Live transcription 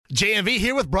JMV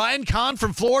here with Brian Kahn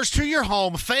from Floors to Your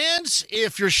Home. Fans,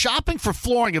 if you're shopping for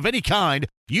flooring of any kind,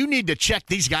 you need to check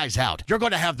these guys out. You're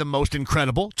going to have the most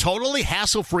incredible, totally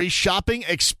hassle-free shopping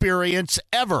experience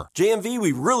ever. JMV,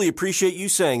 we really appreciate you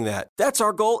saying that. That's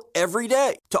our goal every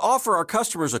day, to offer our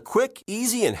customers a quick,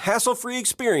 easy, and hassle-free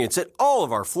experience at all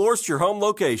of our Floors to Your Home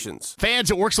locations.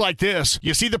 Fans, it works like this.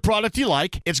 You see the product you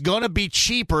like. It's going to be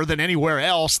cheaper than anywhere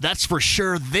else, that's for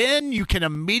sure. Then you can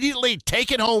immediately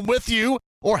take it home with you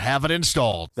or have it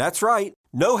installed. That's right.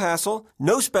 No hassle,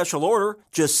 no special order.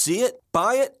 Just see it,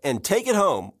 buy it, and take it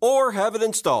home or have it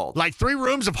installed. Like 3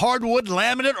 rooms of hardwood,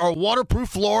 laminate, or waterproof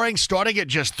flooring starting at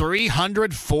just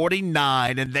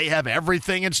 $349, and they have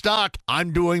everything in stock.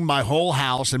 I'm doing my whole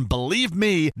house, and believe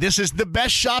me, this is the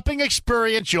best shopping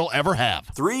experience you'll ever have.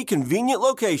 3 convenient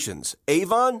locations: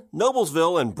 Avon,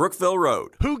 Noblesville, and Brookville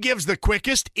Road. Who gives the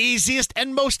quickest, easiest,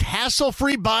 and most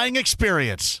hassle-free buying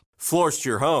experience? Floors to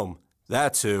Your Home.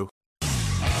 That's who.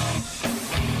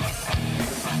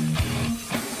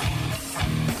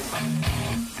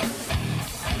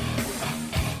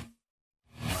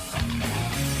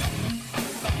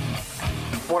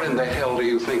 What in the hell do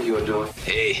you think you're doing?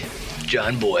 Hey,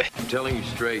 John Boy. I'm telling you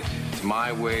straight, it's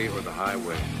my way or the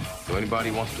highway. So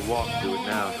anybody wants to walk, do it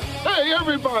now. Hey,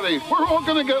 everybody, we're all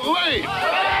gonna get laid.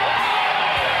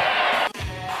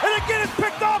 And again, it's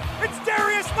picked off. It's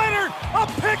Darius Leonard. A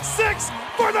pick 6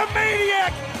 for the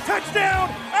Maniac. Touchdown,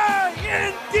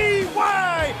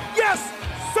 I-N-D-Y. Yes,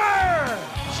 sir.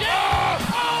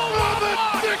 Oh, the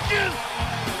chicken!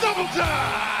 Double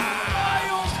time!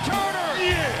 Miles Turner.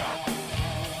 Yeah!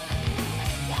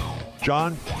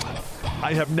 John,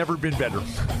 I have never been better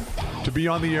to be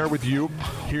on the air with you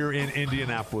here in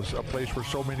Indianapolis, a place where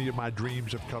so many of my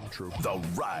dreams have come true. The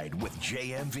Ride with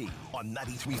JMV on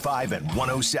 93.5 and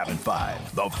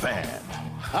 107.5. The Fan.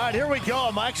 All right, here we go.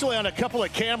 I'm actually on a couple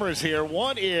of cameras here.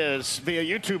 One is via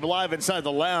YouTube Live inside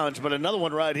the lounge, but another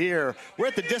one right here. We're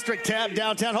at the District Tab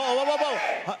downtown. Whoa, whoa, whoa, whoa.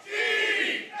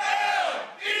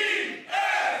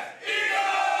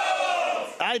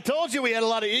 I told you we had a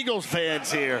lot of Eagles fans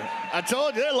here. I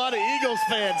told you there are a lot of Eagles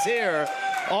fans here.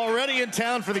 Already in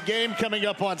town for the game coming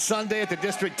up on Sunday at the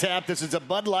District Tap. This is a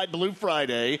Bud Light Blue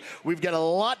Friday. We've got a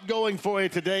lot going for you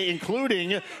today,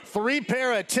 including 3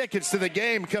 pair of tickets to the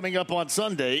game coming up on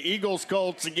Sunday. Eagles,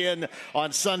 Colts again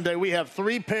on Sunday. We have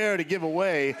 3 pair to give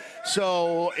away.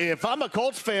 So if I'm a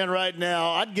Colts fan right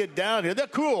now, I'd get down here. They're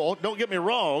cool, don't get me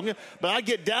wrong, but I'd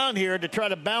get down here to try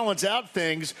to balance out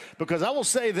things, because I will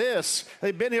say this,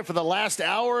 they've been here for the last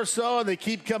hour or so, and they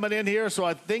keep coming in here, so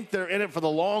I think they're in it for the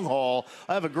long haul.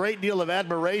 I have a great deal of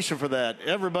admiration for that.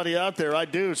 Everybody out there, I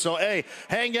do. So, hey,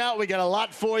 hang out. We got a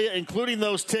lot for you, including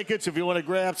those tickets. If you want to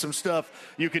grab some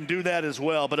stuff, you can do that as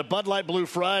well. But a Bud Light Blue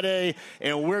Friday,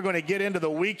 and we're going to get into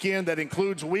the weekend that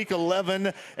includes Week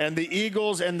 11 and the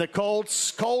Eagles and the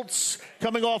Colts. Colts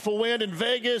coming off a win in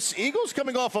Vegas. Eagles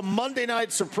coming off a Monday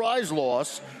night surprise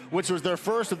loss, which was their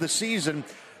first of the season.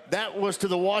 That was to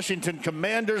the Washington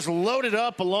Commanders, loaded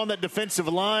up along that defensive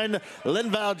line.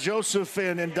 Linval Joseph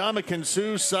and Ndamukong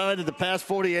Suh signed in the past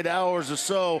 48 hours or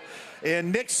so.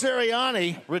 And Nick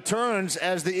Sirianni returns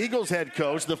as the Eagles head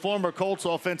coach, the former Colts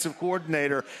offensive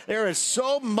coordinator. There is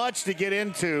so much to get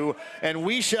into, and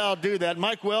we shall do that.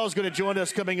 Mike Wells is going to join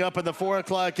us coming up in the 4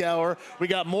 o'clock hour. We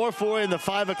got more for you in the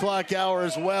 5 o'clock hour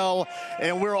as well.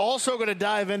 And we're also going to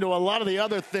dive into a lot of the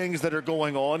other things that are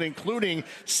going on, including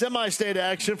semi-state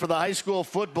action for the high school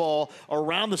football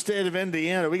around the state of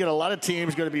Indiana. We got a lot of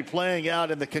teams going to be playing out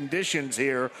in the conditions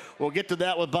here. We'll get to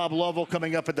that with Bob Lovell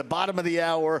coming up at the bottom of the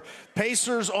hour.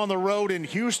 Pacers on the road in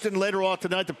Houston later on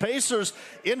tonight. The Pacers,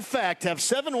 in fact, have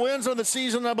 7 wins on the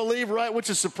season, I believe, right, which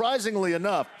is surprisingly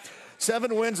enough.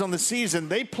 7 wins on the season.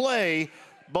 They play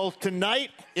both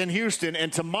tonight in Houston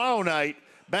and tomorrow night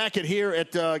back here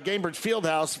at Gainbridge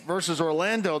Fieldhouse versus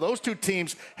Orlando. Those 2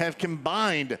 teams have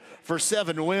combined for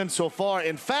 7 wins so far.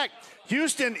 In fact,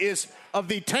 Houston is, of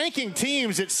the tanking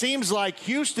teams, it seems like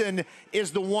Houston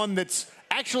is the one that's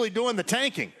actually doing the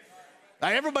tanking.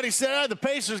 Everybody said, the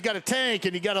Pacers got to tank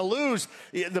and you got to lose.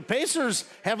 The Pacers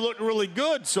have looked really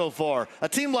good so far. A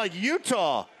team like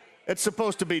Utah, it's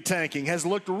supposed to be tanking, has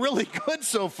looked really good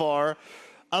so far.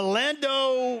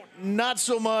 Orlando, not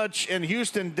so much, and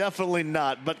Houston, definitely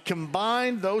not. But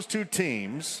combined, those 2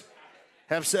 teams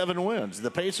have 7 wins.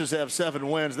 The Pacers have 7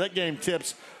 wins. That game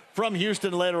tips from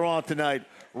Houston later on tonight,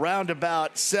 round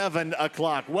about 7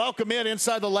 o'clock. Welcome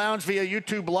inside the lounge via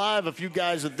YouTube Live. If you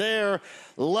guys are there,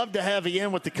 love to have you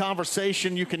in with the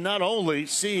conversation. You can not only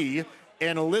see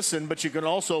and listen, but you can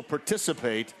also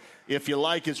participate if you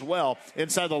like as well.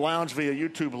 Inside the lounge via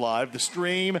YouTube Live, the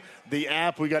stream, the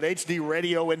app. We got HD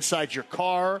radio inside your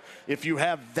car. If you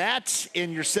have that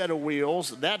in your set of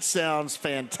wheels, that sounds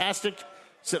fantastic.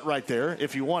 Sit right there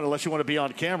if you want. Unless you want to be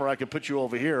on camera, I can put you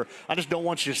over here. I just don't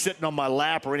want you sitting on my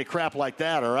lap or any crap like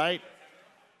that, all right?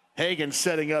 Hagan's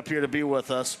setting up here to be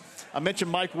with us. I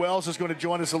mentioned Mike Wells is going to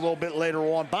join us a little bit later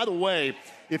on. By the way,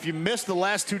 if you missed the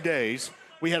last 2 days,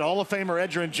 we had Hall of Famer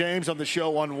Edgerrin James on the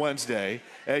show on Wednesday.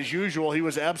 As usual, he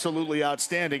was absolutely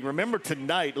outstanding. Remember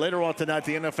tonight, later on tonight,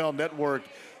 the NFL Network,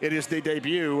 it is the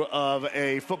debut of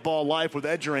a Football Life with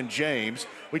Edgerrin James.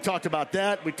 We talked about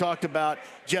that. We talked about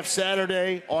Jeff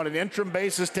Saturday on an interim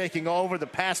basis taking over the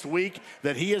past week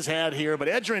that he has had here. But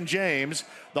Edgerrin James,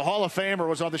 the Hall of Famer,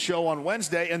 was on the show on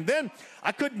Wednesday. And then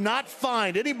I could not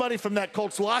find anybody from that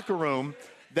Colts locker room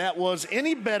that was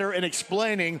any better in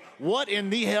explaining what in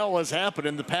the hell has happened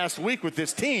in the past week with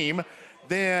this team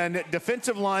than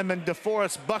defensive lineman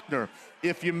DeForest Buckner.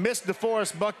 If you missed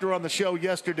DeForest Buckner on the show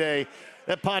yesterday,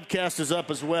 that podcast is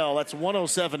up as well. That's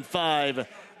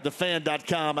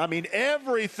 1075thefan.com. I mean,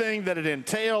 everything that it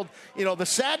entailed, you know, the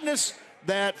sadness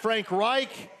that Frank Reich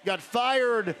got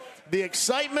fired, the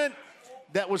excitement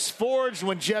that was forged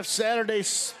when Jeff Saturday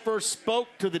first spoke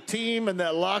to the team in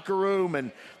that locker room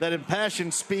and that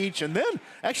impassioned speech, and then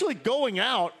actually going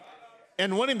out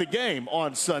and winning the game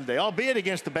on Sunday, albeit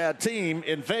against a bad team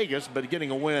in Vegas, but getting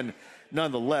a win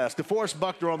nonetheless. DeForest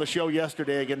Buckner on the show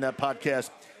yesterday. Again, that podcast,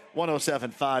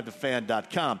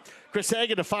 1075thefan.com. Chris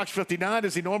Hagan of Fox 59,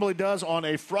 as he normally does on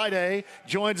a Friday,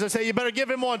 joins us. Hey, you better give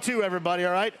him one too, everybody,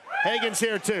 all right? Hagan's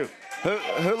here too.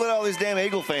 Who let all these damn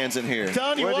Eagle fans in here?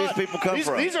 Where do these people come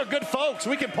from? These are good folks.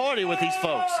 We can party with these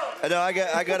folks. No, I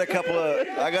got a couple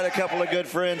of good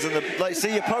friends in the. Like,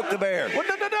 see, you poke the bear. Well,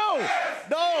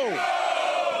 no.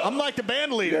 I'm like the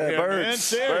band leader here, birds, man.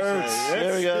 Seriously.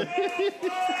 There we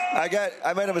go.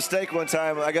 I made a mistake one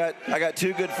time. I got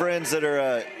two good friends that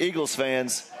are Eagles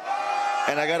fans,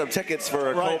 and I got them tickets for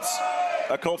a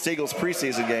Colts Eagles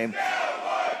preseason game,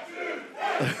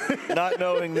 not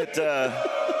knowing they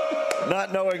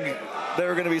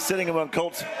were going to be sitting among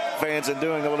Colts fans and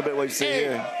doing a little bit what you see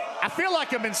here. I feel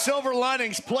like I'm in Silver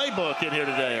Linings playbook in here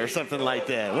today or something like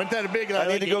that. Wasn't that a big... I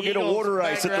need to go get a water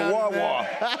ice at the Wawa.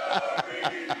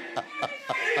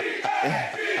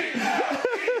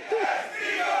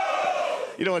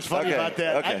 You know what's funny about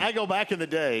that? Okay. I go back in the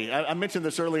day. I mentioned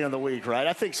this early in the week, right?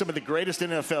 I think some of the greatest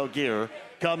NFL gear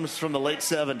comes from the late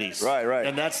 70s. Right.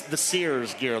 And that's the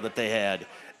Sears gear that they had.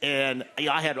 And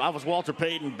I was Walter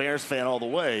Payton, Bears fan all the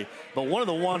way. But one of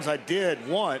the ones I did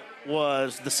want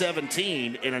was the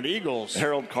 17 in an Eagles.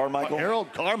 Harold Carmichael?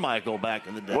 Harold Carmichael back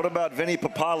in the day. What about Vinny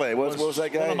Papale? What was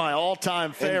that guy? One of my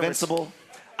all-time favorites. Invincible?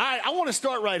 I want to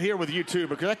start right here with you, too,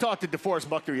 because I talked to DeForest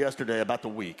Buckner yesterday about the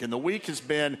week. And the week has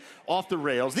been off the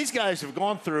rails. These guys have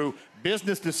gone through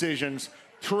business decisions,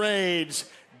 trades,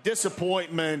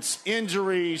 disappointments,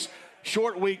 injuries,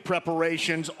 short week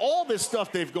preparations, all this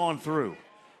stuff they've gone through.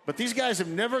 But these guys have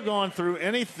never gone through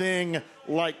anything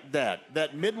like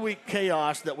that midweek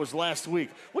chaos that was last week.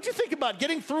 What do you think about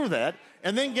getting through that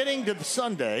and then getting to the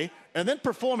Sunday and then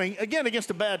performing, again,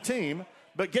 against a bad team,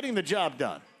 but getting the job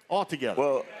done altogether?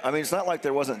 Well, I mean, it's not like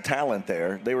there wasn't talent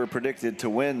there. They were predicted to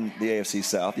win the AFC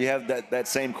South. You have that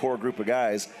same core group of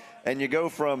guys, and you go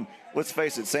from, let's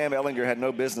face it, Sam Ehlinger had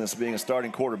no business being a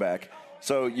starting quarterback.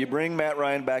 So you bring Matt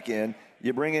Ryan back in.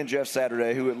 You bring in Jeff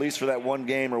Saturday, who at least for that one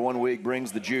game or 1 week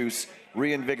brings the juice,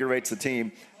 reinvigorates the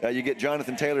team. You get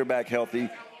Jonathan Taylor back healthy.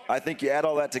 I think you add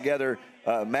all that together,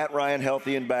 Matt Ryan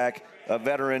healthy and back, a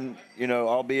veteran,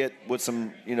 albeit with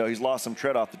some, he's lost some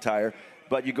tread off the tire.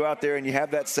 But you go out there and you have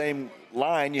that same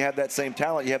line, you have that same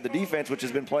talent, you have the defense, which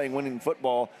has been playing winning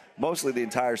football mostly the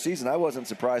entire season. I wasn't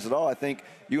surprised at all. I think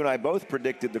you and I both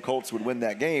predicted the Colts would win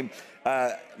that game.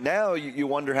 Now you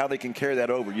wonder how they can carry that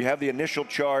over. You have the initial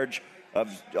charge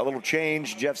of a little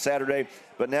change, Jeff Saturday,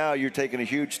 but now you're taking a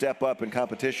huge step up in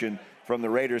competition from the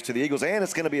Raiders to the Eagles, and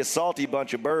it's going to be a salty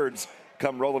bunch of birds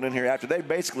come rolling in here after they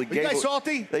basically gave away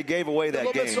that game. A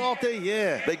little bit salty,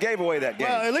 yeah. They gave away that game.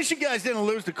 Well, at least you guys didn't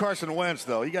lose to Carson Wentz,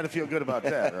 though. You got to feel good about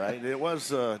that, right? It was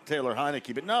Taylor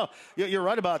Heineke, but no, you're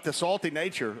right about the salty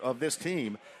nature of this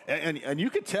team, and you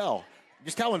can tell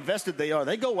just how invested they are.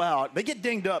 They go out, they get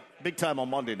dinged up big time on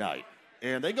Monday night.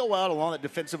 And they go out along that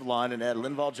defensive line and add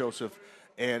Linval Joseph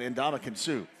and Ndamukong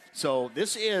Suh. So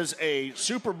this is a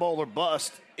Super Bowl or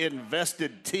bust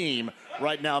invested team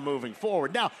right now moving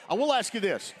forward. Now, I will ask you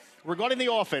this. Regarding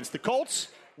the offense, the Colts,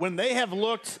 when they have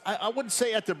looked, I wouldn't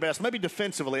say at their best, maybe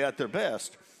defensively at their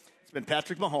best, it's been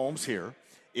Patrick Mahomes here.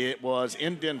 It was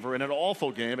in Denver in an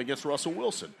awful game against Russell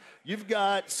Wilson. You've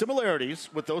got similarities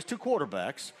with those two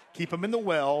quarterbacks. Keep them in the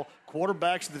well.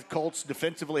 Quarterbacks the Colts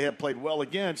defensively have played well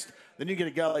against. Then you get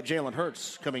a guy like Jalen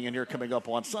Hurts coming up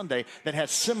on Sunday that has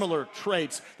similar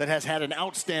traits, that has had an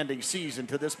outstanding season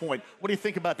to this point. What do you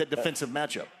think about that defensive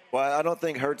matchup? Well, I don't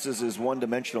think Hurts is as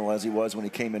one-dimensional as he was when he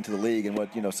came into the league, and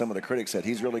what some of the critics said.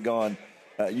 He's really gone.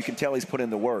 You can tell he's put in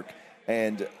the work,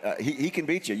 and he can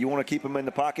beat you. You want to keep him in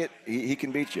the pocket, he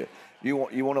can beat you. You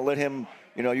want to let him.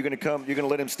 You're going to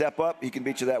let him step up. He can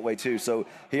beat you that way too. So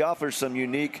he offers some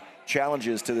unique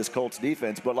challenges to this Colts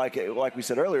defense. But like we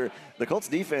said earlier, the Colts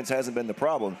defense hasn't been the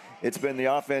problem. It's been the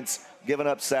offense giving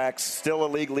up sacks, still a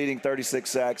league-leading 36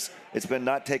 sacks. It's been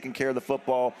not taking care of the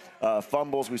football.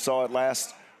 Fumbles, we saw it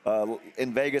last.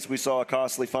 In Vegas, we saw a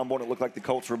costly fumble, and it looked like the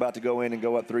Colts were about to go in and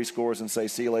go up 3 scores and say,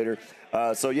 see you later.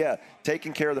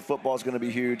 Taking care of the football is going to be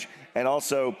huge. And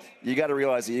also, you got to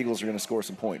realize the Eagles are going to score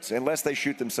some points, unless they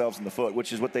shoot themselves in the foot,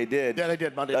 which is what they did. Yeah, they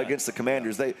did Monday night against the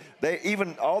Commanders. They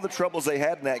even all the troubles they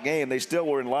had in that game, they still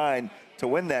were in line to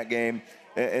win that game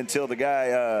until the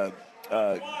guy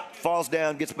falls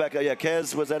down, gets back.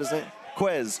 Quez, was that his name?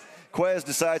 Quez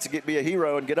decides to be a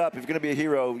hero and get up. If you're going to be a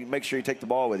hero, make sure you take the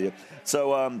ball with you.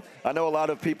 So I know a lot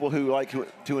of people who like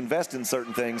to invest in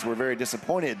certain things were very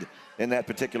disappointed in that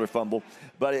particular fumble.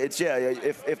 But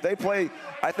if they play,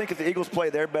 I think if the Eagles play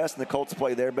their best and the Colts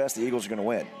play their best, the Eagles are going to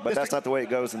win. But that's not the way it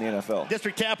goes in the NFL.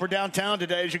 District Tap, we're downtown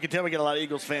today. As you can tell, we got a lot of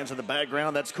Eagles fans in the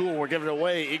background. That's cool. We're giving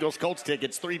away Eagles-Colts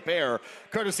tickets, 3 pair,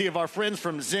 courtesy of our friends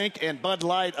from Zinc and Bud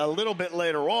Light a little bit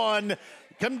later on.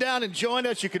 Come down and join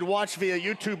us. You can watch via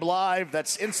YouTube Live.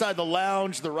 That's Inside the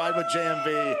Lounge, the Ride with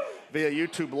JMV, via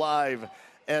YouTube Live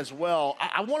as well.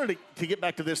 I wanted to get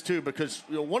back to this, too, because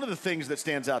one of the things that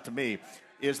stands out to me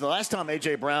is the last time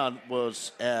A.J. Brown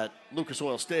was at Lucas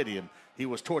Oil Stadium, he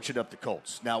was torching up the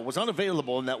Colts. Now, was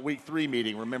unavailable in that Week 3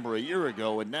 meeting, remember, a year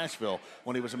ago in Nashville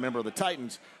when he was a member of the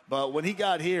Titans. But when he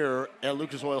got here at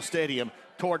Lucas Oil Stadium,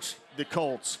 torched the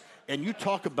Colts. And you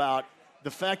talk about the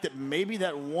fact that maybe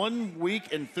that 1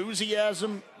 week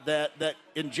enthusiasm, that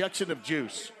injection of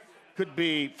juice could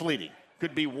be fleeting,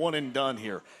 could be one and done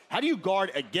here. How do you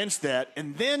guard against that?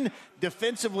 And then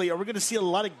defensively, are we going to see a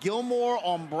lot of Gilmore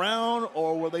on Brown,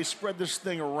 or will they spread this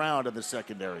thing around in the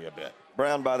secondary a bit?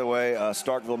 Brown, by the way,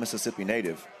 Starkville, Mississippi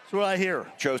native. That's what I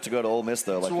hear. Chose to go to Ole Miss,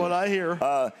 though. That's what I hear.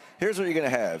 Here's what you're going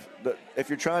to have. If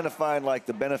you're trying to find,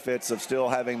 the benefits of still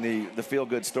having the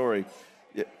feel-good story,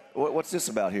 what's this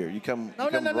about here? You come No.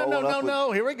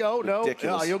 Here we go. Ridiculous.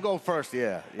 No, you'll go first.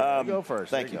 Yeah. You go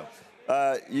first. Thank you.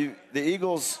 The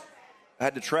Eagles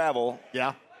had to travel.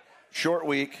 Yeah. Short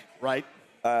week. Right.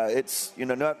 It's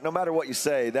no matter what you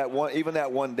say, even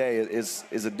that one day is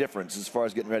a difference as far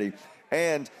as getting ready.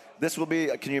 And this will be.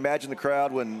 Can you imagine the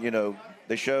crowd when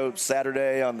they show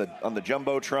Saturday on the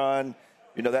Jumbotron?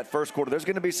 That first quarter. There's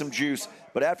going to be some juice,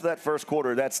 but after that first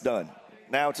quarter, that's done.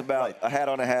 Now it's about a hat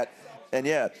on a hat. And,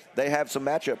 they have some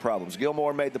matchup problems.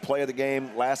 Gilmore made the play of the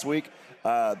game last week.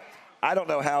 I don't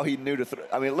know how he knew to throw.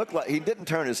 I mean, it looked like he didn't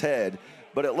turn his head,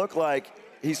 but it looked like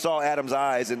he saw Adams'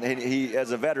 eyes, and he,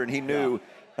 as a veteran, he knew,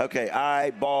 okay,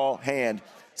 eye, ball, hand.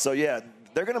 So,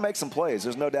 they're going to make some plays.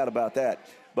 There's no doubt about that.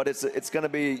 But it's going to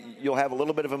be – you'll have a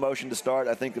little bit of emotion to start.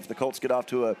 I think if the Colts get off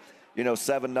to a,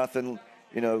 7-0,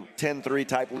 10-3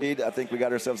 type lead, I think we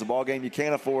got ourselves a ball game. You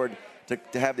can't afford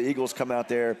to have the Eagles come out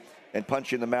there and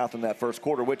punch you in the mouth in that first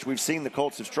quarter, which we've seen the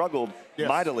Colts have struggled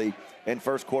mightily in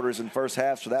first quarters and first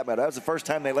halves for that matter. That was the first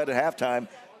time they led at halftime.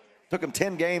 Took them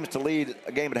 10 games to lead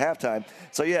a game at halftime.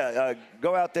 So,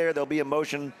 go out there. There'll be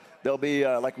emotion. There'll be,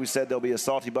 like we said, there'll be a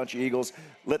salty bunch of Eagles.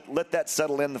 Let that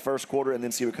settle in the first quarter and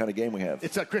then see what kind of game we have.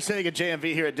 It's Chris Hagan,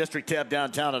 JMV here at District Tab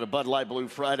downtown on a Bud Light Blue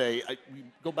Friday.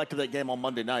 Go back to that game on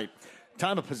Monday night.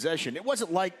 Time of possession. It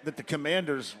wasn't like that the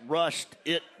Commanders rushed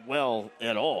it well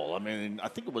at all. I mean, I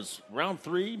think it was round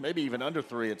 3, maybe even under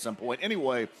 3 at some point.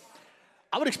 Anyway,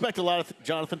 I would expect a lot of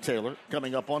Jonathan Taylor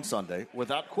coming up on Sunday,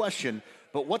 without question.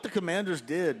 But what the Commanders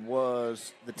did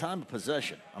was the time of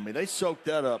possession. I mean, they soaked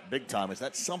that up big time. Is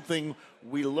that something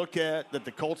we look at that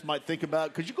the Colts might think about?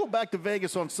 Because you go back to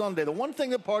Vegas on Sunday, the one thing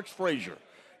that Parks Frazier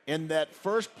in that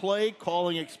first play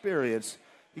calling experience,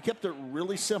 he kept it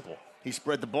really simple. He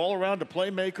spread the ball around to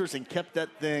playmakers and kept that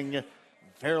thing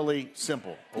fairly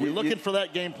simple. Are we looking for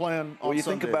that game plan on Sunday?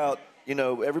 Think about,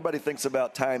 everybody thinks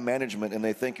about time management, and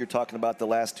they think you're talking about the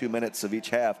last 2 minutes of each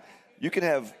half. You can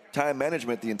have time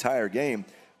management the entire game.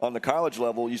 On the college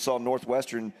level, you saw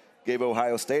Northwestern gave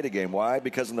Ohio State a game. Why?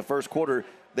 Because in the first quarter,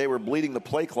 they were bleeding the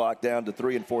play clock down to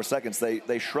 3 and 4 seconds.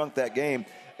 They shrunk that game,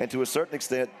 and to a certain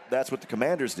extent, that's what the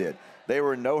Commanders did. They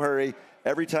were in no hurry.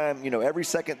 every time, every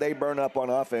second they burn up on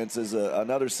offense is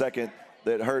another second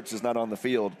that Hurts is not on the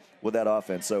field with that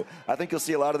offense. So I think you'll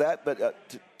see a lot of that. But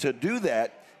to do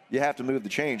that, you have to move the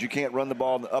chains. You can't run the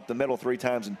ball up the middle 3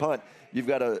 times and punt. You've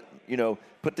got to,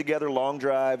 put together long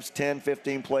drives, 10,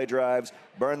 15 play drives,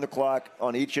 burn the clock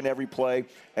on each and every play,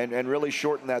 and really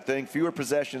shorten that thing. Fewer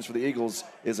possessions for the Eagles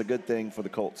is a good thing for the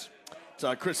Colts.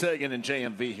 So Chris Hagan and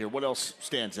JMV here. What else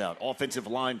stands out? Offensive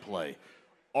line play,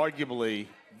 arguably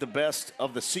the best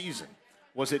of the season.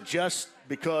 Was it just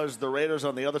because the Raiders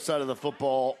on the other side of the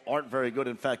football aren't very good,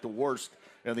 in fact, the worst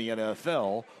in the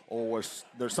NFL, or was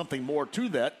there something more to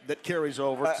that carries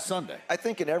over to Sunday? I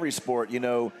think in every sport,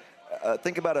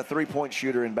 think about a three-point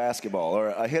shooter in basketball or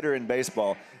a hitter in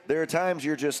baseball. There are times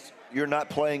you're not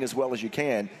playing as well as you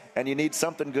can, and you need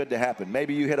something good to happen.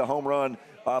 Maybe you hit a home run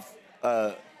off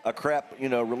a crap,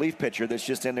 relief pitcher that's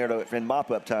just in there in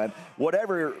mop-up time.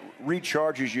 Whatever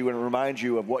recharges you and reminds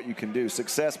you of what you can do.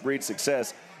 Success breeds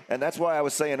success. And that's why I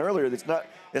was saying earlier, it's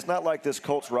not like this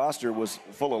Colts roster was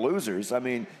full of losers. I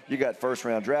mean, you got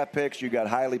first-round draft picks. You got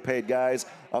highly paid guys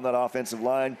on that offensive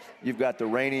line. You've got the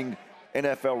reigning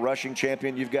NFL rushing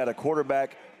champion. You've got a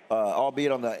quarterback,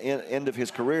 albeit on the end of his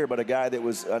career, but a guy that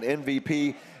was an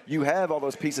MVP. You have all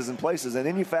those pieces in places, and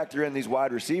then you factor in these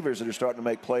wide receivers that are starting to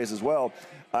make plays as well.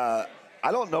 I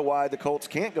don't know why the Colts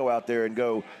can't go out there and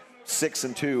go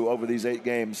 6-2 over these 8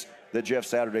 games that Jeff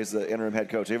Saturday's the interim head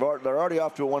coach. They're already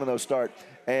off to a 1-0 start,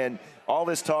 and all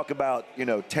this talk about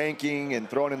tanking and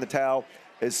throwing in the towel.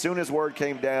 As soon as word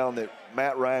came down that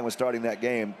Matt Ryan was starting that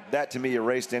game, that to me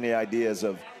erased any ideas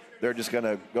of they're just going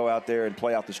to go out there and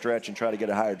play out the stretch and try to get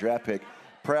a higher draft pick.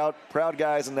 Proud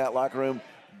guys in that locker room.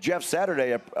 Jeff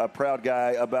Saturday, a proud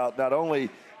guy about not only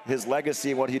his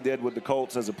legacy and what he did with the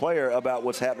Colts as a player, about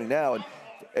what's happening now. And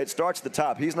it starts at the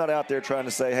top. He's not out there trying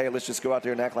to say, hey, let's just go out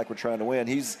there and act like we're trying to win.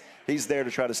 He's there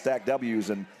to try to stack W's,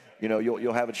 and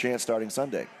you'll have a chance starting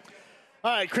Sunday.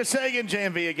 All right, Chris Hagan,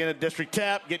 JMV again at District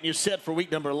Tap, getting you set for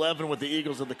week number 11 with the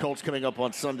Eagles and the Colts coming up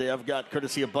on Sunday. I've got,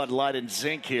 courtesy of Bud Light and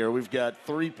Zinc here, we've got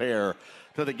 3 pair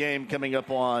to the game coming up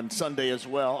on Sunday as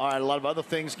well. All right, a lot of other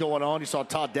things going on. You saw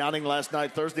Todd Downing last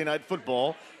night, Thursday Night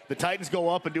Football. The Titans go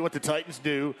up and do what the Titans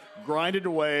do, grind it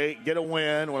away, get a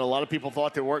win when a lot of people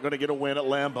thought they weren't going to get a win at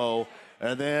Lambeau.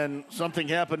 And then something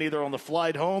happened either on the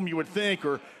flight home, you would think,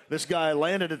 or this guy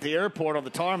landed at the airport on the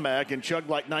tarmac and chugged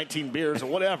like 19 beers or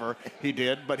whatever he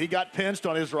did. But he got pinched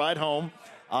on his ride home,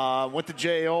 went to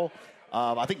jail,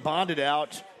 I think bonded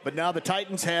out. But now the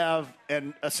Titans have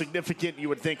a significant, you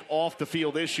would think,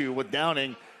 off-the-field issue with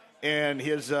Downing and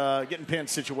his getting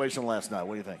pinched situation last night.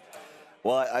 What do you think?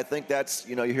 Well, I think that's,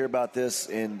 you hear about this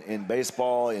in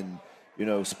baseball, in,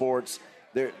 sports.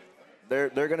 They're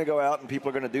going to go out and people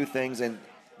are going to do things, and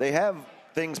they have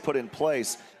things put in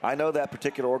place. I know that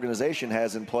particular organization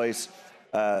has in place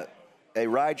a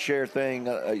rideshare thing,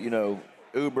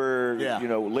 Uber,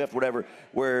 Lyft, whatever,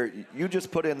 where you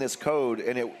just put in this code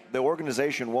and the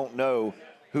organization won't know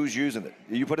who's using it.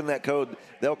 You put in that code,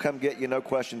 they'll come get you, no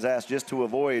questions asked, just to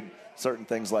avoid certain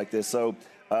things like this. So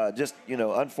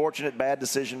unfortunate bad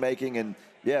decision making, and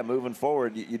moving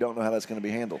forward, you don't know how that's going to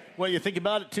be handled. Well, you think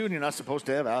about it too, and you're not supposed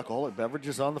to have alcoholic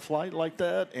beverages on the flight like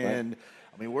that. And right.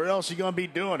 I mean, where else are you going to be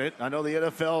doing it? I know the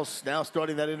NFL's now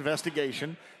starting that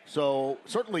investigation. So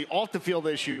certainly off the field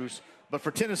issues, but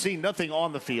for Tennessee, nothing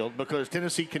on the field, because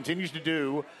Tennessee continues to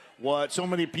do what so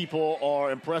many people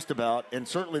are impressed about, and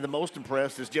certainly the most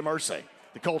impressed is Jim Irsay,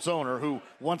 the Colts owner, who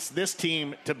wants this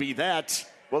team to be that.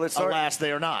 Well, alas,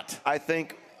 they are not. I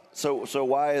think so. So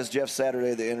why is Jeff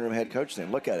Saturday the interim head coach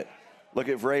then? Look at it. Look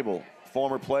at Vrabel,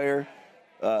 former player,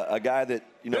 a guy that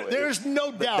There's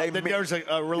no doubt that there's a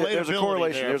relatability. There's a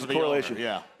correlation. There's a correlation.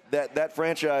 Yeah. That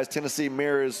franchise, Tennessee,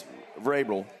 mirrors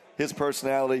Vrabel, his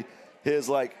personality, his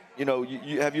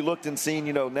have you looked and seen?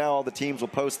 Now all the teams will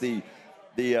post the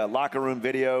locker room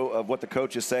video of what the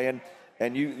coach is saying,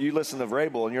 and you listen to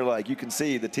Vrabel and you're like, you can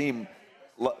see the team.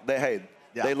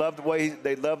 They love the way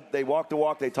they walk the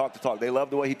walk, they talk the talk. They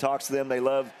love the way he talks to them. They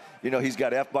love, he's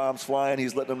got F-bombs flying.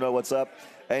 He's letting them know what's up.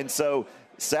 And so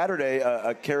Saturday,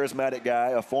 a charismatic guy,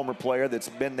 a former player that's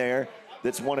been there,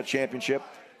 that's won a championship,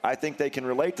 I think they can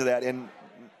relate to that. And,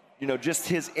 just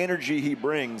his energy he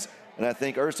brings. And I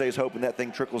think Irsay is hoping that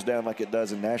thing trickles down like it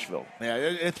does in Nashville. Yeah,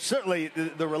 it's certainly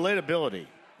the relatability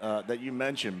that you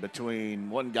mentioned between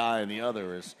one guy and the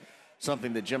other is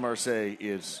something that Jim Irsay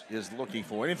is looking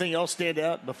for. Anything else stand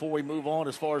out before we move on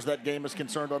as far as that game is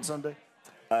concerned on Sunday?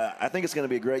 I think it's going to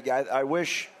be a great game. I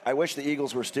wish the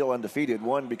Eagles were still undefeated.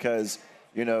 One, because,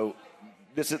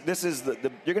 this is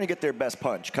you're going to get their best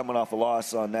punch coming off a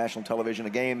loss on national television, a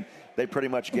game they pretty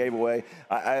much gave away.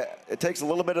 It takes a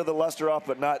little bit of the luster off,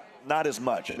 but not as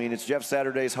much. I mean, it's Jeff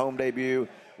Saturday's home debut,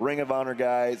 Ring of Honor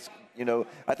guys. You know,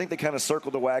 I think they kind of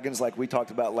circled the wagons like we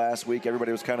talked about last week.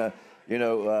 Everybody was kind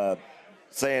of,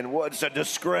 saying, "Well, it's a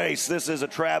disgrace. This is a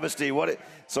travesty."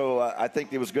 So I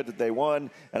think it was good that they won,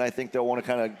 and I think they'll want to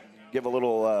kind of give a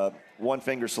little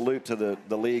one-finger salute to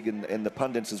the league and the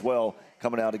pundits as well,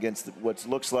 coming out against what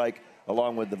looks like,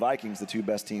 along with the Vikings, the two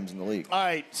best teams in the league. All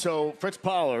right, so Fritz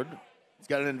Pollard has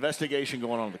got an investigation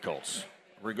going on with the Colts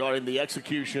regarding the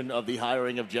execution of the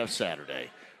hiring of Jeff Saturday,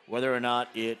 whether or not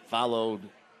it followed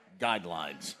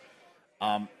guidelines.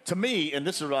 To me, and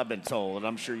this is what I've been told, and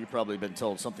I'm sure you've probably been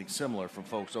told something similar from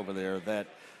folks over there, that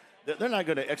they're not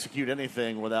going to execute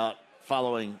anything without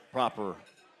following proper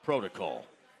protocol.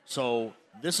 So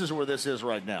this is where this is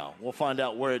right now. We'll find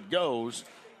out where it goes.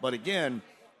 But again,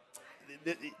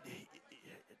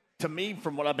 to me,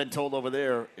 from what I've been told over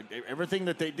there, everything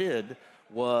that they did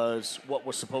was what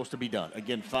was supposed to be done.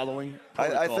 Again, following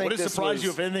protocol. I think would it surprise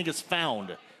you if anything is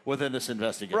found within this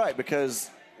investigation? Right, because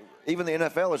even the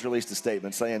NFL has released a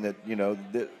statement saying that,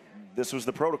 this was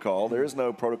the protocol. There is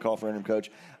no protocol for interim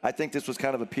coach. I think this was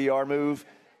kind of a PR move.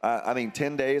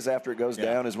 10 days after it goes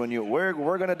down is when we're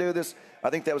going to do this. I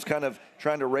think that was kind of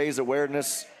trying to raise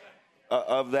awareness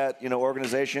of that,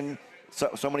 organization.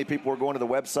 So many people were going to the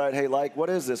website. Hey, what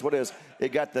is this? What is?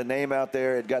 It got the name out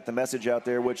there. It got the message out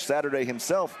there, which Saturday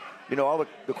himself, all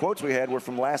the quotes we had were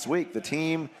from last week. The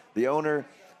team, the owner,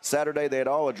 Saturday, they had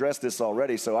all addressed this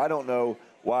already. So I don't know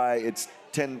why it's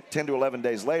 10 to 11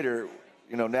 days later,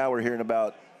 now we're hearing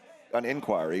about an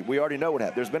inquiry. We already know what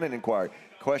happened. There's been an inquiry.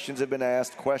 Questions have been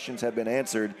asked. Questions have been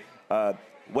answered.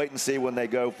 Wait and see when they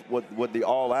go with the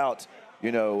all-out,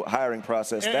 hiring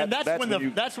process. And that's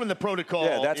when the protocol.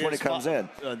 Yeah, that's when it comes in.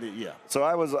 So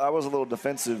I was a little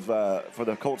defensive for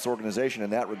the Colts organization in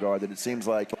that regard. That it seems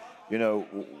like,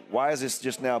 why is this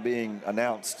just now being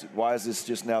announced? Why is this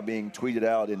just now being tweeted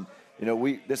out? And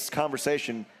this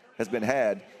conversation has been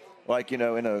had,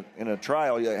 in a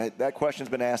trial. That question's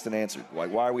been asked and answered.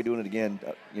 Like, why are we doing it again?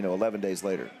 11 days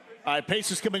later. All right,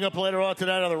 Pacers coming up later on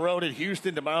tonight on the road in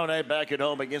Houston. Tomorrow night back at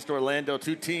home against Orlando.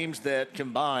 Two teams that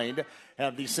combined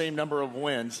have the same number of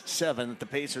wins, 7 that the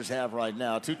Pacers have right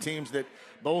now. Two teams that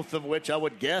both of which I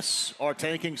would guess are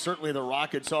tanking. Certainly the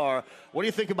Rockets are. What do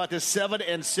you think about this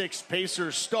 7-6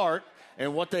 Pacers start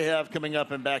and what they have coming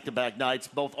up in back-to-back nights,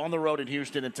 both on the road in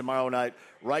Houston and tomorrow night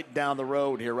right down the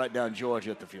road here, right down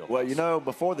Georgia at the field? Well,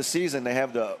 before the season they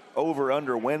have the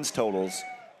over-under wins totals.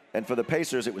 And for the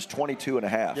Pacers, it was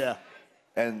 22.5. Yeah.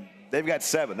 And they've got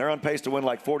 7. They're on pace to win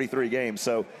 43 games.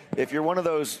 So if you're one of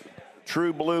those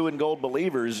true blue and gold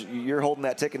believers, you're holding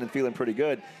that ticket and feeling pretty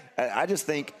good. I just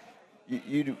think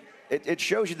it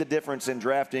shows you the difference in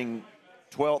drafting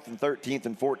 12th and 13th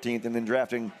and 14th and then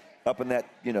drafting up in that,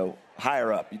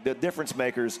 higher up. The difference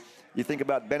makers, you think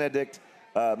about Benedict,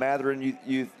 Mathurin,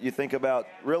 you think about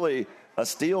really a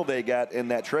steal they got in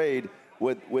that trade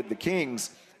with the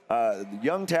Kings.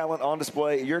 Young talent on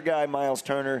display. Your guy, Miles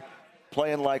Turner,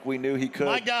 playing like we knew he could.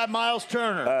 My guy, Miles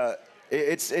Turner.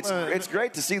 It's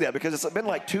great to see that because it's been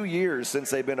 2 years since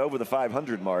they've been over the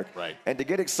 500 mark. Right. And to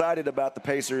get excited about the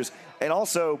Pacers, and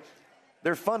also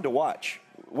they're fun to watch.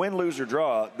 Win, lose, or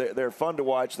draw, they're fun to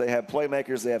watch. They have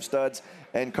playmakers. They have studs.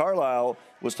 And Carlisle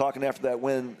was talking after that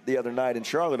win the other night in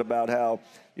Charlotte about how,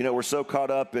 we're so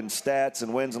caught up in stats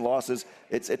and wins and losses.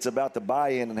 It's about the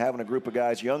buy-in and having a group of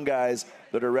guys, young guys,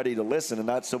 that are ready to listen and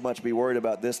not so much be worried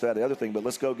about this, that, the other thing, but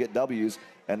let's go get W's,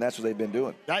 and that's what they've been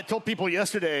doing. I told people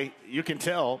yesterday, you can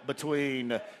tell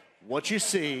between what you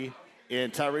see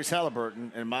in Tyrese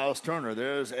Halliburton and Miles Turner,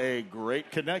 there's a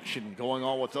great connection going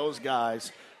on with those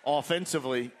guys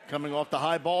offensively, coming off the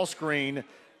high ball screen.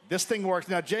 This thing works.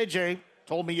 Now, JJ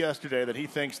told me yesterday that he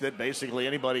thinks that basically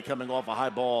anybody coming off a high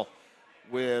ball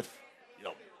with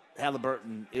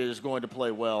Halliburton is going to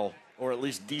play well, or at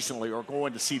least decently, or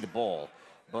going to see the ball.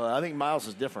 But I think Miles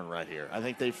is different right here. I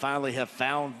think they finally have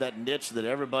found that niche that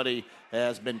everybody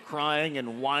has been crying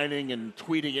and whining and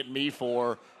tweeting at me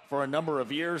for a number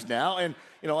of years now. And,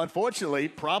 unfortunately,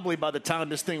 probably by the time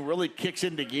this thing really kicks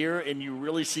into gear and you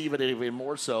really see it even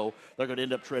more so, they're going to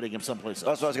end up trading him someplace else.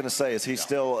 That's what I was going to say. Is he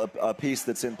still a piece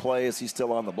that's in play? Is he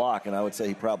still on the block? And I would say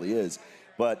he probably is.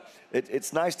 But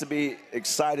it's nice to be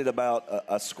excited about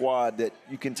a squad that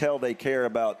you can tell they care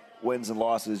about wins and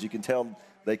losses. You can tell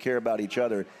They care about each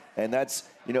other. And that's,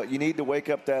 you need to wake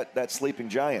up that sleeping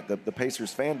giant. The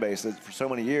Pacers fan base that for so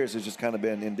many years has just kind of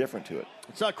been indifferent to it.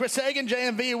 So Chris Hagan,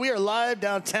 JMV, we are live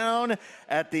downtown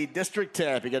at the District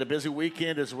Tap. You got a busy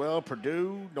weekend as well.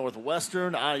 Purdue,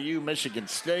 Northwestern, IU, Michigan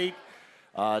State.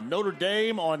 Notre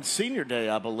Dame on Senior Day,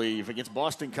 I believe, against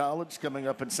Boston College coming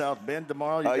up in South Bend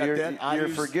tomorrow. You're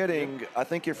forgetting. I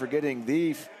think you're forgetting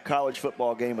the college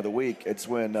football game of the week. It's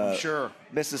when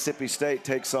Mississippi State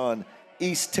takes on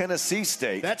East Tennessee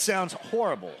State. That sounds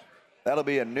horrible. That'll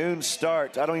be a noon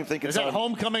start. I don't even think it's on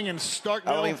homecoming in Starkville.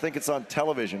 I don't even think it's on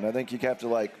television. I think you have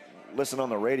to listen on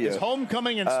the radio. Is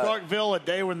homecoming in Starkville a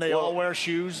day when they all wear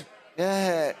shoes?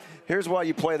 Yeah. Here's why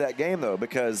you play that game though,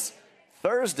 because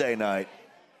Thursday night,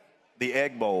 the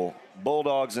Egg Bowl,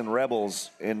 Bulldogs and Rebels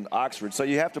in Oxford. So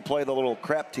you have to play the little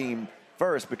crap team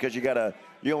first because you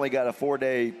only got a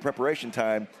 4-day preparation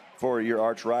time for your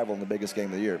arch rival in the biggest game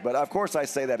of the year. But of course I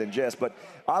say that in jest, but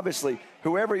obviously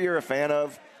whoever you're a fan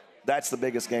of, that's the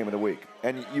biggest game of the week.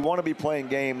 And you want to be playing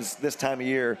games this time of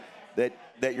year that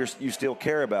you still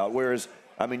care about. Whereas,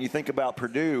 you think about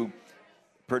Purdue.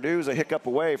 Purdue's a hiccup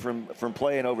away from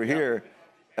playing over here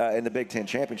in the Big Ten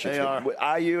Championship. They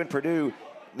are. IU and Purdue,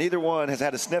 neither one has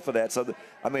had a sniff of that. So,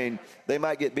 they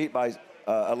might get beat by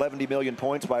 11 million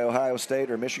points by Ohio State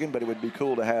or Michigan, but it would be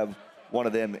cool to have one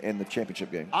of them in the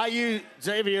championship game. IU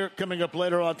Xavier coming up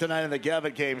later on tonight in the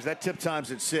Gavitt games. That tip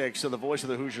time's at 6, so the voice of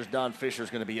the Hoosiers, Don Fisher, is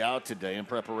going to be out today in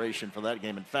preparation for that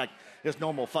game. In fact, his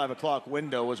normal 5 o'clock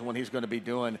window is when he's going to be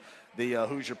doing the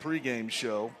Hoosier pregame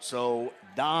show. So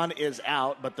Don is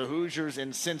out, but the Hoosiers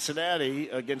in Cincinnati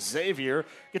against Xavier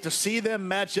get to see them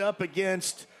match up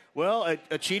against,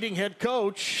 a cheating head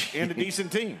coach and a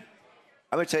decent team.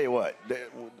 I'm going to tell you what.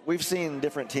 We've seen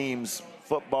different teams,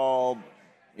 football,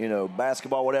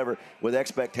 basketball, whatever, with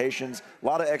expectations. A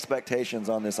lot of expectations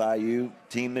on this IU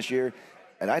team this year,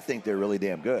 and I think they're really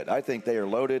damn good. I think they are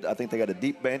loaded. I think they got a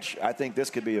deep bench. I think this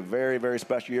could be a very, very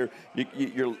special year.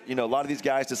 A lot of these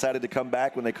guys decided to come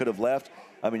back when they could have left.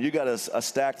 You got a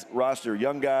stacked roster,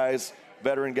 young guys,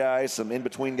 veteran guys, some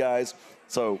in-between guys.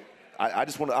 So I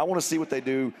want to see what they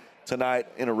do tonight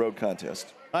in a road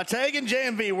contest. Tag and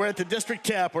JMV, we're at the District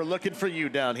Tap. We're looking for you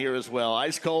down here as well.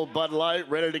 Ice cold Bud Light,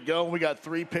 ready to go. We got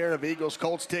 3 pair of Eagles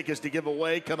Colts tickets to give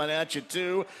away coming at you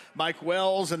too. Mike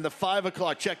Wells in the 5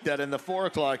 o'clock, check that, in the 4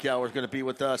 o'clock hour is going to be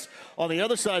with us. On the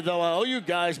other side, though, I owe you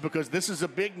guys, because this is a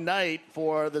big night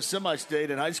for the semi-state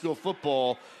in high school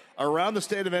football around the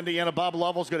state of Indiana. Bob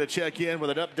Lovell's going to check in with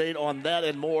an update on that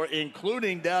and more,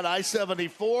 including down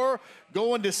I-74,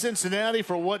 going to Cincinnati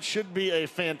for what should be a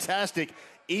fantastic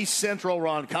East Central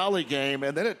Roncalli game,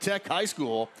 and then at Tech High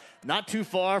School, not too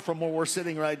far from where we're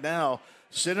sitting right now,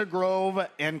 Center Grove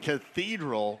and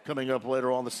Cathedral coming up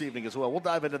later on this evening as well. We'll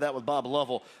dive into that with Bob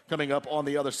Lovell coming up on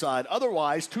the other side.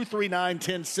 Otherwise,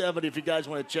 239-1070 if you guys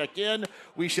want to check in.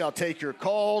 We shall take your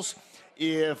calls.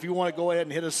 If you want to go ahead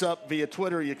and hit us up via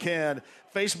Twitter, you can.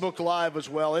 Facebook Live as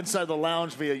well, Inside the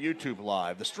Lounge via YouTube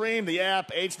Live. The stream, the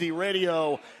app, HD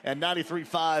Radio, and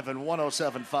 93.5 and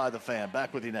 107.5 The Fan.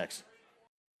 Back with you next.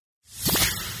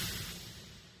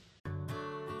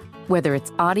 Whether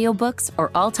it's audiobooks or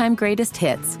all-time greatest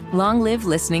hits, long live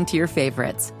listening to your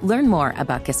favorites. Learn more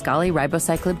about Kisqali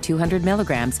Ribociclib 200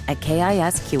 milligrams at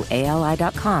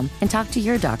KISQALI.com and talk to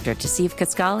your doctor to see if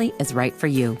Kisqali is right for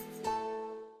you.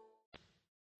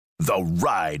 The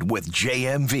Ride with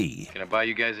JMV. Can I buy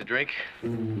you guys a drink?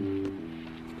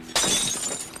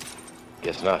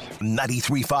 Guess not.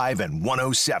 93.5 and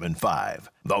 107.5.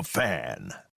 The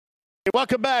Fan.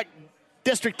 Welcome back.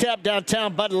 District Tap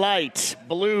downtown, Bud Light,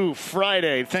 Blue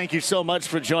Friday. Thank you so much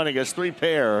for joining us. 3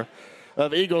 pair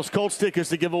of Eagles Colts tickets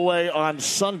to give away on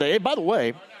Sunday. Hey, by the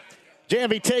way,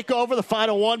 JMV Takeover, the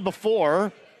final one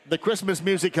before the Christmas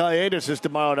music hiatus, is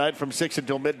tomorrow night from 6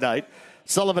 until midnight.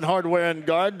 Sullivan Hardware and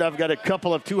Garden. I've got a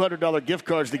couple of $200 gift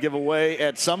cards to give away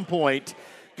at some point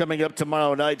coming up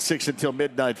tomorrow night, 6 until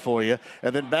midnight for you.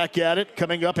 And then back at it,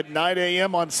 coming up at 9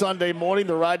 a.m. on Sunday morning,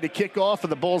 the ride to kickoff in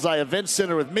the Bullseye Event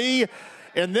Center with me.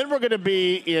 And then we're going to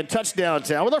be in Touchdown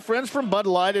Town with our friends from Bud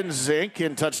Light and Zinc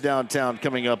in Touchdown Town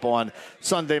coming up on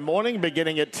Sunday morning,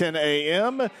 beginning at 10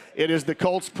 a.m. It is the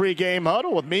Colts pregame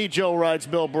huddle with me, Joe Rides,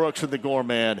 Bill Brooks, and the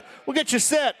Gorman. We'll get you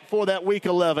set for that Week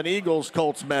 11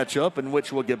 Eagles-Colts matchup, in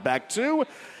which we'll get back to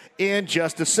in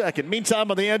just a second. Meantime,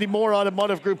 on the Andy Moore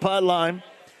Automotive Group hotline,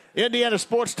 Indiana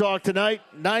Sports Talk tonight,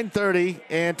 9:30,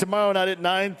 and tomorrow night at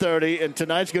 9:30. And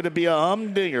tonight's going to be a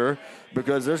humdinger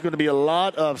because there's going to be a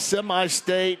lot of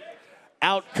semi-state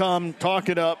outcome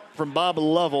talking up from Bob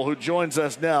Lovell, who joins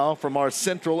us now from our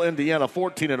Central Indiana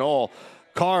 14-all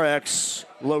CarX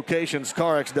locations,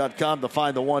 CarX.com, to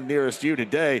find the one nearest you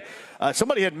today.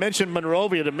 Somebody had mentioned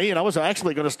Monrovia to me, and I was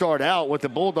actually going to start out with the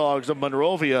Bulldogs of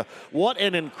Monrovia. What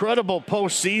an incredible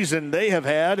postseason they have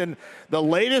had, and the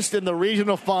latest in the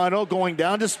regional final, going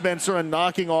down to Spencer and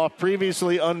knocking off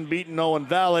previously unbeaten Owen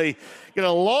Valley. Get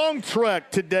a long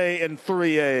trek today in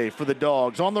 3A for the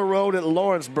Dogs on the road at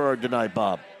Lawrenceburg tonight,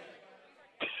 Bob.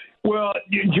 Well,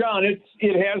 John, it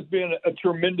has been a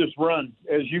tremendous run,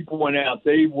 as you point out.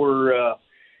 They were,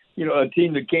 a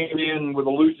team that came in with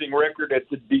a losing record at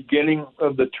the beginning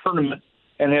of the tournament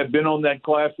and have been on that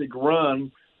classic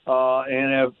run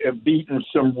and have beaten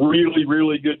some really,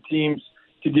 really good teams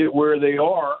to get where they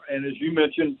are. And as you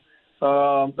mentioned,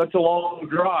 that's a long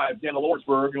drive down to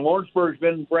Lawrenceburg. And Lawrenceburg's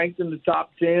been ranked in the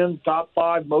top 10, top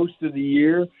 5 most of the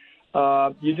year.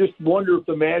 You just wonder if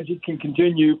the magic can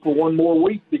continue for one more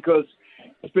week, because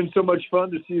it's been so much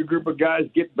fun to see a group of guys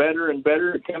get better and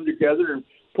better and come together and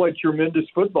play tremendous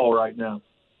football right now.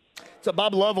 So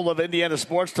Bob Lovell of Indiana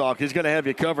Sports Talk, he's going to have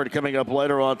you covered coming up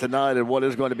later on tonight and what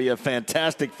is going to be a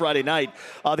fantastic Friday night.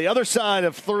 The other side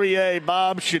of 3A,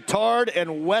 Bob, Chittard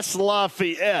and West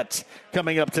Lafayette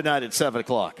coming up tonight at 7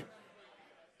 o'clock.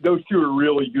 Those two are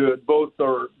really good. Both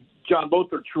are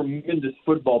tremendous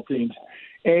football teams.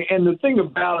 And the thing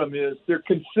about them is they're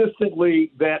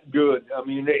consistently that good. I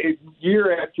mean,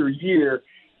 year after year,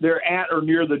 they're at or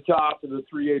near the top of the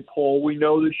 3A poll. We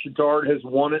know that Chittard has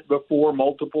won it before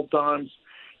multiple times.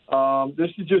 This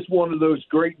is just one of those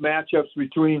great matchups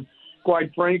between,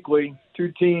 quite frankly,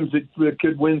 two teams that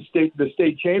could win the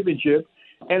state championship.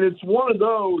 And it's one of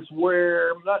those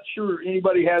where I'm not sure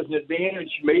anybody has an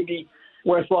advantage, maybe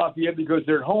West Lafayette because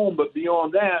they're at home, but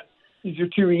beyond that, these are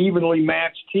two evenly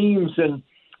matched teams. And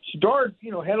Chittard,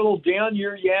 had a little down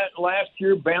year last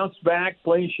year, bounced back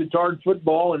playing Chittard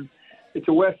football, and it's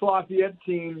a West Lafayette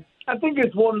team. I think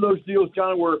it's one of those deals,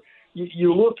 John, where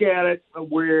you look at it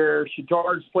where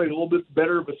Chittard's played a little bit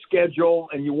better of a schedule,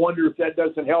 and you wonder if that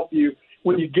doesn't help you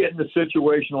when you get in a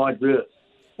situation like this.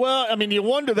 Well, I mean, you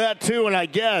wonder that too, and I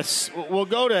guess we'll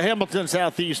go to Hamilton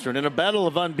Southeastern in a battle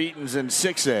of unbeatens in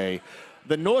 6A.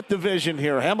 The North Division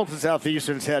here, Hamilton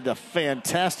Southeastern's had a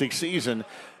fantastic season.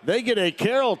 They get a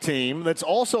Carroll team that's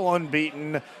also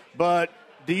unbeaten, but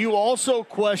do you also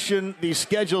question the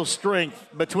schedule strength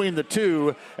between the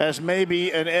two as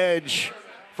maybe an edge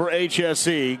for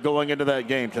HSE going into that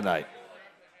game tonight?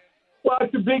 Well,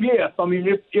 it's a big if. I mean,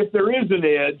 if there is an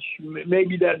edge,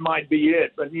 maybe that might be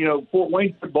it. But, Fort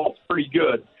Wayne football's pretty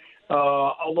good.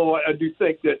 Although I do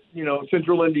think that,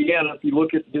 Central Indiana, if you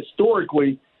look at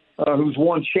historically, who's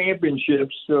won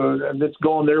championships that's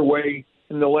gone their way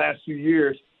in the last few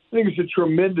years, I think it's a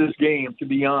tremendous game, to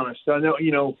be honest. I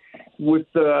know, with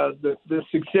the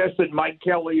success that Mike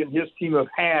Kelly and his team have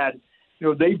had,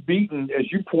 they've beaten,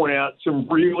 as you point out, some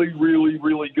really, really,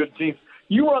 really good teams.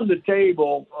 You run the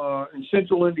table in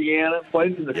Central Indiana,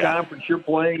 playing in the conference you're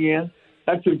playing in.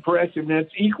 That's impressive, and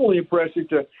it's equally impressive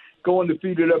to go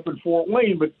undefeated up in Fort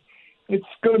Wayne. But it's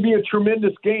going to be a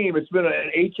tremendous game. It's been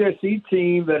an HSE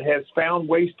team that has found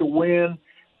ways to win.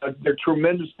 They're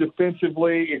tremendous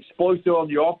defensively, explosive on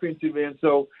the offensive end.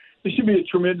 So this should be a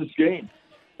tremendous game.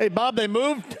 Hey, Bob, they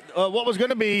moved what was going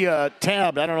to be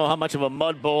tabbed. I don't know how much of a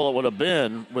mud bowl it would have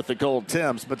been with the cold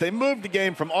temps, but they moved the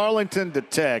game from Arlington to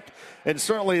Tech, and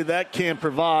certainly that can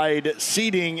provide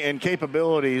seating and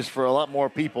capabilities for a lot more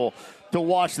people to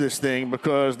watch this thing,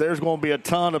 because there's going to be a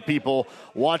ton of people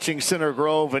watching Center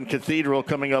Grove and Cathedral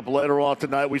coming up later on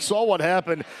tonight. We saw what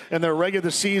happened in their regular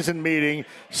season meeting.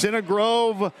 Center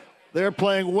Grove, they're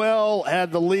playing well,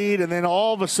 had the lead, and then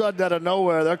all of a sudden out of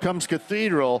nowhere, there comes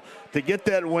Cathedral to get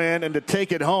that win and to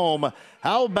take it home.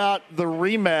 How about the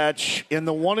rematch in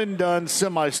the one-and-done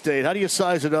semi-state? How do you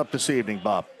size it up this evening,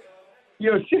 Bob?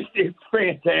 It's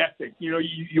fantastic.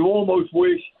 You almost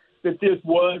wish that this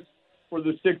was for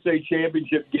the 6A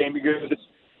championship game, because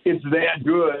it's that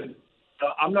good.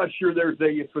 I'm not sure there's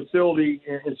a facility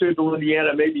in Central Indiana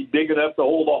maybe big enough to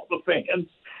hold all the fans,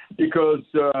 because,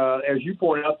 as you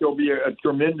point out, there'll be a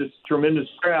tremendous, tremendous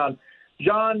crowd.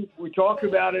 John, we talk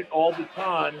about it all the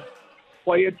time.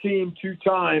 Play a team 2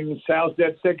 times. How's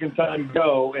that second time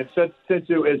go? And since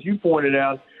it, as you pointed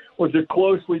out, was a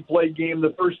closely played game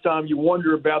the first time, you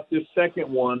wonder about this second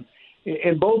one.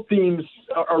 And both teams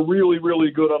are really,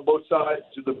 really good on both sides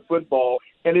of the football.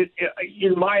 And it,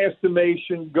 in my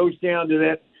estimation, goes down to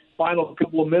that final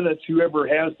couple of minutes. Whoever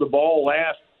has the ball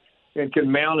last and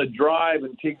can mount a drive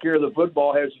and take care of the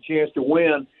football has a chance to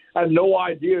win. I have no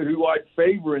idea who I'd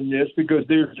favor in this, because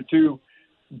there's the two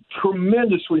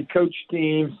tremendously coached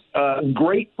teams,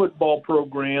 great football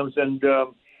programs. And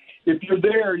if you're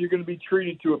there, you're going to be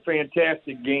treated to a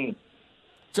fantastic game.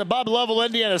 So Bob Lovell,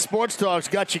 Indiana Sports Talk's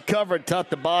got you covered top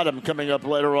to bottom coming up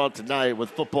later on tonight with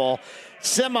football.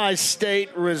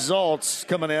 Semi-state results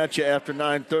coming at you after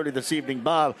 9:30 this evening.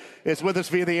 Bob is with us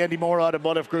via the Andy Moore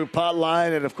Automotive Group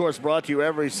hotline, and, of course, brought to you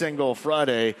every single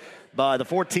Friday by the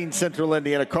 14 Central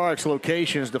Indiana CarX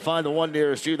locations. To find the one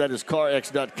nearest you, that is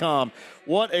CarX.com.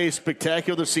 What a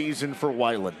spectacular season for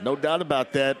Whiteland. No doubt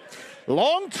about that.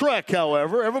 Long trek,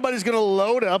 however. Everybody's going to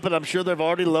load up, and I'm sure they've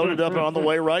already loaded up and on the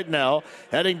way right now,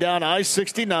 heading down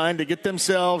I-69 to get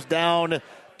themselves down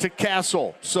to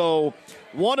Castle. So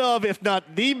one of, if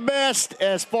not the best,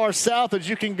 as far south as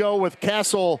you can go with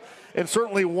Castle, and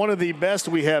certainly one of the best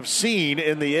we have seen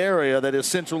in the area that is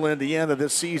Central Indiana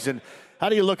this season. How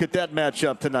do you look at that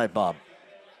matchup tonight, Bob?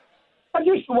 I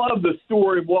just love the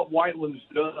story of what Whiteland's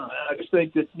done. I just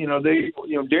think that,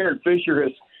 Darren Fisher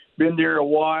has been there a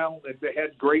while. They've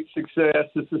had great success.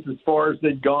 This is as far as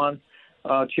they've gone.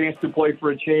 Chance to play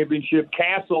for a championship.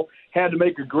 Castle had to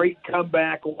make a great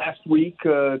comeback last week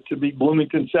to beat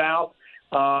Bloomington South.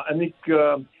 I think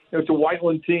it's a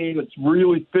Whiteland team that's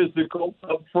really physical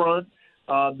up front.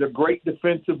 They're great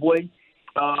defensively.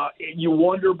 You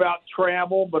wonder about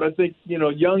travel, but I think,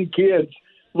 young kids,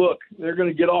 look, they're going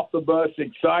to get off the bus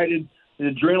excited. The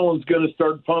adrenaline's going to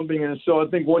start pumping. And so I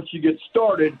think once you get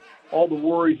started, all the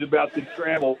worries about the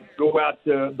travel go out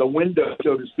the window,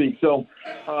 so to speak. So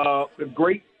a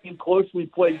great and closely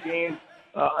played game.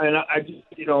 And I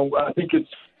think it's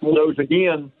one of those,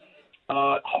 again,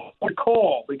 hard to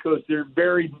call because they're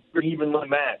very, very evenly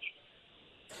matched.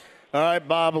 All right,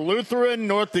 Bob, Lutheran,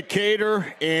 North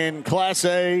Decatur in Class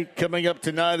A coming up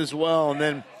tonight as well. And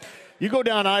then you go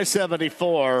down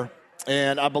I-74,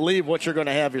 and I believe what you're going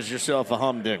to have is yourself a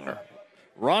humdinger.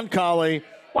 Roncalli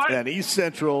and East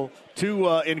Central, two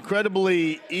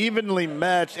incredibly evenly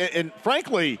matched and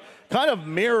frankly, kind of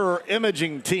mirror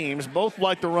imaging teams. Both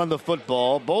like to run the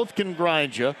football. Both can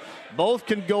grind you. Both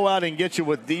can go out and get you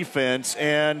with defense.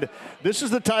 And this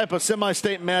is the type of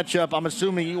semi-state matchup I'm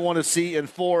assuming you want to see in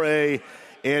 4A.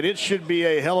 And it should be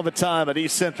a hell of a time at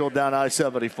East Central down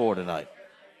I-74 tonight.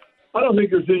 I don't think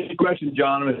there's any question,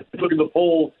 John. I mean, look at the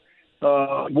polls.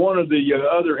 One or the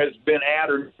other has been at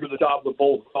or to the top of the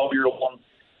polls all year long.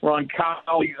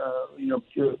 Roncalli,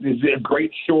 is a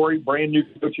great story. Brand new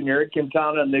coach in Eric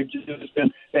Quintana, and they've just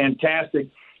been fantastic.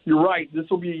 You're right. This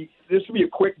will be a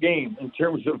quick game in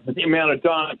terms of the amount of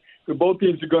time. But both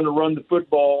teams are going to run the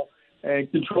football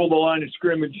and control the line of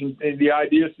scrimmage, and the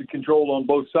idea is to control on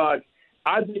both sides.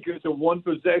 I think it's a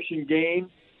one-possession game.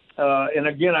 And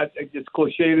again, it's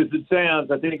cliched as it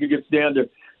sounds. I think it gets down to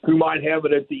who might have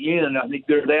it at the end. I think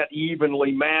they're that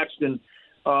evenly matched, and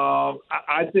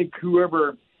I think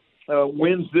whoever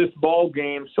wins this ball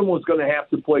game, someone's going to have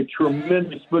to play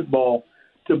tremendous football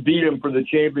to beat them for the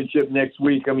championship next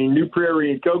week. I mean, New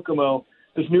Prairie and Kokomo,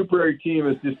 this New Prairie team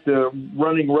is just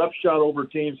running roughshod over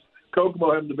teams.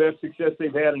 Kokomo having the best success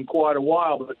they've had in quite a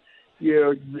while, but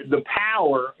the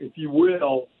power, if you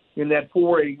will, in that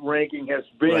 4A ranking has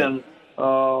been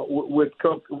with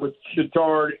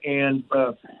Chittard and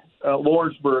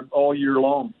Lawrenceburg all year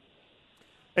long.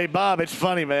 Hey, Bob, it's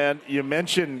funny, man. You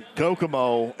mentioned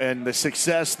Kokomo and the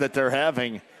success that they're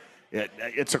having.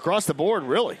 It's across the board,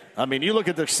 really. I mean, you look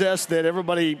at the success that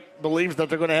everybody believes that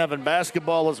they're going to have in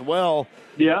basketball as well.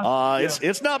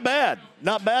 It's not bad.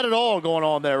 Not bad at all going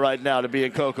on there right now to be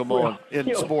in Kokomo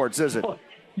in sports, is it?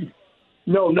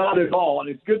 No, not at all. And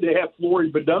it's good to have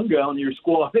Flory Badunga on your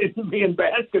squad. In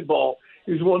basketball,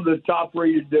 he's one of the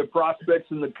top-rated prospects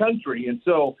in the country. And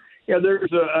so,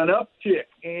 there's an uptick.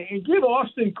 And give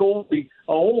Austin Colby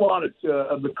a whole lot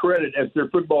of the credit as their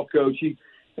football coach.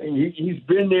 He's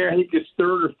been there, I think, his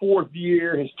third or fourth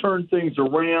year, has turned things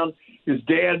around. His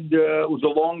dad was a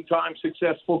long-time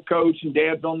successful coach, and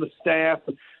Dad's on the staff.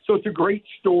 So it's a great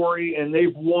story, and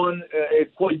they've won.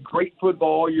 They've played great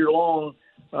football all year long.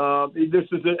 This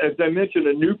is, as I mentioned,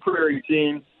 a New Prairie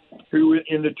team who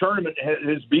in the tournament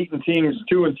has beaten teams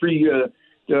 2 and 3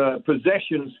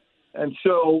 possessions. And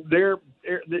so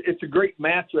it's a great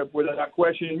matchup without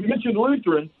question. You mentioned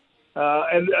Lutheran,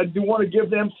 and I do want to give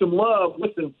them some love.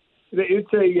 Listen,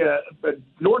 it's a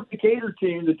North Decatur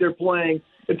team that they're playing.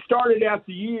 It started out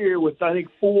the year with, I think,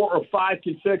 4 or 5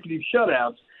 consecutive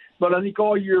shutouts. But I think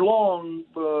all year long,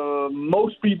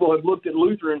 most people have looked at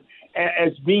Lutheran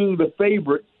as being the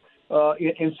favorite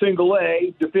in Single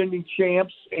A, defending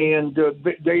champs, and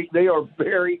they are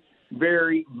very,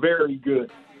 very, very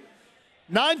good.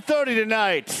 9:30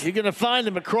 tonight. You're going to find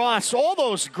them across all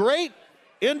those great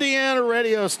Indiana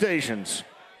radio stations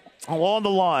along the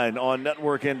line on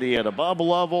Network Indiana. Bob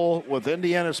Lovell with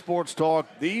Indiana Sports Talk.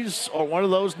 These are one of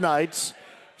those nights.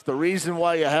 It's the reason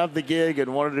why you have the gig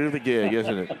and want to do the gig,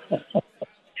 isn't it?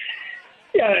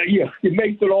 Yeah, it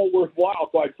makes it all worthwhile,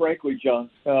 quite frankly, John.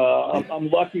 I'm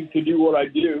lucky to do what I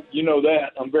do. You know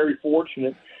that. I'm very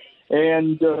fortunate.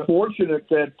 And fortunate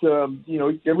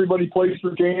that, everybody plays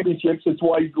for championships. That's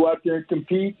why you go out there and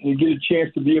compete, and you get a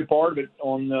chance to be a part of it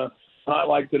on a night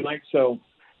like tonight. So,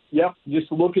 yeah, just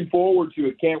looking forward to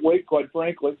it. Can't wait, quite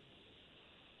frankly.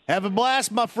 Have a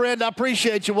blast, my friend. I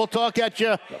appreciate you. We'll talk at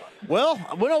you. Well,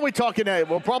 when are we talking at?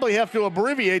 We'll probably have to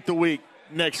abbreviate the week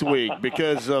next week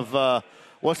because of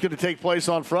what's going to take place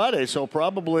on Friday. So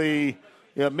probably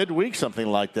midweek, something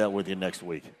like that with you next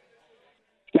week.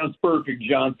 Sounds perfect,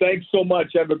 John. Thanks so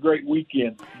much. Have a great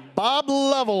weekend. Bob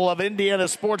Lovell of Indiana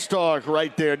Sports Talk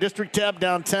right there. District Tap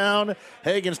downtown.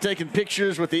 Hagen's taking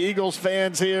pictures with the Eagles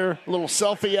fans here. A little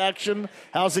selfie action.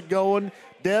 How's it going?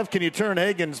 Dev, can you turn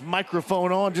Hagen's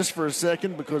microphone on just for a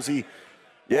second because he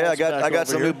I got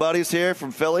some new buddies here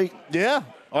from Philly. Yeah?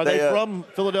 Are they from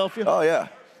Philadelphia? Oh, yeah.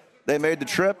 They made the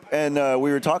trip, and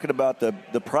we were talking about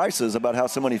the prices, about how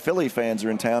so many Philly fans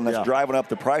are in town. That's driving up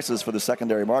the prices for the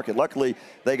secondary market. Luckily,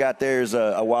 they got theirs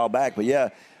a while back. But, yeah,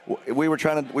 we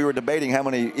were debating how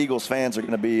many Eagles fans are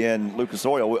going to be in Lucas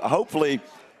Oil. Hopefully,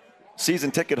 season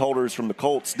ticket holders from the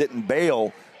Colts didn't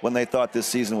bail when they thought this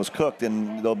season was cooked,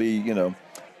 and there'll be,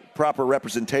 proper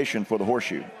representation for the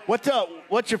horseshoe.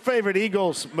 What's your favorite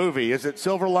Eagles movie? Is it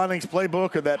Silver Linings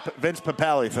Playbook or that Vince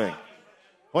Papale thing?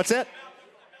 What's that?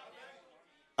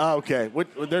 Oh, okay.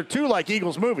 There are two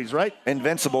Eagles movies, right?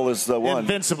 Invincible is the one.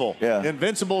 Invincible. Yeah.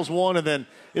 Invincible is one, and then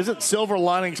isn't Silver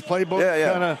Linings Playbook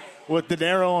kind of with De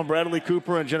Niro and Bradley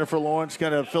Cooper and Jennifer Lawrence,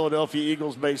 kind of Philadelphia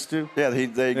Eagles based too? Yeah,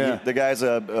 the guy's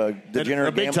a degenerate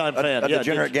a big-time fan. A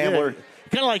degenerate gambler. Yeah.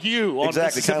 Kind of like you on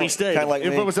Mississippi State. Kind of like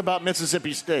if me. It was about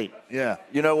Mississippi State. Yeah.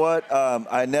 You know what?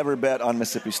 I never bet on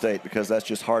Mississippi State because that's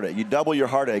just heartache. You double your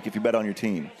heartache if you bet on your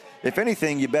team. If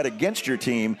anything, you bet against your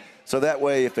team, so that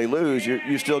way if they lose,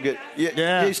 you still get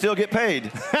you still get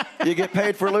paid. You get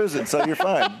paid for losing, so you're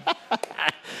fine.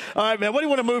 All right, man. What do you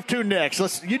want to move to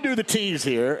next? You do the tease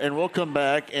here, and we'll come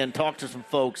back and talk to some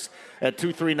folks at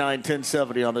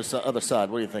 239-1070 on this other side.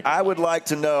 What do you think? I would like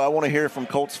to know. I want to hear from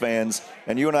Colts fans,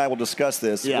 and you and I will discuss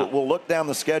this. Yeah. We'll look down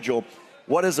the schedule.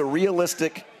 What is a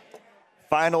realistic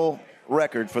final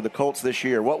record for the Colts this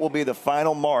year? What will be the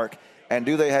final mark, and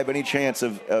do they have any chance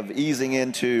of easing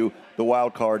into the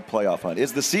wild card playoff hunt?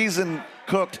 Is the season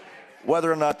cooked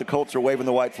whether or not the Colts are waving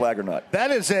the white flag or not?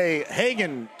 That is a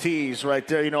Hagen tease right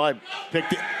there. I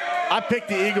picked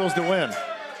the Eagles to win.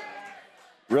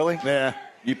 Really? Yeah.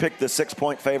 You picked the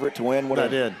 6-point favorite to win? I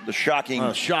did. The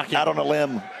shocking. Shocking. Out on a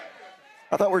limb.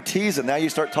 I thought we're teasing. Now you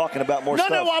start talking about more stuff.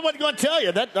 No, I wasn't going to tell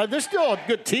you. There's still a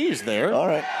good tease there. All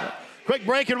right. Quick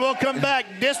break and we'll come back.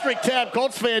 District Tap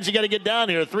Colts fans, you got to get down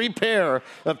here. 3 pair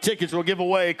of tickets we'll give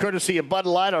away courtesy of Bud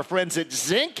Light, our friends at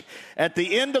Zinc. At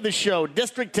the end of the show,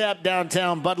 District Tap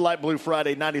downtown, Bud Light Blue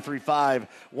Friday, 93.5,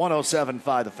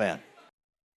 107.5 The Fan.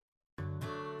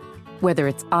 Whether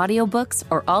it's audiobooks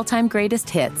or all-time greatest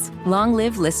hits, long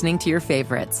live listening to your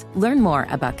favorites. Learn more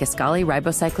about Kisqali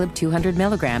Ribociclib 200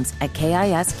 milligrams at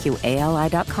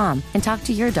KISQALI.com and talk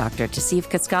to your doctor to see if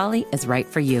Kisqali is right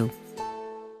for you.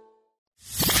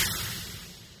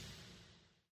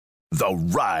 The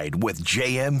Ride with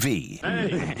JMV.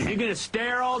 Hey, you gonna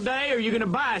stare all day or you gonna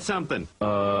buy something?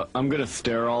 I'm gonna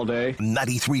stare all day.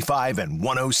 93.5 and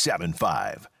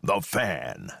 107.5. The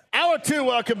Fan. Hour 2,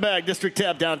 welcome back. District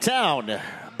Tap downtown.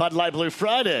 Bud Light Blue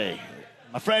Friday.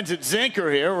 My friends at Zinc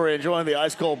are here. We're enjoying the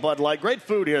ice-cold Bud Light. Great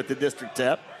food here at the District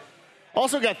Tap.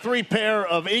 Also got 3 pair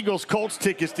of Eagles-Colts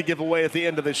tickets to give away at the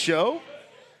end of the show.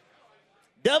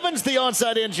 Devin's the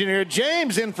on-site engineer.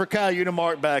 James in for Kyle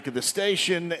Unimark back at the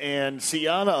station. And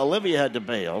Sienna, Olivia had to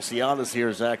bail. Sienna's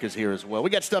here. Zach is here as well.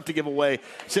 We got stuff to give away.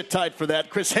 Sit tight for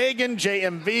that. Chris Hagen,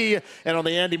 JMV, and on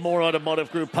the Andy Moore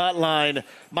Automotive Group hotline,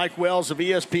 Mike Wells of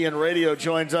ESPN Radio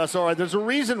joins us. All right, there's a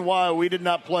reason why we did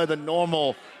not play the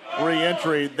normal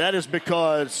re-entry. That is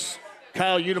because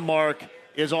Kyle Unimark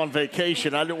is on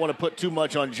vacation. I didn't want to put too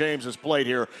much on James's plate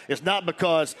here. It's not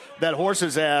because that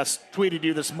horse's ass tweeted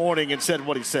you this morning and said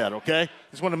what he said, okay?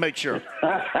 Just want to make sure.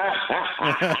 Hey,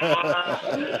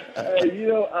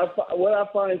 what I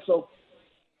find so...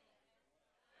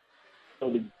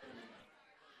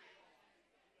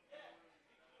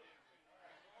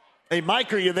 Hey,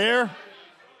 Mike, are you there?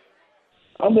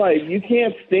 I'm like, you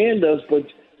can't stand us, but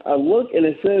I look and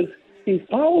it says he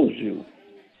follows you.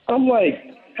 I'm like,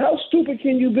 how stupid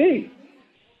can you be?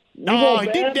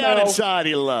 Deep down inside,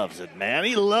 he loves it, man.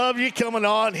 He loves you coming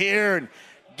on here and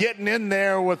getting in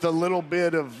there with a little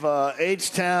bit of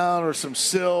H-Town or some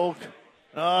Silk.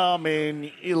 I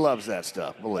mean, he loves that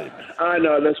stuff. Believe me. I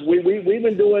know. We've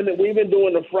been doing it. We've been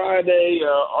doing the Friday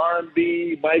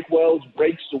R&B. Mike Wells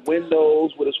breaks the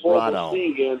windows with his horrible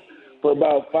singing for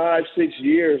about 5-6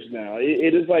 years now.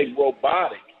 It is like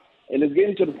robotic, and it's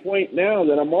getting to the point now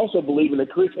that I'm also believing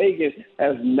that Chris Hagan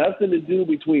has nothing to do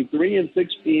between 3 and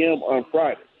 6 p.m. on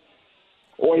Friday,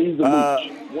 or he's a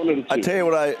mooch. One of the two. I tell you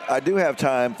what, I do have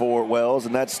time for, Wells,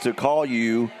 and that's to call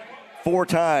you 4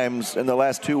 times in the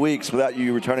last 2 weeks without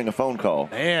you returning a phone call.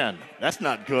 Man, that's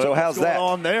not good. So how's What's that?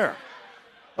 going on there?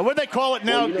 What do they call it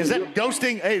now? Is that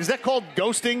ghosting? Hey, is that called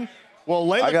ghosting? Will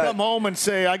Layla come home and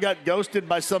say, I got ghosted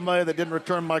by somebody that didn't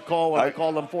return my call when I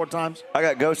called them 4 times? I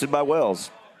got ghosted by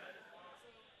Wells.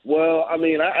 Well, I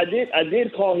mean, I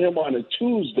did call him on a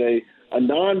Tuesday, a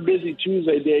non-busy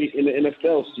Tuesday day in the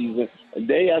NFL season, a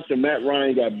day after Matt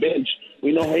Ryan got benched.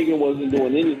 We know Hagan wasn't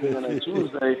doing anything on that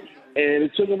Tuesday, and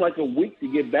it took him like a week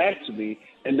to get back to me.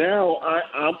 And now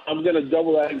I'm going to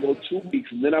double that and go 2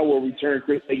 weeks, and then I will return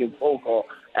Chris Hagan's phone call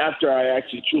after I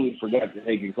actually truly forgot that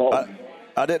Hagan called me.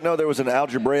 I didn't know there was an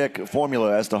algebraic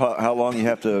formula as to how long you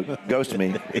have to ghost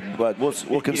me, but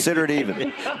we'll consider it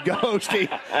even. Ghosting.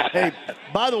 Hey,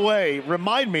 by the way,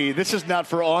 remind me, this is not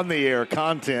for on-the-air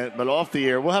content, but off the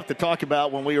air, we'll have to talk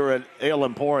about when we were at Ale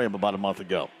Emporium about a month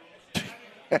ago.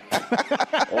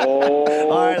 All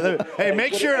right, hey,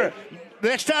 make sure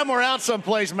next time we're out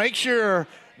someplace, make sure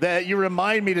that you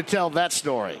remind me to tell that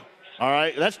story. All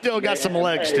right? That's still got some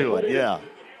legs to it, yeah.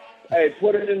 Hey,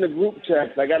 put it in the group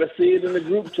text. I got to see it in the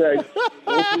group text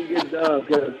once we get done.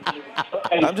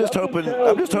 I'm just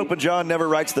hoping John never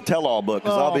writes the tell-all book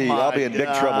because I'll be in big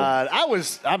trouble.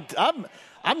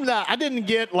 I didn't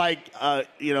get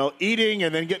eating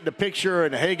and then getting the picture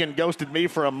and Hagan ghosted me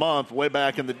for a month way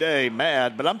back in the day,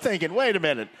 mad. But I'm thinking, wait a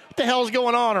minute, what the hell's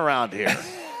going on around here?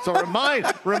 So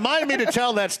remind me to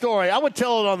tell that story. I would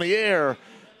tell it on the air,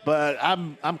 but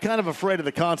I'm kind of afraid of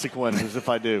the consequences if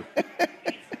I do.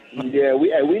 Yeah,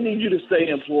 we need you to stay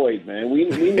employed, man. We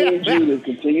need you to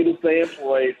continue to stay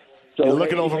employed. So you're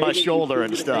looking over my shoulder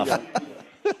and stuff.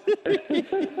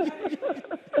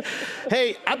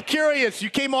 Hey, I'm curious. You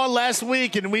came on last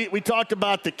week, and we talked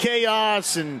about the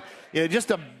chaos and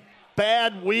just a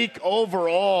bad week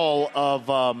overall of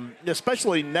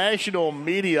especially national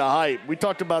media hype. We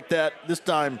talked about that this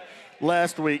time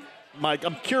last week. Mike,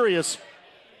 I'm curious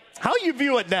how you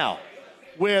view it now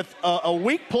with a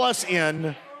week plus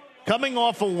in, coming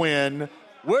off a win,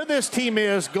 where this team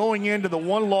is going into the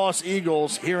one-loss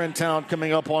Eagles here in town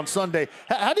coming up on Sunday.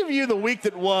 How do you view the week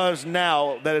that was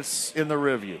now that it's in the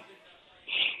rearview?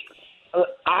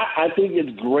 I think it's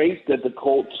great that the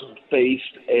Colts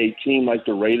faced a team like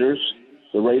the Raiders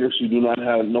who do not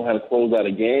know how to close out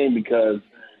a game, because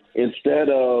instead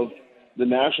of the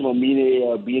national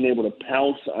media being able to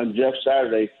pounce on Jeff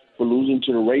Saturday for losing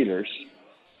to the Raiders,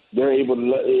 he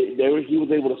was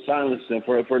able to silence them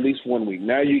for at least 1 week.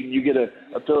 Now you get a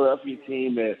Philadelphia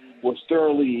team that was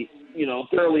thoroughly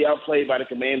outplayed by the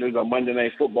Commanders on Monday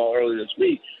Night Football earlier this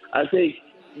week. I think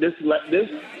this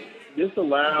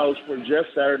allows for Jeff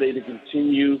Saturday to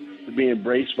continue to be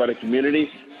embraced by the community.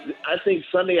 I think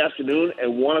Sunday afternoon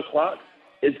at 1 o'clock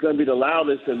it's going to be the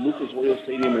loudest that Lucas Oil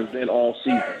Stadium has been all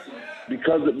season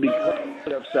because of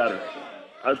Saturday.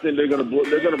 I think they're going to blow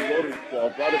the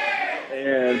ball,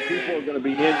 and people are going to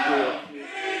be into it.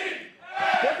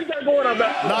 What you got going on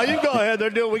back? No, you go ahead.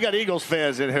 We got Eagles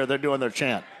fans in here. They're doing their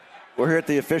chant. We're here at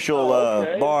the official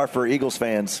bar for Eagles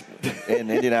fans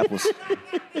in Indianapolis.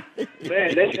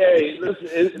 Man,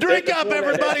 listen. Drink up,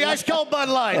 everybody. Ice cold Bud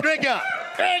Light. Drink up.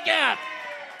 Drink up.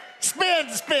 Spin.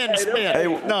 Hey,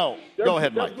 no, go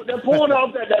ahead, Mike. They're pulling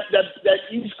off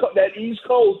that East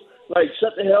Coast. Like,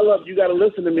 shut the hell up. You got to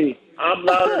listen to me. I'm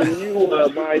louder than you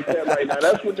mindset right now.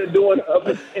 That's what they're doing up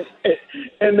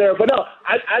in there. But, no,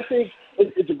 I think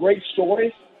it's a great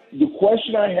story. The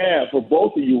question I have for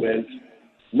both of you is,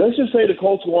 let's just say the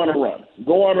Colts go on a run.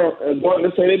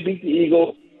 Let's say they beat the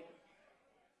Eagles.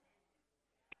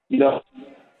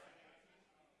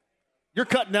 You're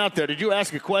cutting out there. Did you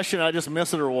ask a question? I just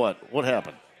missed it or what? What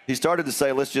happened? He started to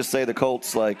say, let's just say the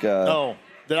Colts Oh,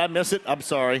 did I miss it? I'm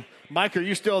sorry. Mike, are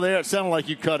you still there? It sounded like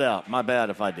you cut out. My bad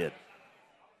if I did.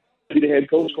 Be the head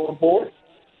coach going forward?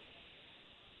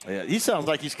 Yeah, he sounds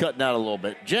like he's cutting out a little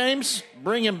bit. James,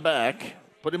 bring him back.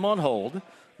 Put him on hold.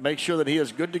 Make sure that he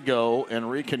is good to go and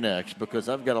reconnects, because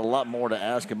I've got a lot more to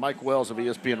ask. And Mike Wells of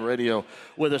ESPN Radio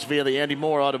with us via the Andy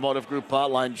Moore Automotive Group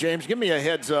hotline. James, give me a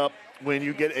heads up when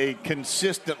you get a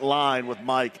consistent line with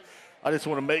Mike. I just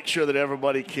want to make sure that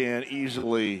everybody can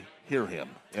easily hear him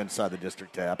inside the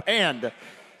district tap and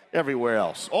everywhere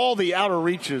else. All the outer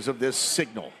reaches of this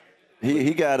signal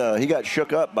He got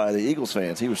shook up by the Eagles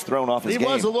fans. He was thrown off his game.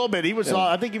 He was a little bit. He was.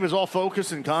 I think he was all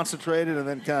focused and concentrated, and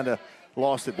then kind of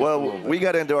lost it. Well, we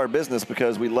got into our business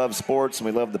because we love sports and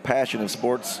we love the passion of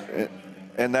sports,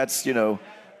 and that's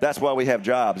why we have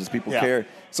jobs, is people care.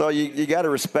 So you got to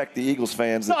respect the Eagles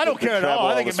fans. No, I don't care at all.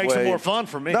 I think it makes it more fun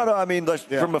for me. No, I mean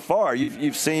from afar,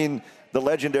 you've seen the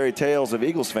legendary tales of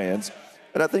Eagles fans.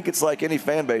 And I think it's like any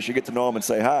fan base. You get to know them and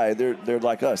say hi. They're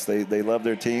like us. They love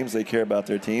their teams. They care about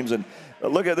their teams. And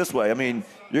look at it this way. I mean,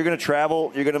 you're going to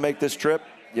travel. You're going to make this trip.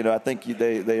 I think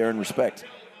they earn respect.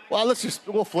 Well,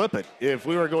 we'll flip it. If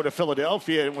we were going to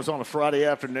Philadelphia and it was on a Friday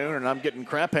afternoon and I'm getting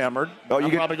crap hammered, I'm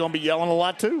probably going to be yelling a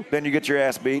lot too. Then you get your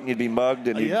ass beat and you'd be mugged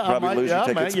and you'd probably lose your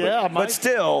tickets. But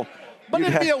still. But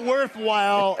it'd be a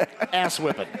worthwhile ass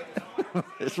whipping.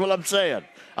 That's what I'm saying.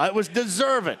 It was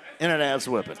deserving in an ass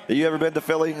whipping. Have you ever been to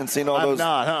Philly and seen all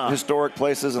those historic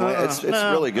places? And it's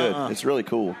really good. It's really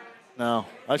cool. No,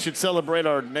 I should celebrate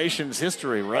our nation's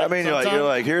history, right? I mean, you're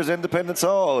like, here's Independence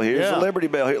Hall, here's the Liberty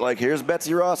Bell, like here's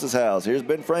Betsy Ross's house, here's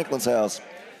Ben Franklin's house.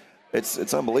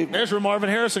 It's unbelievable. There's where Marvin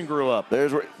Harrison grew up.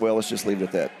 Let's just leave it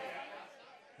at that.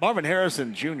 Marvin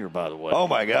Harrison Jr., by the way. Oh,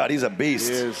 my God, he's a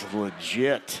beast. He is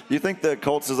legit. Do you think the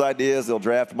Colts' idea is they'll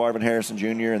draft Marvin Harrison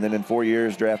Jr. and then in 4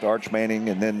 years draft Arch Manning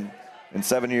and then in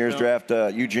 7 years draft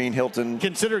Eugene Hilton?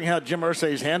 Considering how Jim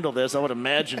Irsay's handled this, I would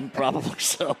imagine probably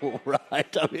so,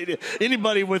 right? I mean,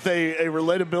 anybody with a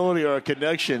relatability or a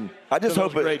connection. I just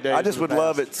hope I just would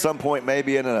love at some point,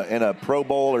 maybe in a Pro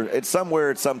Bowl or it's somewhere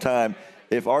at some time,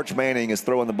 if Arch Manning is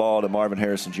throwing the ball to Marvin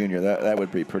Harrison Jr. That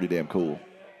would be pretty damn cool.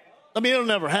 I mean, it'll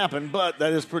never happen, but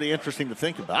that is pretty interesting to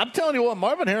think about. I'm telling you what,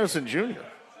 Marvin Harrison Jr.,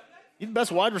 he's the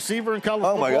best wide receiver in college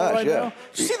football right now.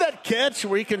 You see that catch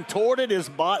where he contorted his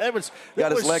body?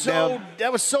 Got his leg down.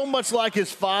 That was so much like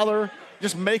his father,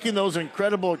 just making those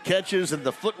incredible catches and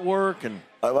the footwork. And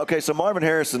okay, so Marvin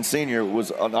Harrison Sr.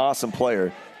 was an awesome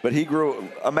player, but he grew.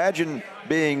 Imagine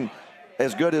being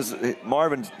as good as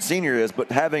Marvin Sr. is,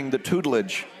 but having the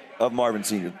tutelage of Marvin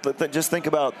Sr. Just think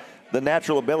about the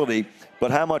natural ability,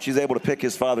 but how much he's able to pick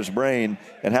his father's brain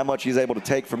and how much he's able to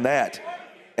take from that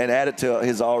and add it to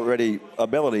his already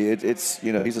ability. It's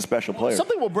he's a special player.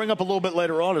 Something we'll bring up a little bit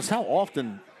later on is how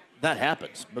often that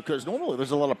happens, because normally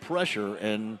there's a lot of pressure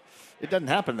and it doesn't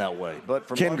happen that way. But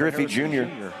from Ken Griffey Jr.,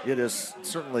 it has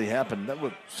certainly happened. That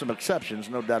with some exceptions,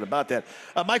 no doubt about that.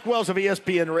 Mike Wells of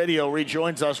ESPN Radio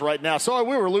rejoins us right now. Sorry,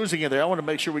 we were losing you there. I want to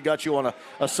make sure we got you on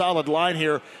a solid line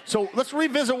here. So let's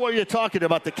revisit what you're talking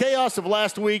about, the chaos of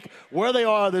last week, where they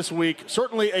are this week.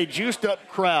 Certainly a juiced-up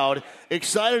crowd,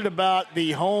 excited about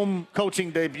the home coaching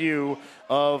debut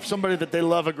of somebody that they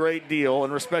love a great deal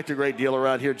and respect a great deal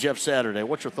around here, Jeff Saturday.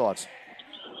 What's your thoughts?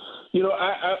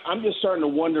 I'm just starting to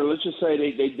wonder. Let's just say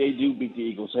they do beat the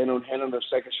Eagles. They don't handle their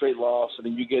second straight loss, and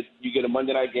then you get a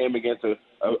Monday night game against a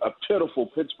pitiful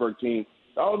Pittsburgh team.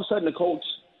 All of a sudden, the Colts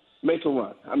make a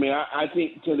run. I mean, I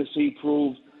think Tennessee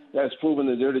has proven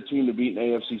that they're the team to beat in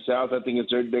the AFC South. I think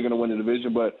they're going to win the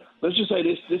division. But let's just say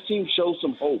this team shows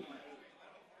some hope.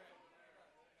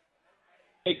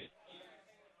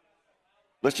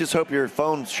 Let's just hope your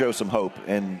phone shows some hope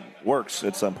and works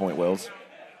at some point, Wells.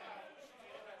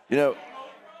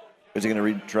 Is he going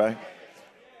to retry?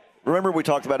 Remember we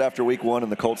talked about after week one and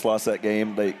the Colts lost that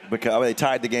game? They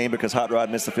tied the game because Hot Rod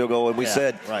missed the field goal, and we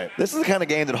said, this is the kind of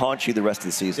game that haunts you the rest of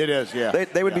the season. It is, yeah.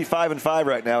 They would be 5-5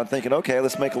 right now and thinking, okay,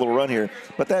 let's make a little run here.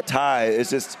 But that tie is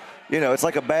just, it's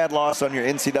like a bad loss on your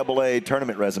NCAA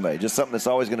tournament resume, just something that's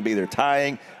always going to be there,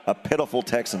 tying a pitiful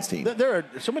Texans team. There are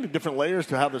so many different layers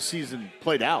to how the season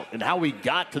played out and how we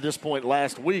got to this point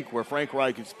last week where Frank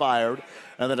Reich is fired,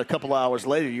 and then a couple hours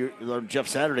later, Jeff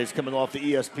Saturday's coming off the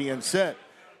ESPN set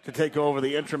to take over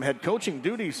the interim head coaching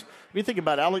duties. When you think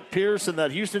about Alec Pierce in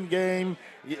that Houston game,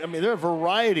 I mean, there are a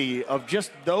variety of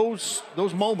just those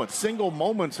moments, single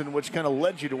moments in which kind of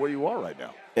led you to where you are right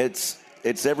now. It's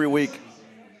every week.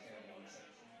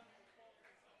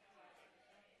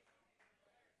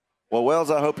 Well,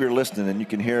 Wells, I hope you're listening and you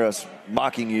can hear us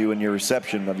mocking you in your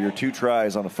reception of your 2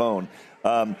 tries on the phone.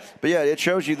 But, yeah, it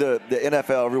shows you the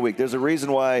NFL every week. There's a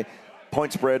reason why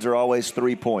point spreads are always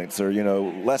 3 points or,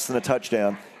 less than a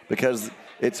touchdown, because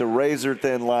it's a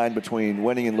razor-thin line between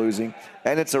winning and losing,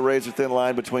 and it's a razor-thin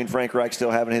line between Frank Reich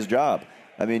still having his job.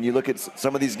 I mean, you look at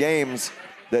some of these games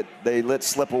that they let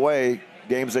slip away,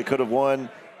 games they could have won,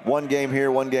 one game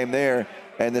here, one game there,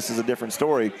 and this is a different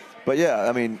story. But, yeah,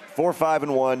 I mean,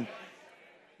 4-5-1.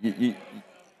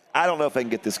 I don't know if they can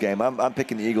get this game. I'm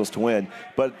picking the Eagles to win.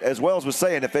 But as Wells was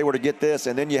saying, if they were to get this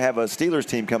and then you have a Steelers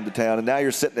team come to town and now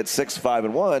you're sitting at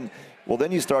 6-5-1, well,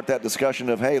 then you start that discussion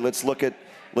of, hey, let's look at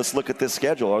let's look at this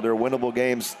schedule. Are there winnable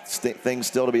games, things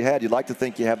still to be had? You'd like to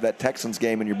think you have that Texans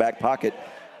game in your back pocket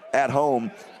at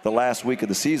home the last week of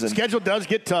the season. Schedule does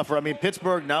get tougher. I mean,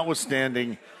 Pittsburgh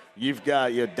notwithstanding, you've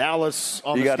got Dallas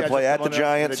on you the got to play at the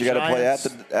Giants. You got to play at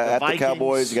the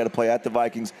Cowboys. You got to play at the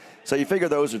Vikings. So you figure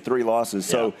those are 3 losses.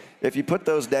 Yeah. So if you put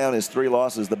those down as 3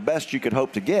 losses, the best you could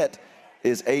hope to get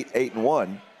is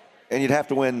 8-1, and you'd have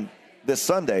to win this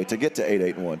Sunday to get to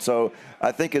 8-1. So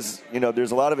I think there's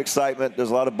a lot of excitement.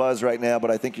 There's a lot of buzz right now, but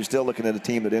I think you're still looking at a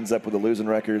team that ends up with a losing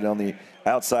record on the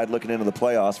outside looking into the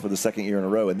playoffs for the second year in a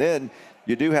row. And then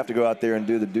you do have to go out there and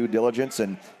do the due diligence.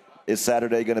 And is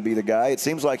Saturday going to be the guy? It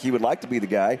seems like he would like to be the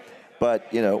guy.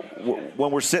 But,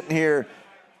 when we're sitting here,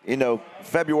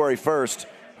 February 1st,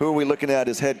 who are we looking at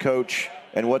as head coach,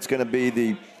 and what's going to be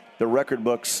the record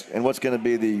books, and what's going to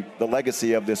be the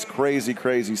legacy of this crazy,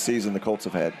 crazy season the Colts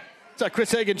have had? So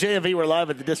Chris Hagan, JMV, we're live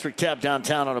at the District Tap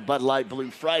downtown on a Bud Light Blue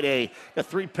Friday. Got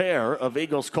 3 pair of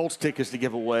Eagles-Colts tickets to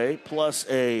give away, plus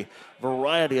a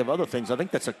variety of other things. I think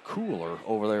that's a cooler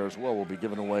over there as well we'll be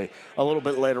giving away a little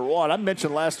bit later on. I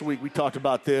mentioned last week, we talked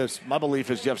about this. My belief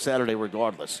is Jeff Saturday,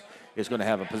 regardless, is going to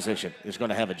have a position, is going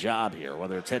to have a job here,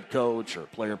 whether it's head coach or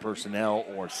player personnel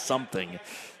or something.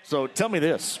 So tell me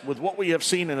this, with what we have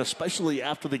seen, and especially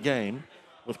after the game,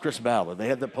 with Chris Ballard. They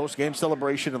had the post-game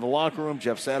celebration in the locker room.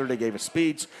 Jeff Saturday gave a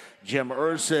speech. Jim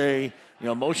Irsay,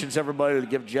 motions everybody to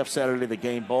give Jeff Saturday the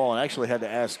game ball, and actually had to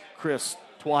ask Chris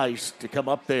twice to come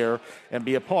up there and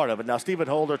be a part of it. Now, Stephen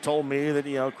Holder told me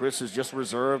that, Chris is just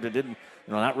reserved and didn't,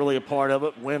 not really a part of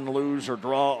it, win, lose, or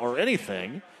draw, or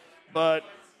anything. But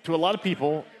to a lot of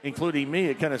people, including me,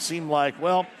 it kind of seemed like,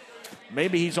 well,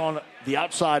 maybe he's on the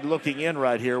outside looking in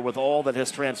right here with all that has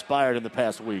transpired in the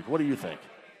past week. What do you think?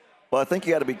 Well, I think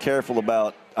you got to be careful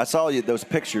about – I saw those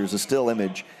pictures, a still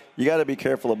image. You got to be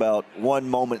careful about one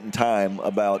moment in time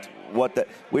about what that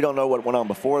 – we don't know what went on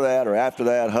before that or after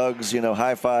that, hugs,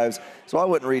 high fives. So I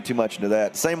wouldn't read too much into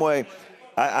that. Same way,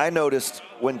 I noticed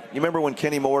when – you remember when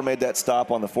Kenny Moore made that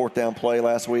stop on the 4th down play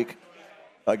last week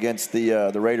against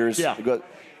the Raiders? Yeah.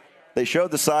 They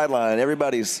showed the sideline.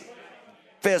 Everybody's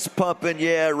fist pumping,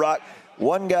 yeah, rock.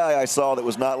 One guy I saw that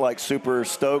was not super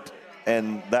stoked,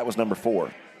 and that was number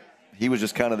 4. He was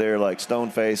just kind of there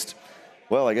stone-faced.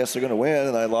 Well, I guess they're going to win,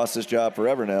 and I lost this job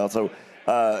forever now. So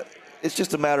it's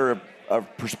just a matter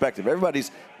of perspective.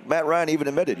 Matt Ryan even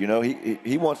admitted,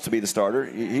 he wants to be the starter.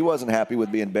 He wasn't happy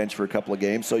with being benched for a couple of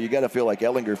games. So you got to feel like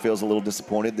Ellinger feels a little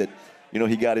disappointed that,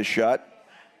 he got his shot.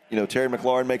 Terry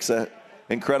McLaurin makes an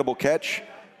incredible catch,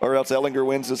 or else Ellinger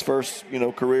wins his first,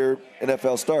 career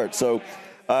NFL start. So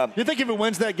you think if he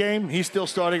wins that game, he's still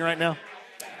starting right now?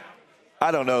 I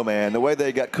don't know, man. The way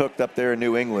they got cooked up there in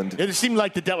New England. It seemed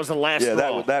like that was the last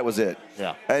straw. Yeah, that was it.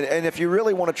 Yeah. And if you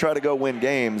really want to try to go win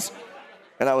games,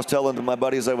 and I was telling my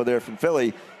buddies over there from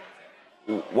Philly,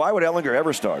 why would Ellinger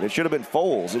ever start? It should have been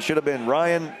Foles. It should have been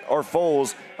Ryan or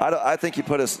Foles. I think you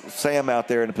put Sam out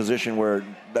there in a position where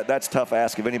that's tough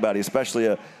ask of anybody, especially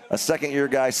a second-year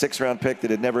guy, 6th-round pick that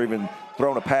had never even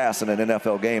thrown a pass in an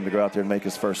NFL game to go out there and make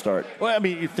his first start. Well, I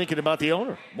mean, you're thinking about the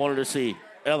owner. Wanted to see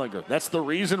Ellinger. That's the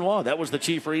reason why. That was the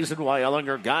chief reason why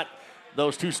Ellinger got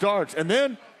those 2 starts. And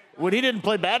then when he didn't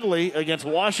play badly against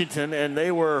Washington and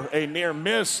they were a near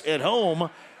miss at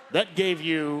home, that gave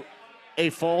you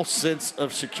a false sense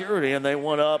of security, and they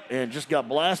went up and just got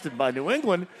blasted by New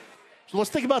England. So let's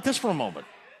think about this for a moment.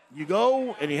 You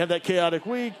go and you have that chaotic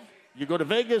week. You go to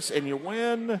Vegas and you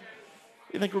win.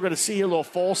 You think we're going to see a little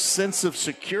false sense of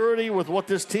security with what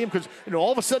this team, because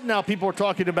all of a sudden now people are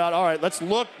talking about, all right, let's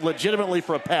look legitimately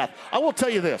for a path. I will tell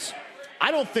you this.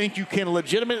 I don't think you can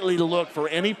legitimately look for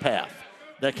any path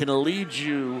that can lead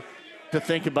you to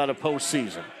think about a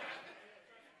postseason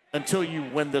until you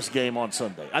win this game on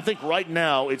Sunday. I think right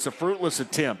now it's a fruitless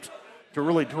attempt to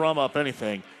really drum up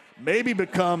anything. Maybe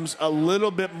becomes a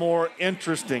little bit more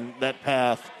interesting, that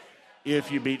path, if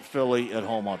you beat Philly at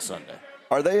home on Sunday.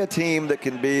 Are they a team that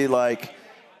can be like,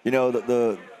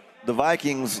 the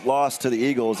Vikings lost to the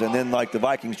Eagles, and then the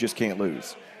Vikings just can't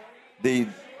lose? The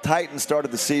Titans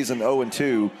started the season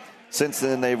 0-2. Since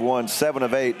then, they've won 7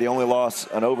 of 8. The only loss,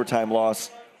 an overtime loss,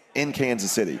 in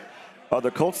Kansas City. Are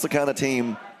the Colts the kind of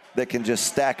team that can just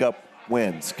stack up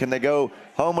wins? Can they go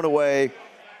home and away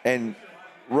and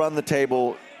run the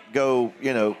table, go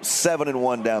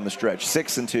 7-1 down the stretch,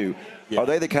 6-2? Yeah. Are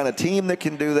they the kind of team that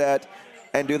can do that?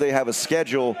 And do they have a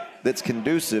schedule that's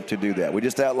conducive to do that? We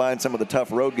just outlined some of the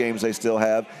tough road games they still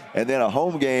have, and then a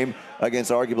home game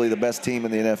against arguably the best team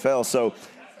in the NFL. So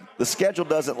the schedule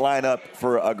doesn't line up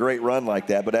for a great run like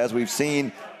that. But as we've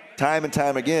seen time and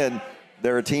time again,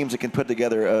 there are teams that can put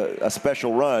together a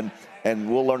special run. and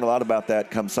we'll learn a lot about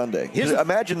that come Sunday.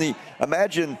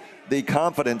 Imagine the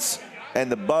confidence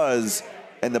and the buzz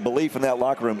and the belief in that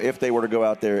locker room if they were to go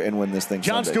out there and win this thing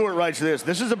John Sunday. Stewart writes this.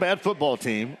 This is a bad football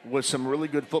team with some really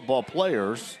good football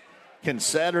players. Can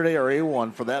Saturday or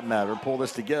A1, for that matter, pull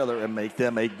this together and make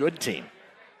them a good team?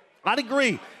 I'd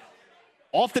agree.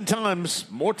 Oftentimes,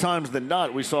 more times than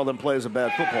not, we saw them play as a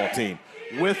bad football team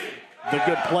with the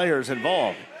good players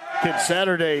involved. Can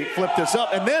Saturday flip this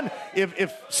up? And then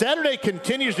if Saturday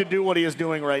continues to do what he is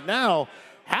doing right now,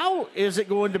 how is it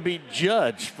going to be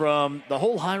judged from the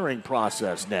whole hiring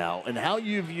process now and how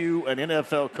you view an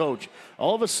NFL coach?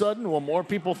 All of a sudden, will more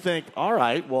people think, all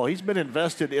right, well, he's been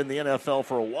invested in the NFL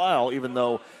for a while, even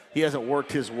though he hasn't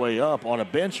worked his way up on a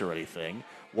bench or anything.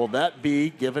 Will that be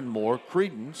given more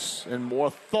credence and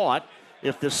more thought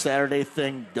if this Saturday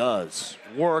thing does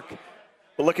work?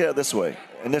 Well, look at it this way,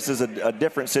 and this is a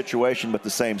different situation but the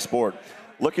same sport.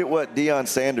 Look at what Deion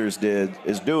Sanders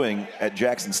is doing at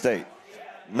Jackson State.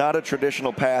 Not a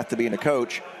traditional path to being a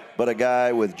coach, but a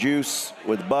guy with juice,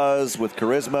 with buzz, with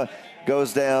charisma,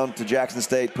 goes down to Jackson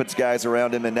State, puts guys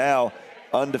around him, and now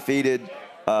undefeated,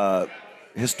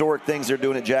 historic things they're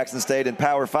doing at Jackson State and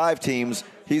Power 5 teams,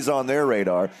 he's on their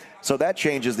radar. So that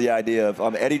changes the idea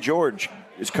of Eddie George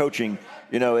is coaching,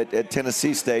 at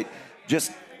Tennessee State.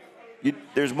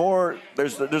 There's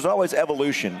always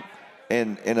evolution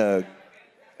in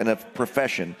a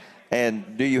profession.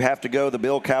 And do you have to go the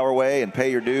Bill Cowher way and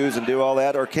pay your dues and do all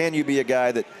that? Or can you be a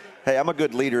guy that, hey, I'm a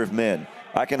good leader of men.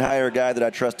 I can hire a guy that I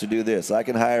trust to do this. I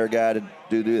can hire a guy to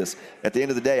do this. At the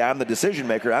end of the day, I'm the decision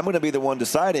maker. I'm going to be the one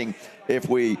deciding if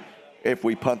we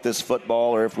punt this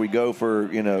football or if we go for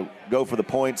the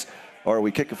points or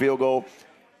we kick a field goal.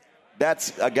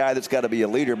 That's a guy that's got to be a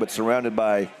leader, but surrounded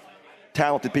by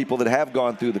talented people that have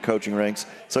gone through the coaching ranks.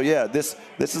 So, yeah, this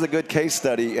is a good case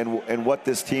study and what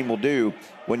this team will do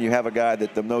when you have a guy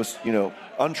that the most,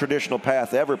 untraditional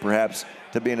path ever perhaps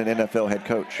to being an NFL head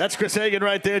coach. That's Chris Hagan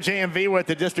right there, JMV. We're at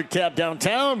the District Tap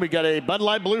downtown. We got a Bud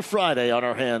Light Blue Friday on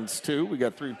our hands, too. We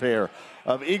got 3 pair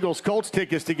of Eagles-Colts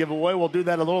tickets to give away. We'll do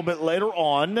that a little bit later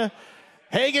on.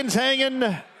 Hagan's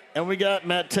hanging. And we got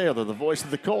Matt Taylor, the voice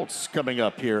of the Colts, coming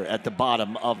up here at the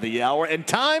bottom of the hour. And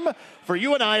time for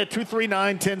you and I at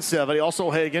 239-1070.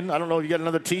 Also, Hagan, I don't know if you got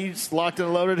another tease locked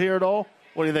and loaded here at all.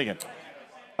 What are you thinking?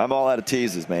 I'm all out of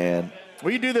teases, man.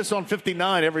 Well, you do this on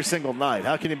 59 every single night.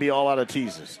 How can you be all out of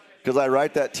teases? Because I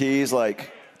write that tease like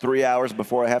 3 hours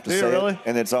before I have to say it,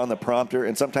 and it's on the prompter.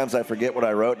 And sometimes I forget what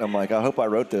I wrote, and I'm like, I hope I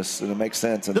wrote this, and it makes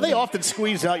sense. And do they often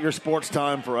squeeze out your sports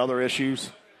time for other issues?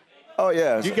 Oh,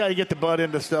 yeah. You got to get the butt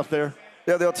into stuff there?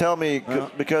 Yeah, they'll tell me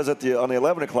because on the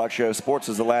 11 o'clock show, sports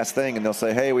is the last thing, and they'll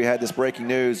say, hey, we had this breaking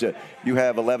news. You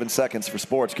have 11 seconds for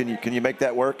sports. Can you make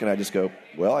that work? And I just go,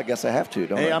 well, I guess I have to,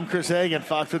 don't I? Hey, I'm Chris Hagan,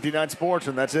 Fox 59 Sports,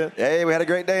 and that's it. Hey, we had a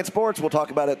great day in sports. We'll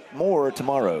talk about it more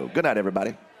tomorrow. Good night,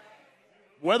 everybody.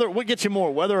 What gets you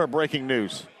more, weather or breaking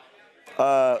news?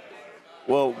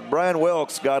 Well, Brian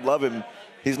Wilkes, God love him,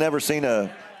 he's never seen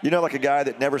like a guy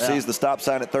that never sees the stop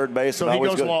sign at third base. So and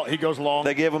he goes long.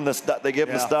 They give him the stop. They give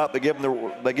him the stop. They give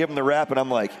him the wrap, and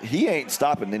I'm like, he ain't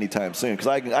stopping anytime soon because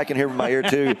I can hear him in my ear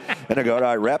too. And I go, all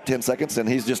right, wrap 10 seconds, and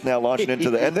he's just now launching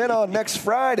into the. And then on next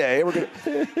Friday, we're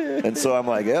gonna. And so I'm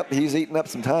like, yep, he's eating up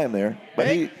some time there, but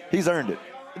he's earned it.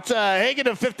 It's Hagan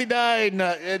of 59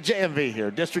 JMV here,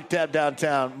 District Tap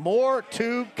downtown. More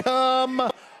to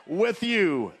come with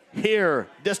you. Here,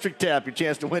 District Tap, your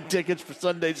chance to win tickets for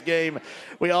Sunday's game.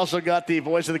 We also got the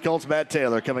voice of the Colts, Matt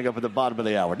Taylor, coming up at the bottom of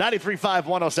the hour. 93.5,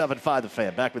 107.5, The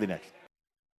Fan. Back with you next.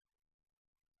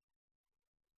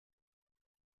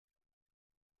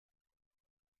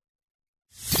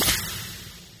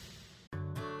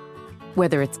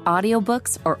 Whether it's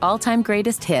audiobooks or all-time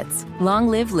greatest hits, long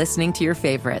live listening to your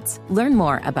favorites. Learn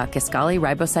more about Kisqali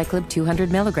Ribociclib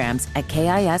 200 milligrams at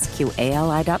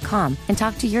KISQALI.com and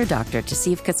talk to your doctor to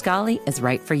see if Kisqali is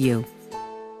right for you.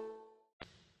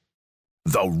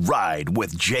 The Ride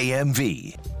with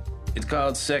JMV. It's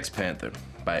called Sex Panther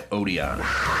by Odeon.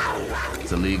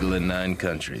 It's illegal in 9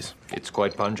 countries. It's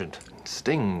quite pungent. It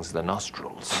stings the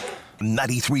nostrils.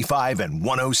 93.5 and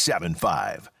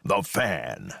 107.5. The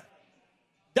Fan.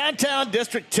 Downtown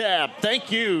District Tap, thank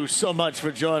you so much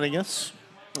for joining us.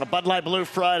 A Bud Light Blue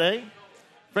Friday.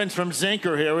 Friends from Zinc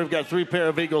are here. We've got 3 pair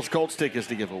of Eagles-Colts tickets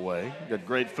to give away. We've got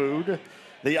great food.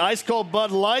 The ice-cold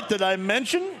Bud Light that I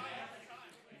mentioned.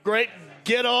 Great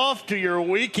get off to your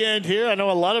weekend here. I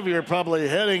know a lot of you are probably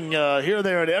heading here,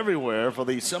 there, and everywhere for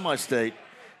the semi-state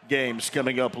games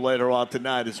coming up later on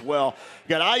tonight as well.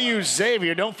 You got IU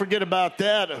Xavier. Don't forget about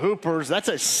that. Hoopers, that's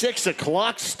a 6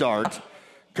 o'clock start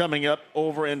coming up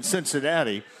over in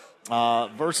Cincinnati.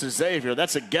 versus Xavier.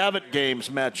 That's a Gavitt Games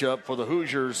matchup for the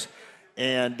Hoosiers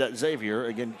and Xavier.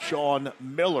 Again, Sean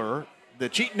Miller, the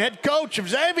cheating head coach of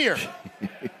Xavier.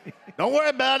 Don't worry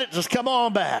about it. Just come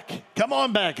on back. Come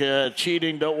on back.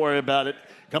 Cheating, don't worry about it.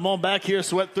 Come on back here,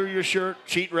 sweat through your shirt,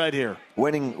 cheat right here.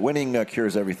 Winning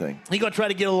cures everything. He's going to try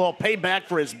to get a little payback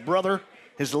for his brother,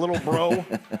 his little bro.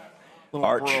 Little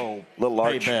Arch.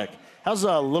 Payback. How's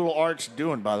little Arch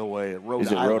doing, by the way, at Rhode Island?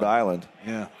 He's at Rhode Island.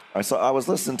 Yeah. I was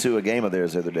listening to a game of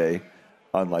theirs the other day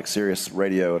on like Sirius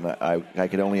Radio, and I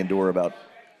could only endure about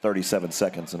 37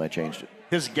 seconds, and I changed it.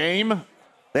 His game?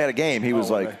 They had a game. He was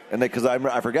like, and because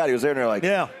I forgot he was there, and they're like,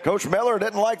 yeah, Coach Miller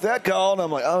didn't like that call, and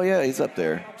I'm like, oh yeah, he's up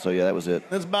there. So yeah, that was it.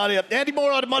 That's about it. Andy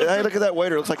Moore on the money. Hey, look at that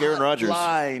waiter. Looks like Aaron Rodgers.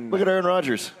 Line. Look at Aaron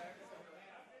Rodgers.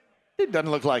 He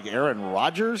doesn't look like Aaron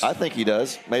Rodgers. I think he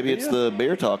does. Maybe it's the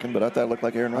beer talking, but I thought it looked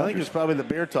like Aaron Rodgers. I think it's probably the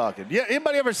beer talking. Yeah.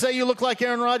 Anybody ever say you look like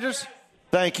Aaron Rodgers?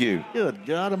 Thank you. Good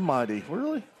God Almighty.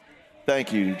 Really?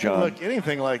 Thank you, John. You look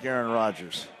anything like Aaron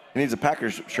Rodgers. He needs a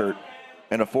Packers shirt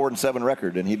and a 4-7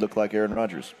 record, and he'd look like Aaron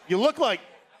Rodgers. He looks like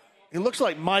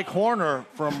Mike Horner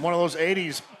from one of those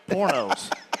 80s pornos.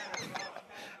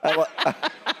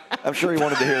 I'm sure he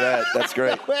wanted to hear that. That's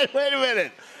great.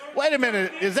 Wait a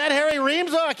minute. Is that Harry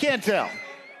Reams? Oh, I can't tell.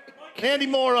 Andy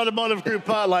Moore, Automotive Group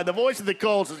Hotline. The voice of the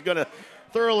Colts is going to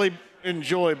thoroughly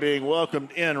enjoy being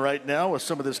welcomed in right now with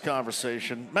some of this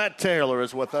conversation. Matt Taylor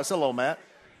is with us. Hello, Matt.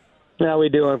 How we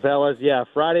doing, fellas? Yeah,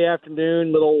 Friday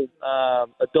afternoon, little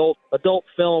adult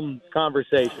film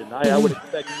conversation. I would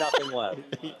expect nothing less.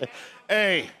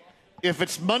 Hey, if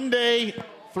it's Monday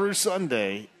through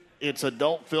Sunday, it's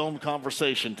adult film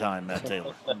conversation time, Matt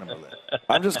Taylor. Remember that.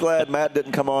 I'm just glad Matt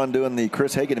didn't come on doing the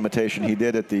Chris Hagan imitation he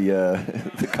did at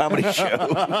the comedy show.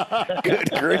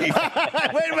 Good grief.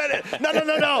 Wait a minute.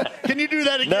 No. Can you do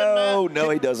that again, Matt? No,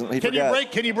 he doesn't. He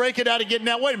forgot. Can you break it out again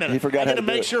now? Wait a minute. He forgot how to I'm going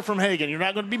to make do it. sure from Hagan you're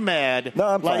not going to be mad. No,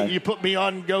 I'm fine. You put me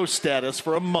on ghost status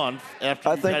for a month after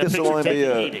I think this will only be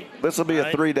a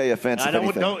 3-day offense. I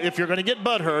don't know if you're going to get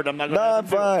butthurt. I'm not going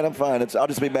to. No, I'm fine. I'll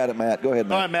just be mad at Matt. Go ahead,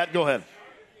 Matt. All right, Matt, go ahead.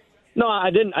 No, I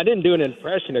didn't do an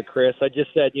impression of Chris. I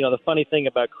just said, the funny thing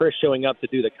about Chris showing up to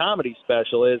do the comedy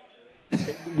special is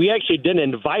we actually didn't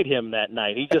invite him that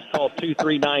night. He just called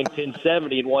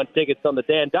 239-1070 and won tickets on the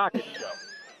Dan Dockett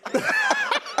show.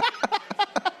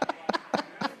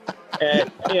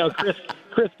 And,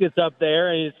 Chris gets up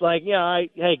there and he's like,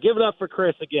 hey, give it up for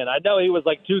Chris again. I know he was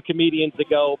like 2 comedians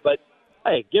ago, but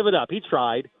hey, give it up. He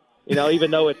tried,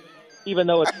 even though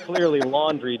it's clearly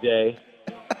laundry day.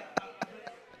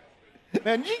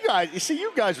 Man, you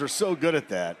guys were so good at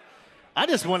that. I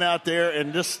just went out there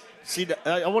and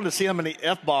I wanted to see how many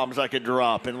F-bombs I could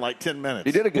drop in like 10 minutes.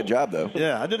 You did a good job, though.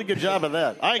 Yeah, I did a good job of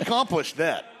that. I accomplished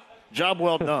that. Job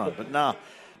well done. But no,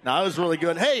 it was really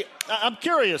good. Hey, I'm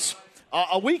curious.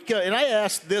 A week, and I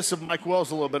asked this of Mike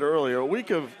Wells a little bit earlier, a week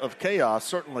of chaos,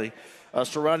 certainly,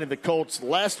 surrounding the Colts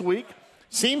last week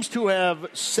seems to have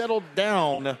settled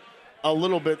down a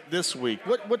little bit this week.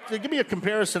 Give me a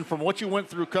comparison from what you went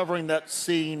through covering that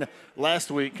scene last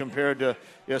week compared to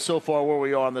so far where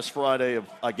we are on this Friday of,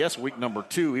 I guess, week number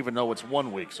 2, even though it's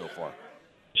 1 week so far.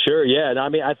 Sure, yeah. And I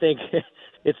mean, I think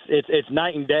it's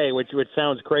night and day, which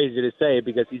sounds crazy to say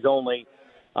because he's only,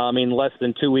 less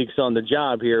than 2 weeks on the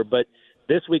job here. But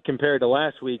this week compared to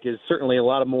last week is certainly a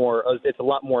lot more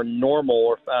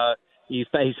normal. He's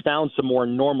found some more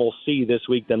normalcy this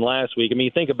week than last week. I mean,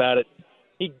 you think about it.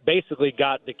 He basically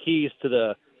got the keys to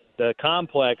the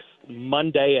complex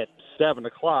Monday at 7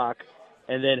 o'clock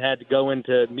and then had to go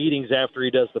into meetings after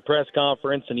he does the press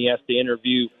conference, and he has to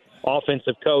interview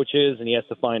offensive coaches, and he has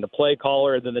to find a play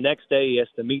caller. And then the next day he has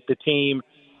to meet the team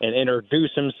and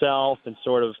introduce himself and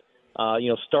sort of,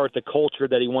 start the culture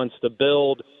that he wants to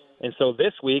build. And so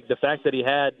this week, the fact that he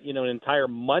had, an entire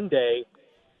Monday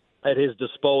at his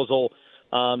disposal,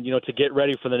 to get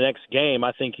ready for the next game,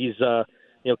 I think he's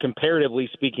comparatively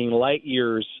speaking, light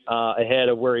years ahead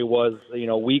of where he was,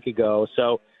 a week ago.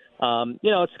 So,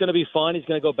 it's going to be fun. He's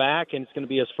going to go back, and it's going to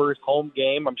be his first home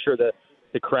game. I'm sure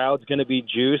the crowd's going to be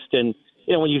juiced. And,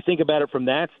 when you think about it from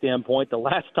that standpoint, the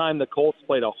last time the Colts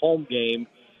played a home game,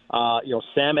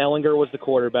 Sam Ehlinger was the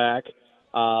quarterback.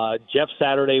 Jeff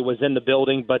Saturday was in the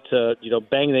building, but to,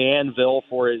 bang the anvil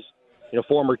for his,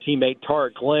 former teammate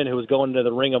Tarek Glenn, who was going to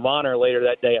the Ring of Honor later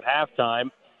that day at halftime.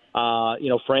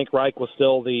 Frank Reich was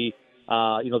still the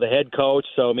head coach.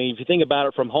 So, I mean, if you think about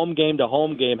it from home game to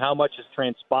home game, how much has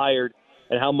transpired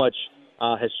and how much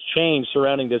has changed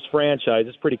surrounding this franchise,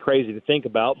 it's pretty crazy to think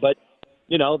about. But,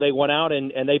 they went out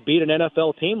and they beat an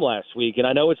NFL team last week. And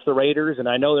I know it's the Raiders, and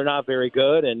I know they're not very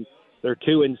good, and they're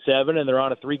 2-7, and they're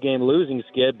on a 3-game losing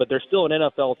skid, but they're still an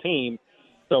NFL team.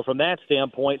 So from that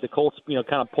standpoint, the Colts, kind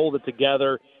of pulled it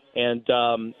together and,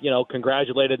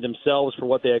 congratulated themselves for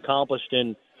what they accomplished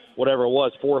in whatever it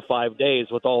was, 4 or 5 days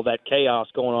with all that chaos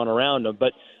going on around them.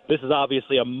 But this is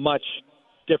obviously a much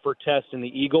stiffer test in the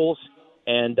Eagles,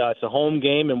 and it's a home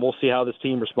game, and we'll see how this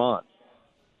team responds.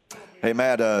 Hey,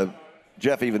 Matt,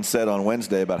 Jeff even said on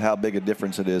Wednesday about how big a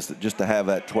difference it is just to have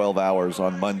that 12 hours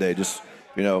on Monday. Just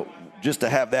to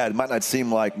have that, it might not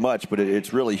seem like much, but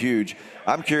it's really huge.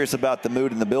 I'm curious about the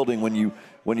mood in the building when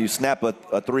you snap a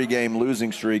 3-game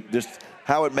losing streak, just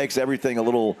how it makes everything a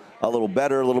little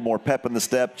better, a little more pep in the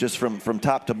step, just from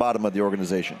top to bottom of the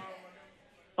organization.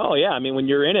 Oh, yeah. I mean, when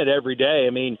you're in it every day,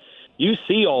 you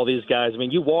see all these guys.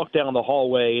 You walk down the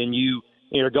hallway and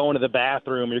you're going to the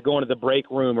bathroom, you're going to the break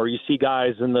room, or you see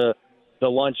guys in the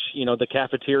lunch, the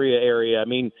cafeteria area.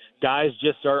 Guys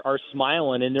just are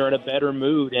smiling and they're in a better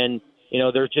mood, and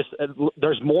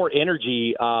there's more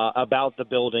energy about the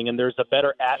building, and there's a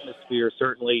better atmosphere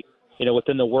certainly,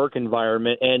 within the work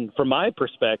environment. And from my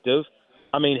perspective,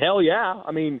 hell yeah.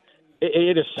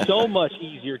 It is so much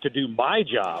easier to do my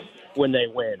job when they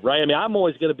win, right? I'm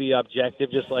always going to be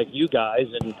objective, just like you guys,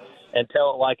 and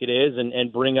tell it like it is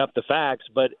and bring up the facts.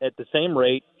 But at the same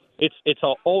rate,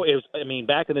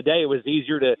 back in the day, it was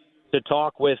easier to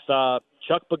talk with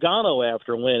Chuck Pagano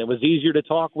after a win. It was easier to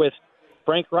talk with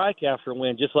Frank Reich after a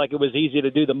win, just like it was easy to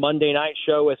do the Monday night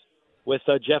show with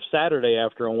Jeff Saturday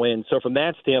after a win. So from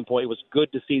that standpoint, it was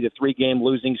good to see the 3-game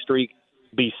losing streak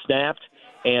be snapped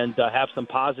and have some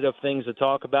positive things to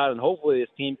talk about. And hopefully this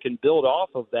team can build off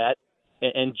of that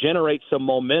and generate some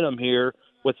momentum here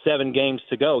with 7 games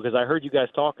to go. Because I heard you guys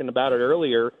talking about it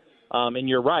earlier, and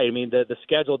you're right. The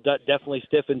schedule definitely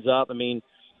stiffens up.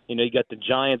 You got the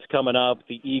Giants coming up,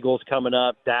 the Eagles coming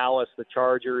up, Dallas, the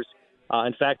Chargers.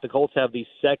 In fact, the Colts have the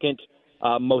second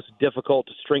most difficult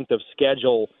strength of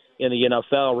schedule in the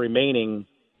NFL remaining.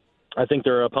 I think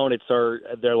their opponents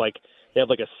they have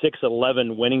like a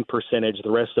 6-11 winning percentage the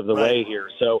rest of the way here.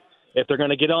 So if they're going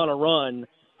to get on a run,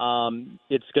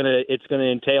 it's going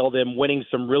to entail them winning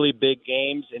some really big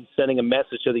games and sending a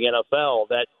message to the NFL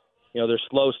that their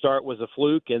slow start was a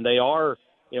fluke, and they are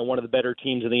one of the better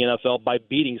teams in the NFL by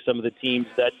beating some of the teams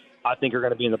that I think are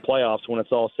going to be in the playoffs when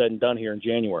it's all said and done here in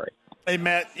January. Hey,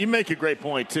 Matt, you make a great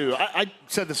point, too. I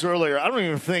said this earlier. I don't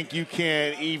even think you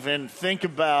can even think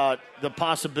about the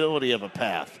possibility of a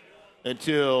path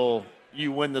until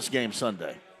you win this game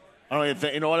Sunday. I don't even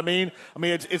think, you know what I mean?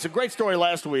 It's a great story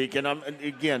last week,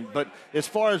 but as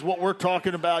far as what we're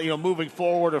talking about, moving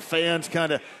forward, or fans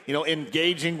kind of,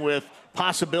 engaging with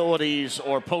possibilities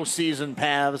or postseason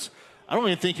paths, I don't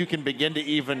even think you can begin to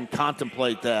even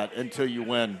contemplate that until you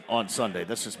win on Sunday.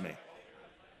 That's just me.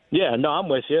 Yeah, no, I'm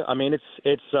with you.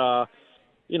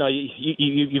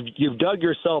 You've dug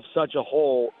yourself such a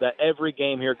hole that every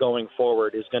game here going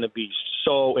forward is going to be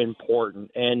so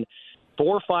important. And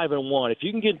 4-5-1, if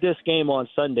you can get this game on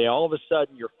Sunday, all of a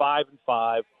sudden you're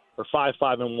 5-5 or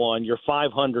 5-5-1. You're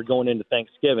 500 going into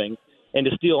Thanksgiving. And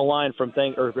to steal a line from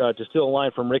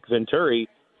Rick Venturi,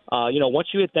 once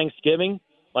you hit Thanksgiving,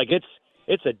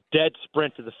 it's a dead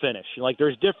sprint to the finish.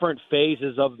 There's different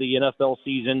phases of the NFL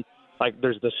season.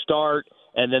 There's the start,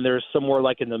 and then there's somewhere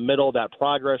in the middle, that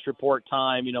progress report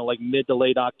time, mid to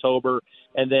late October.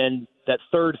 And then that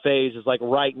third phase is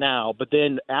right now. But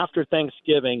then after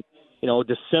Thanksgiving,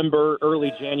 December,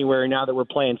 early January, now that we're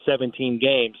playing 17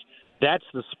 games, that's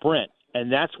the sprint.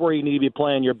 And that's where you need to be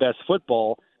playing your best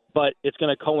football. But it's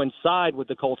going to coincide with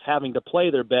the Colts having to play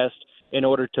their best in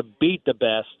order to beat the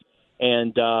best.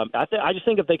 And I just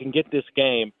think if they can get this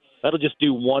game, that'll just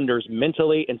do wonders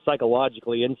mentally and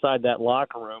psychologically inside that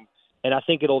locker room. And I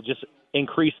think it'll just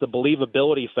increase the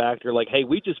believability factor. Hey,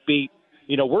 we just beat,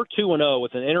 we're 2-0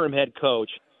 with an interim head coach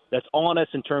that's on us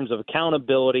in terms of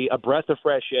accountability, a breath of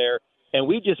fresh air, and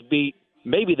we just beat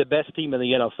maybe the best team in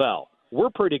the NFL.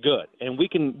 We're pretty good, and we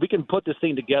can put this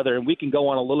thing together, and we can go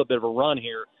on a little bit of a run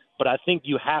here. But I think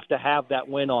you have to have that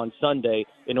win on Sunday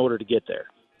in order to get there.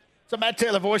 So Matt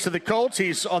Taylor, voice of the Colts.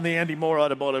 He's on the Andy Moore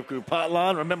Automotive Group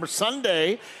hotline. Remember,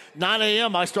 Sunday, 9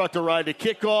 a.m., I start the ride to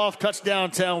kickoff.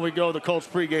 Touchdown town we go, the Colts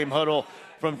pregame huddle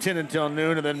from 10 until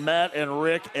noon. And then Matt and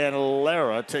Rick and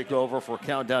Lara take over for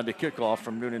countdown to kickoff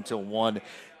from noon until 1.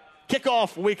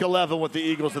 Kickoff Week 11 with the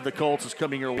Eagles and the Colts is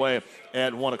coming your way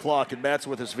at 1 o'clock. And Matt's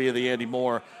with us via the Andy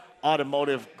Moore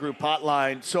Automotive Group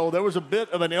hotline. So there was a bit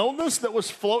of an illness that was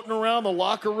floating around the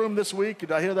locker room this week.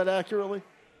 Did I hear that accurately?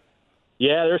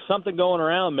 Yeah, there's something going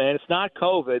around, man. It's not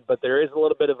COVID, but there is a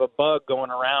little bit of a bug going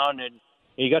around, and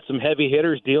you got some heavy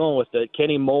hitters dealing with it.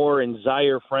 Kenny Moore and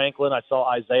Zaire Franklin. I saw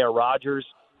Isaiah Rodgers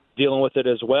dealing with it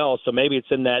as well. So maybe it's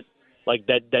in that like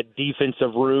that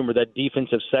defensive room or that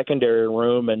defensive secondary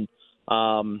room. And,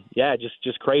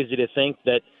 just crazy to think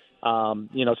that,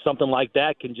 something like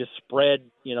that can just spread,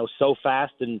 so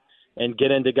fast and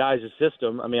get into guys'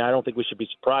 system. I mean, I don't think we should be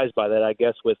surprised by that, I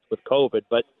guess, with COVID.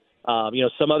 But,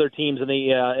 some other teams in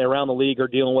the around the league are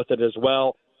dealing with it as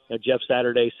well. Jeff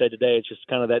Saturday said today it's just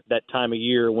kind of that time of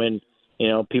year when,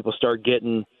 people start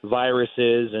getting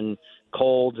viruses and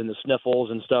colds and the sniffles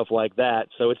and stuff like that.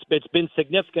 So it's been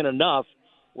significant enough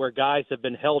where guys have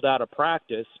been held out of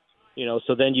practice,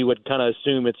 so then you would kind of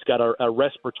assume it's got a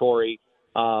respiratory,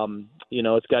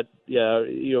 it's got,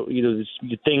 either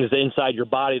things inside your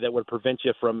body that would prevent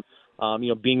you from,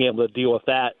 being able to deal with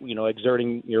that,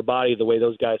 exerting your body the way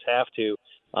those guys have to.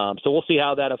 So we'll see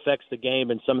how that affects the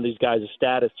game and some of these guys'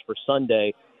 status for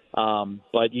Sunday.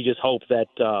 But you just hope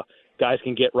that guys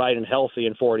can get right and healthy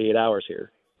in 48 hours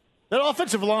here. That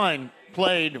offensive line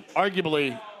played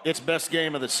arguably its best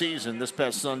game of the season this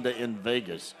past Sunday in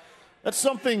Vegas. That's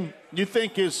something you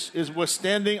think is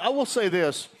withstanding. I will say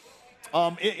this.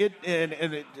 I'm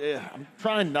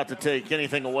trying not to take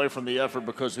anything away from the effort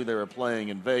because who they were playing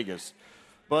in Vegas.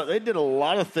 But they did a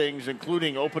lot of things,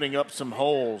 including opening up some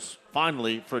holes,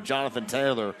 finally, for Jonathan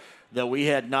Taylor that we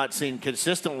had not seen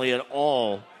consistently at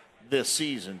all this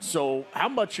season. So how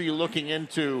much are you looking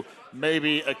into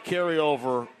maybe a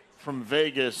carryover from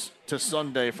Vegas to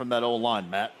Sunday from that O-line,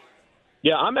 Matt?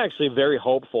 Yeah, I'm actually very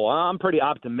hopeful. I'm pretty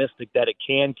optimistic that it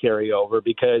can carry over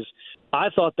because I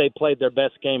thought they played their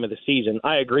best game of the season.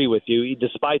 I agree with you,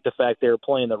 despite the fact they were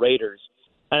playing the Raiders.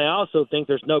 And I also think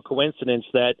there's no coincidence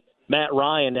that Matt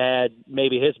Ryan had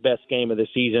maybe his best game of the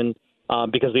season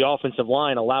because the offensive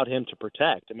line allowed him to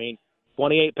protect. I mean,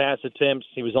 28 pass attempts.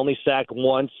 He was only sacked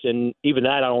once, and even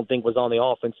that I don't think was on the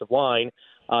offensive line.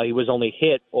 He was only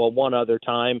hit one other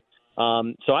time.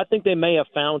 So I think they may have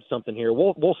found something here.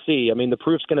 We'll see. I mean, the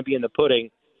proof's going to be in the pudding.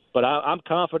 But I'm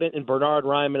confident in Bernard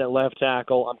Ryman at left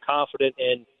tackle. I'm confident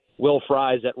in Will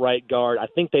Fries at right guard. I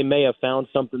think they may have found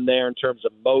something there in terms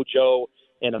of mojo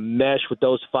and a mesh with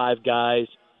those five guys.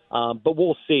 But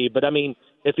we'll see. But, I mean,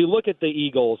 if you look at the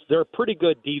Eagles, they're a pretty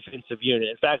good defensive unit.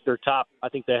 In fact, they're top. I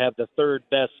think they have the third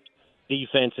best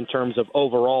defense in terms of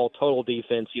overall total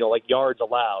defense, like yards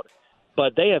allowed.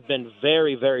 But they have been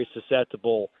very, very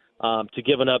susceptible to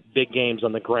giving up big games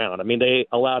on the ground. I mean, they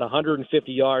allowed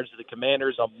 150 yards to the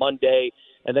Commanders on Monday,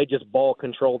 and they just ball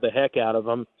controlled the heck out of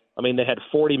them. I mean, they had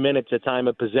 40 minutes of time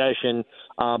of possession.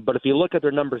 But if you look at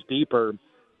their numbers deeper,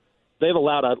 they've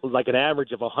allowed an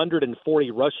average of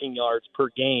 140 rushing yards per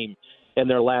game in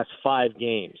their last 5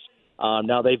 games.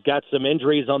 Now, they've got some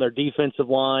injuries on their defensive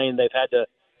line. They've had to,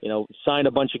 sign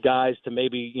a bunch of guys to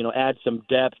maybe, add some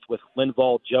depth with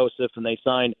Linval Joseph, and they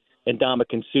signed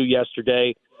Ndamukong Suh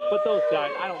yesterday. But those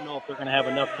guys, I don't know if they're going to have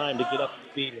enough time to get up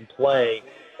to speed and play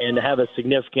and have a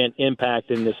significant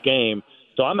impact in this game.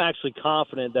 So I'm actually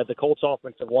confident that the Colts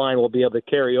offensive line will be able to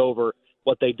carry over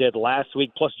what they did last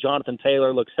week. Plus, Jonathan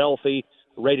Taylor looks healthy,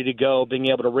 ready to go, being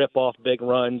able to rip off big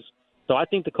runs. So I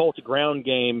think the Colts ground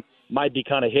game might be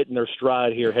kind of hitting their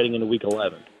stride here heading into Week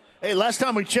 11. Hey, last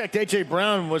time we checked, A.J.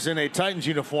 Brown was in a Titans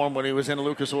uniform when he was in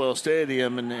Lucas Oil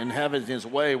Stadium and having his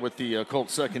way with the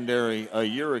Colts secondary a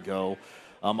year ago.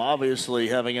 Obviously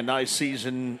having a nice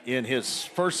season in his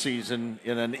first season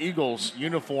in an Eagles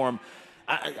uniform.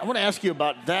 I want to ask you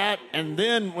about that. And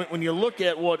then when you look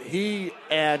at what he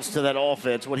adds to that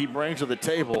offense, what he brings to the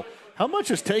table, how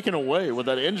much is taken away with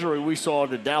that injury we saw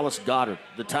to Dallas Goedert,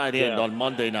 the tight end, on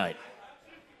Monday night?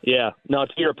 Yeah. No,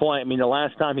 to your point, I mean, the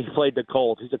last time he played the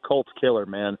Colts, he's a Colts killer,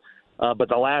 man. But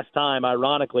the last time,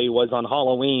 ironically, was on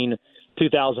Halloween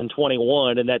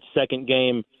 2021 in that second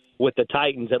game with the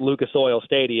Titans at Lucas Oil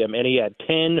Stadium, and he had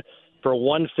 10 for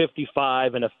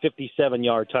 155 and a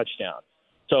 57-yard touchdown.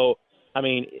 So, I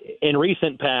mean, in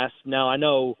recent past, now I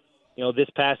know, this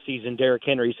past season Derrick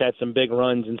Henry's had some big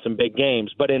runs and some big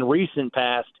games, but in recent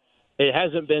past, it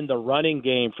hasn't been the running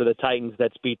game for the Titans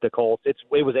that's beat the Colts. It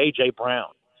was A.J.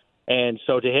 Brown. And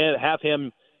so to have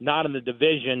him not in the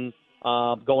division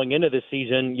going into this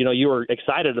season, you were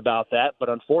excited about that, but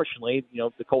unfortunately,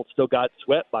 the Colts still got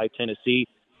swept by Tennessee.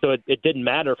 So it didn't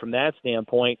matter from that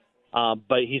standpoint.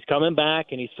 But he's coming back,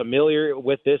 and he's familiar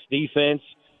with this defense.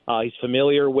 He's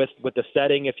familiar with the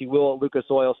setting, if you will, at Lucas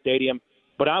Oil Stadium.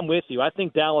 But I'm with you. I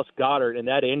think Dallas Goedert and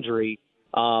that injury,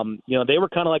 they were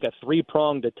kind of like a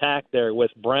three-pronged attack there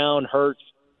with Brown, Hurts,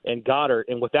 and Goedert.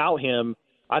 And without him,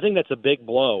 I think that's a big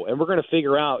blow. And we're going to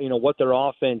figure out, what their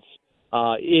offense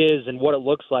is and what it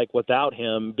looks like without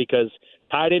him, because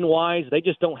tight end-wise, they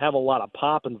just don't have a lot of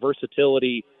pop and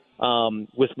versatility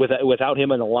without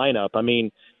him in the lineup. I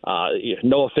mean,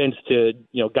 no offense to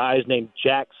guys named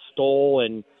Jack Stoll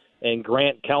and and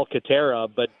Grant Calcaterra.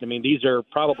 But, I mean, these are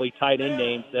probably tight end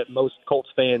names that most Colts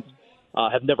fans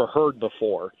have never heard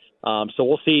before. So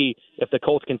we'll see if the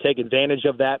Colts can take advantage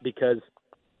of that, because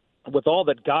with all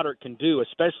that Goddard can do,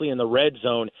 especially in the red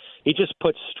zone, he just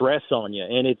puts stress on you.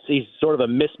 And he's sort of a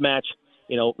mismatch,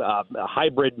 a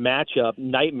hybrid matchup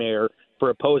nightmare for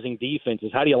opposing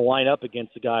defenses. How do you line up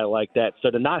against a guy like that? So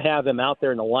to not have him out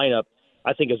there in the lineup,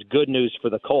 I think is good news for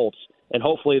the Colts. And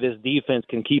hopefully this defense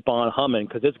can keep on humming,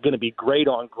 because it's going to be great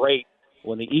on great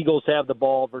when the Eagles have the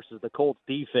ball versus the Colts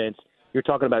defense. You're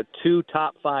talking about 2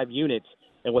 top 5 units.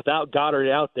 And without Goddard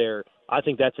out there, I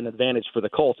think that's an advantage for the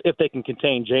Colts if they can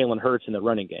contain Jalen Hurts in the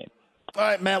running game. All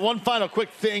right, Matt, one final quick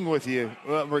thing with you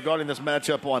regarding this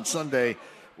matchup on Sunday.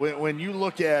 When you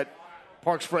look at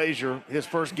Parks Frazier, his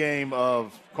first game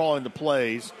of calling the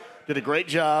plays, did a great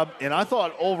job. And I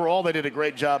thought overall they did a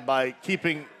great job by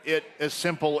keeping it as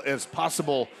simple as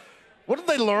possible. What did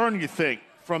they learn, you think,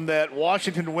 from that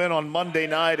Washington win on Monday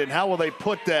night, and how will they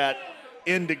put that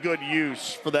into good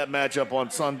use for that matchup on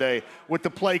Sunday with the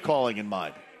play calling in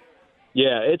mind?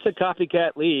 Yeah, it's a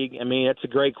copycat league. I mean, that's a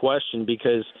great question,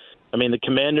 because, I mean, the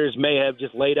Commanders may have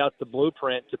just laid out the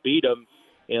blueprint to beat them.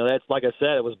 That's, like I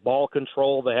said, it was ball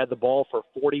control. They had the ball for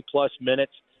 40-plus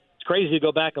minutes. It's crazy to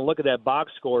go back and look at that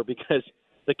box score, because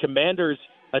the Commanders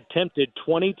attempted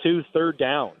 22 third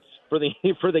downs for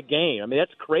the game. I mean,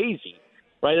 that's crazy,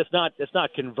 right? It's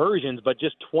not conversions, but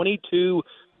just 22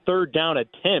 third down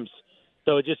attempts.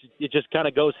 So it just kind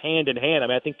of goes hand in hand. I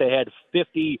mean, I think they had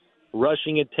 50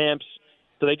 rushing attempts.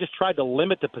 So they just tried to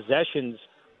limit the possessions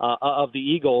of the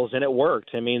Eagles, and it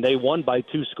worked. I mean, they won by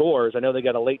 2 scores. I know they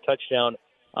got a late touchdown,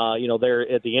 there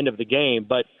at the end of the game.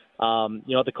 But,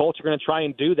 the Colts are going to try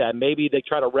and do that. Maybe they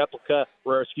try to replicate,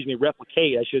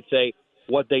 I should say,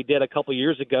 what they did a couple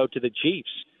years ago to the Chiefs.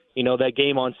 That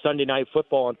game on Sunday Night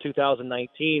Football in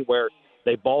 2019 where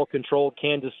they ball controlled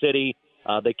Kansas City.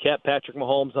 They kept Patrick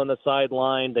Mahomes on the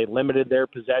sideline. They limited their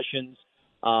possessions.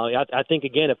 I think,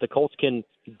 again, if the Colts can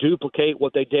duplicate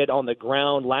what they did on the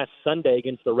ground last Sunday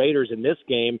against the Raiders in this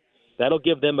game, that'll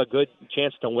give them a good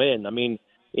chance to win. I mean,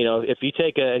 if you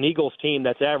take an Eagles team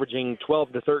that's averaging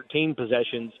 12 to 13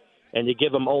 possessions and you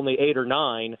give them only 8 or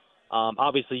 9,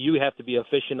 obviously you have to be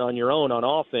efficient on your own on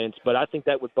offense, but I think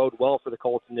that would bode well for the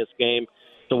Colts in this game.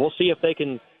 So we'll see if they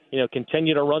can,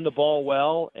 continue to run the ball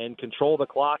well and control the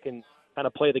clock and kind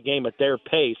of play the game at their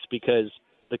pace, because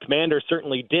the Commanders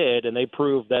certainly did, and they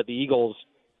proved that the Eagles,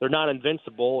 they're not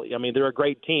invincible. I mean, they're a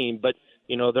great team, but,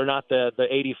 they're not the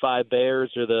 85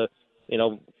 Bears or the,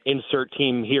 insert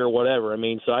team here or whatever. I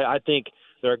mean, so I think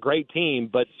they're a great team,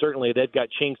 but certainly they've got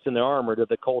chinks in their armor that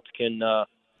the Colts can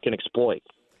exploit.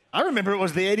 I remember it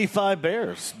was the 85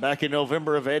 Bears back in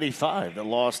November of 85 that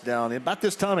lost down about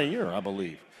this time of year, I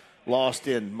believe, lost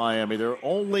in Miami. Their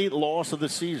only loss of the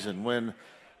season, when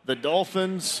the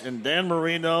Dolphins and Dan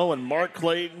Marino and Mark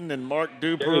Clayton and Mark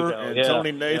Duper and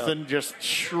Tony Nathan just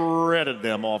shredded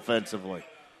them offensively.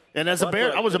 And as a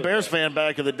Bear, I was a Bears fan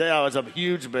back in the day. I was a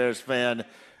huge Bears fan,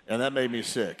 and that made me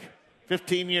sick.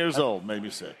 15 years old made me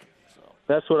sick. So.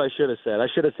 That's what I should have said. I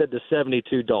should have said the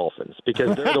 72 Dolphins,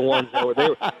 because they're the ones that were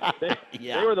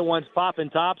they were the ones popping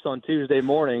tops on Tuesday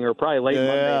morning, or probably late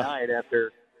Monday night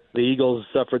after the Eagles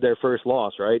suffered their first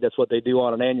loss. Right? That's what they do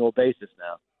on an annual basis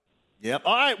now. Yep.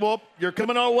 All right. Well, you're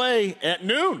coming our way at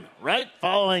noon, right?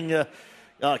 Following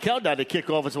countdown to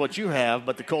kickoff is what you have,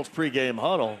 but the Colts pregame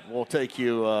huddle will take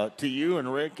you to you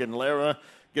and Rick and Lara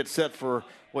get set for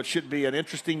what should be an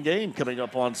interesting game coming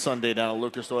up on Sunday down at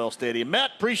Lucas Oil Stadium.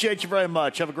 Matt, appreciate you very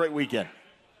much. Have a great weekend.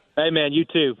 Hey, man, you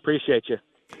too. Appreciate you.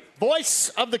 Voice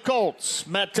of the Colts,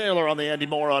 Matt Taylor on the Andy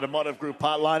Moore Automotive Group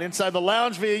hotline. Inside the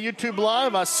lounge via YouTube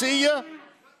Live. I see you.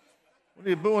 What are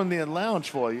you booing the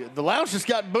lounge for? The lounge just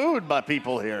got booed by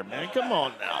people here, man. Come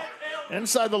on now.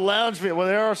 Inside the lounge via, well,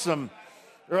 there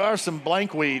are some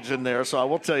blank weeds in there, so I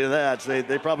will tell you that.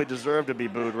 They probably deserve to be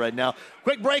booed right now.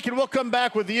 Quick break, and we'll come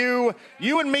back with you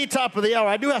and me, top of the hour.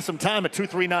 I do have some time at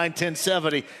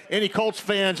 239-1070. Any Colts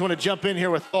fans want to jump in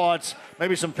here with thoughts,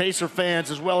 maybe some Pacer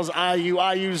fans as well as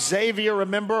IU Xavier,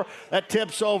 remember, that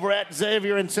tips over at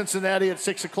Xavier in Cincinnati at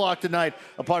 6 o'clock tonight,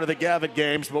 a part of the Gavitt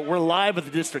games. But we're live at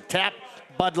the District Tap,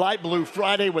 Bud Light Blue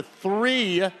Friday, with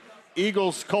 3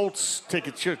 Eagles-Colts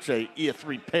tickets,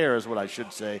 3 pair is what I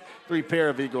should say. 3 pair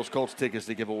of Eagles-Colts tickets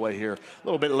to give away here a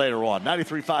little bit later on.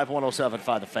 93.5,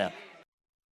 107.5 The Fan.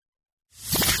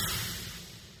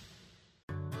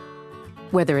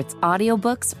 Whether it's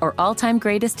audiobooks or all-time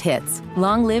greatest hits,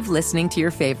 long live listening to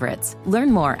your favorites. Learn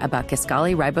more about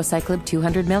Kisqali Ribociclib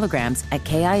 200 milligrams at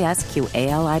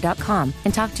KISQALI.com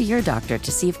and talk to your doctor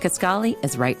to see if Kisqali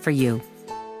is right for you.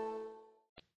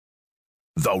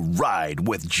 The Ride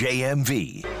with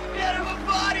JMV. Get him a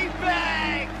body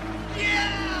bag!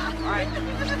 Yeah! All right.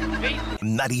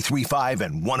 93.5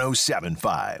 and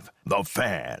 107.5. The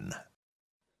Fan.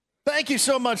 Thank you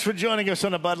so much for joining us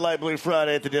on a Bud Light Blue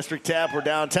Friday at the District Tap. We're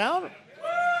downtown.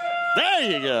 There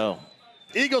you go.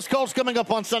 Eagles Colts coming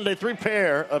up on Sunday. 3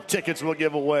 pair of tickets we'll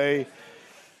give away.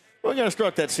 We're going to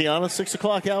start that, Sienna, 6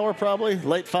 o'clock hour probably,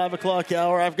 late 5 o'clock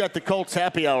hour. I've got the Colts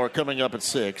happy hour coming up at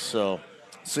 6, so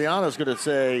Sienna's going to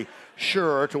say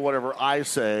sure to whatever I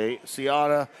say.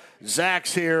 Sienna,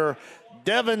 Zach's here.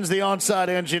 Devin's the on-site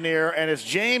engineer, and it's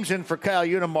James in for Kyle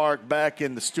Unimark back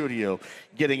in the studio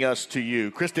getting us to you.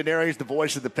 Chris Denari is the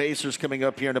voice of the Pacers coming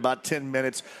up here in about 10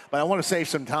 minutes, but I want to save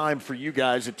some time for you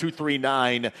guys at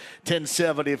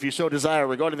 239-1070 if you so desire.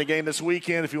 Regarding the game this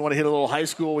weekend, if you want to hit a little high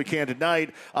school, we can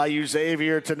tonight. IU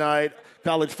Xavier tonight.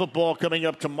 College football coming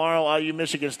up tomorrow. IU,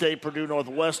 Michigan State, Purdue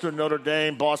Northwestern, Notre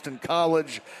Dame, Boston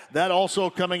College. That also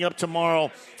coming up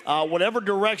tomorrow. Whatever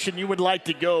direction you would like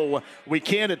to go, we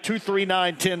can at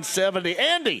 239-1070.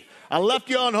 Andy, I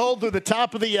left you on hold through the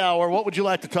top of the hour. What would you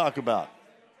like to talk about?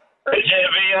 Hey,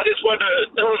 JV, I just wanted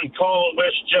to call and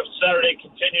wish Jeff Saturday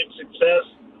continued success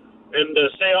and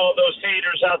say all those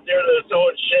haters out there that are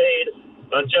throwing shade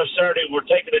on Jeff Saturday were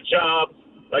taking a job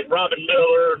like Robin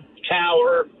Miller,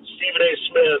 Cower, Stephen A.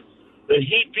 Smith, that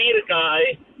he beat a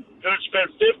guy who had spent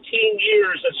 15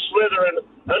 years at Slytherin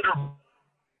under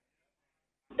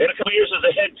and a couple years as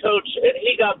a head coach, and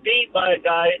he got beat by a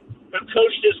guy who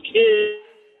coached his kid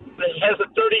that has a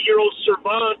 30-year-old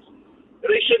servant, and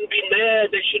they shouldn't be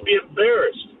mad. They should be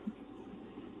embarrassed.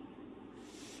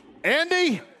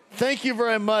 Andy, thank you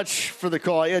very much for the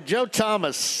call. Yeah, Joe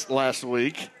Thomas last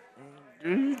week.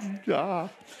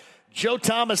 Joe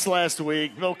Thomas last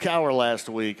week, Bill Cower last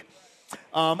week.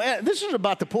 And this is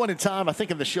about the point in time, I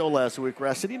think, in the show last week where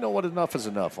I said, you know what, enough is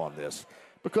enough on this.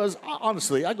 Because,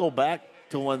 honestly, I go back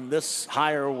to when this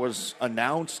hire was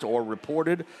announced or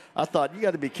reported. I thought, you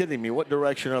got to be kidding me. What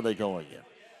direction are they going in?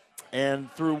 And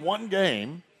through one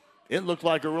game, it looked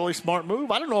like a really smart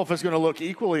move. I don't know if it's going to look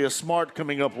equally as smart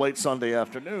coming up late Sunday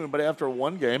afternoon, but after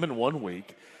one game in 1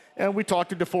 week, and we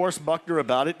talked to DeForest Buckner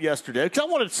about it yesterday because I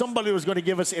wanted somebody who was going to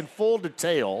give us in full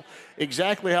detail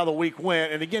exactly how the week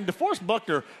went. And again, DeForest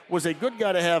Buckner was a good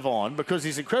guy to have on because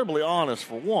he's incredibly honest,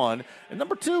 for one. And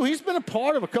number two, he's been a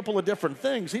part of a couple of different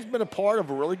things. He's been a part of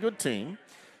a really good team,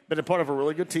 been a part of a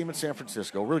really good team in San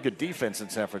Francisco, really good defense in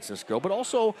San Francisco, but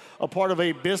also a part of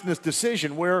a business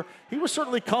decision where he was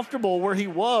certainly comfortable where he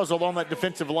was along that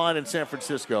defensive line in San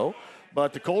Francisco.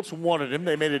 But the Colts wanted him.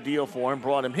 They made a deal for him,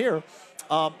 brought him here.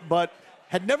 But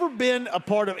had never been a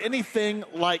part of anything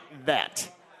like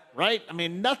that, right? I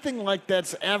mean, nothing like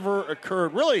that's ever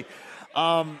occurred. Really,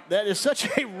 that is such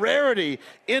a rarity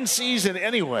in season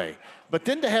anyway. But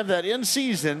then to have that in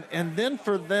season and then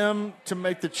for them to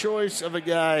make the choice of a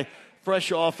guy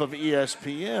fresh off of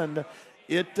ESPN,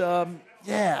 it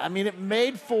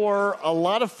made for a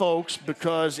lot of folks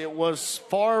because it was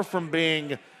far from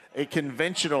being a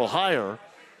conventional hire.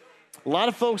 A lot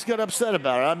of folks got upset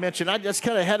about it. I mentioned I just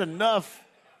kind of had enough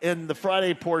in the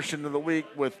Friday portion of the week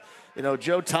with,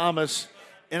 Joe Thomas.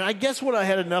 And I guess what I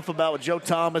had enough about with Joe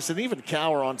Thomas and even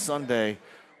Cower on Sunday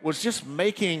was just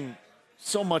making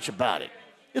so much about it.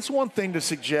 It's one thing to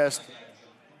suggest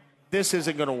this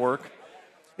isn't going to work.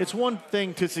 It's one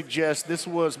thing to suggest this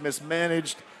was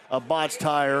mismanaged, a botched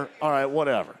hire, all right,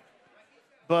 whatever.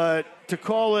 But to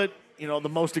call it, the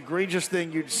most egregious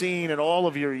thing you'd seen in all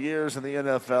of your years in the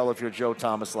NFL, if you're Joe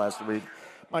Thomas last week,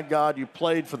 my God, you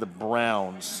played for the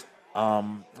Browns.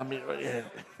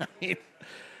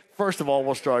 First of all,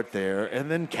 we'll start there.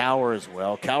 And then Cower as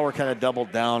well. Cower kind of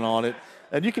doubled down on it.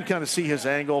 And you can kind of see his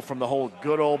angle from the whole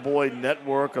good old boy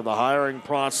network of the hiring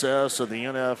process of the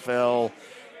NFL.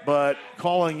 But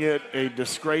calling it a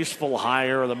disgraceful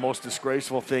hire, the most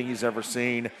disgraceful thing he's ever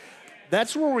seen,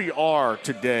 that's where we are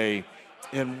today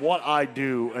in what I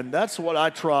do, and that's what I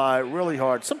try really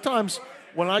hard. Sometimes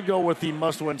when I go with the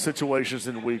must-win situations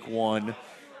in week one,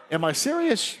 am I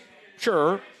serious?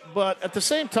 Sure, but at the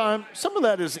same time, some of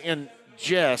that is in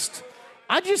jest.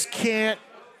 I just can't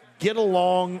get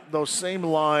along those same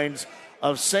lines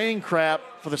of saying crap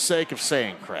for the sake of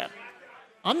saying crap.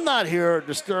 I'm not here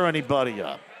to stir anybody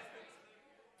up.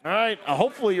 All right?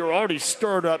 Hopefully you're already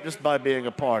stirred up just by being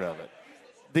a part of it.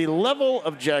 The level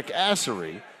of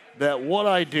jackassery that what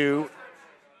I do,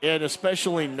 and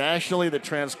especially nationally that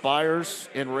transpires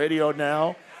in radio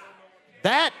now,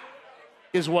 that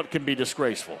is what can be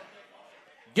disgraceful.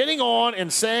 Getting on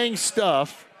and saying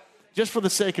stuff just for the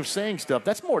sake of saying stuff,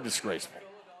 that's more disgraceful.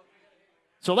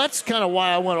 So that's kind of why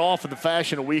I went off of the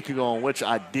fashion a week ago, in which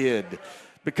I did.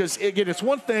 Because, again, it's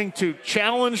one thing to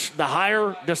challenge the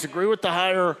hire, disagree with the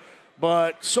hire,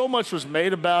 but so much was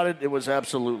made about it, it was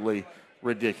absolutely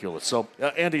ridiculous. So,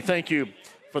 Andy, thank you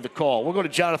for the call. We'll go to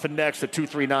Jonathan next at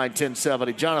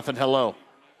 239-1070. Jonathan, hello.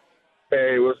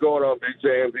 Hey, what's going on, Big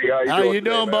JMV? How you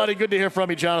doing, buddy? Good to hear from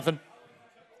you, Jonathan.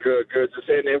 Good. Just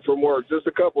heading in from work. Just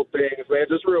a couple things, man.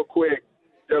 Just real quick.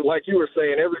 Like you were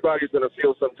saying, everybody's going to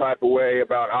feel some type of way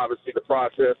about, obviously, the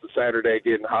process of Saturday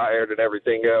getting hired and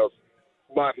everything else.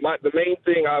 The main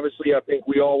thing, obviously, I think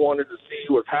we all wanted to see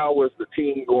was how was the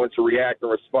team going to react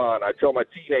and respond. I tell my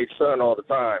teenage son all the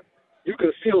time, you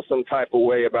can feel some type of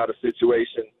way about a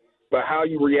situation, but how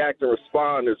you react and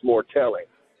respond is more telling.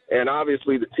 And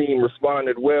obviously the team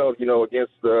responded well,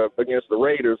 against the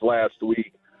Raiders last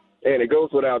week. And it goes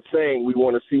without saying we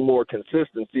want to see more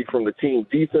consistency from the team.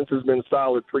 Defense has been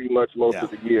solid pretty much most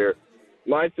of the year.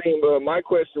 My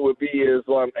question would be is,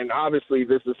 and obviously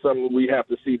this is something we have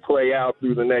to see play out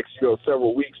through the next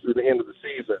several weeks through the end of the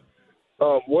season.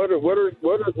 What's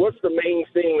the main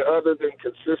thing other than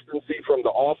consistency from the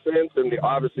offense and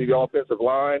obviously the offensive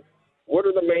line? What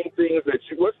are the main things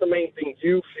what's the main thing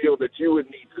you feel that you would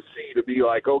need to see to be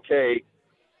like, okay,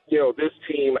 this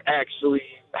team actually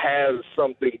has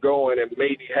something going and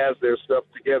maybe has their stuff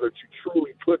together to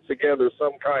truly put together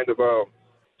some kind of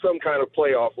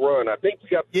playoff run? I think you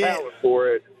got the talent for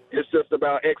it. It's just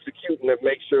about executing and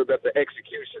make sure that the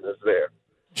execution is there.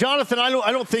 Jonathan, I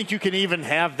don't think you can even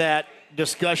have that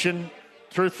discussion,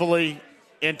 truthfully,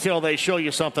 until they show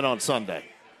you something on Sunday.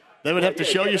 They would have to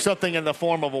show you something in the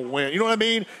form of a win. You know what I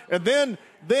mean? And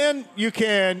then you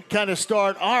can kind of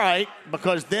start, all right,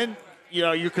 because then,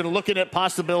 you can look at it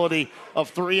possibility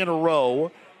of 3 in a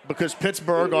row because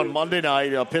Pittsburgh on Monday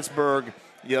night, Pittsburgh,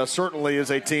 certainly is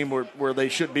a team where they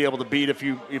should be able to beat if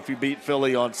you beat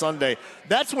Philly on Sunday.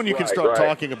 That's when you can start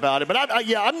talking about it. But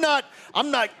I'm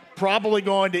not probably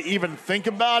going to even think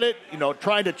about it,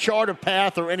 trying to chart a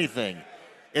path or anything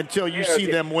until you see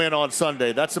them win on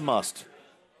Sunday. That's a must.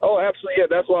 Oh, absolutely. Yeah,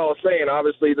 that's what I was saying.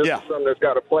 Obviously, this is something that's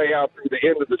got to play out through the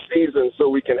end of the season so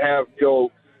we can have,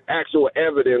 actual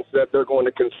evidence that they're going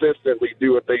to consistently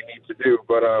do what they need to do.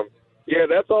 But,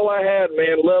 that's all I had,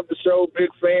 man. Love the show. Big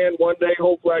fan. One day,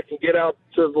 hopefully, I can get out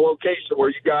to the location where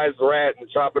you guys are at and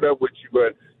chop it up with you.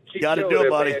 But keep doing it,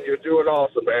 buddy. Man. You're doing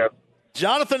awesome, man.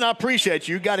 Jonathan, I appreciate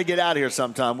you. You got to get out of here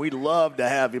sometime. We'd love to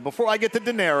have you. Before I get to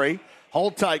Denari,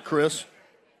 hold tight, Chris.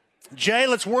 Jay,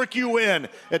 let's work you in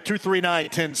at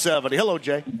 239-1070. Hello,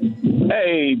 Jay.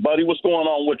 Hey, buddy. What's going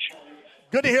on with you?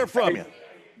 Good to hear from you.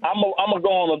 I'm going to go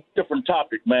on a different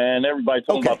topic, man. Everybody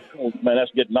talking about the Colts, man.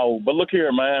 That's getting old. But look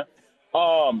here, man.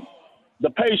 The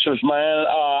Pacers, man.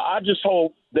 I just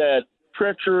hope that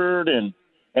Pritchard and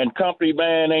company,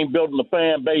 man, ain't building the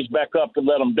fan base back up to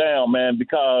let them down, man,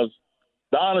 because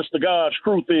the honest to God's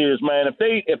truth is, man,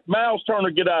 if Miles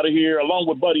Turner get out of here along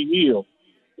with Buddy Hield,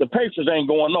 the Pacers ain't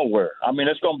going nowhere. I mean,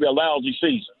 it's going to be a lousy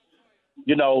season.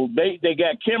 They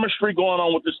got chemistry going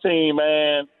on with this team,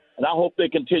 man, and I hope they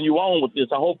continue on with this.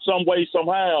 I hope some way,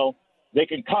 somehow, they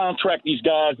can contract these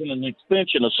guys in an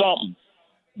extension or something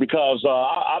because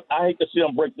I hate to see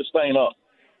them break this thing up.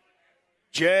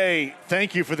 Jay,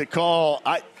 thank you for the call.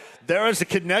 There is a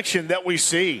connection that we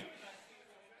see,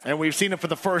 and we've seen it for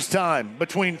the first time,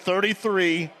 between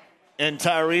 33 and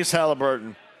Tyrese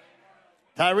Halliburton.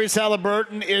 Tyrese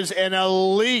Halliburton is an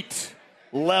elite-level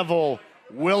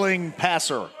willing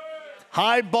passer.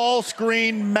 High ball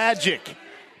screen magic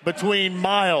between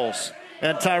Miles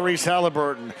and Tyrese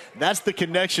Halliburton. That's the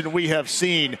connection we have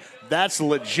seen. That's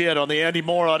legit on the Andy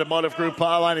Moore Automotive Group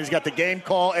hotline. He's got the game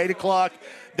call, 8 o'clock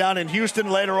down in Houston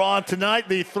later on tonight.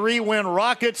 The 3-win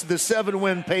Rockets, the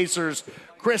 7-win Pacers.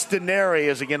 Chris Denari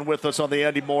is again with us on the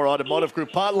Andy Moore Automotive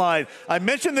Group hotline. I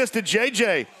mentioned this to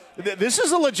JJ. This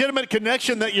is a legitimate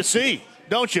connection that you see,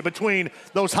 don't you, between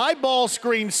those high ball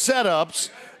screen setups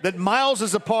that Miles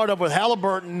is a part of with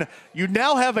Halliburton. You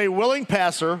now have a willing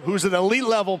passer who's an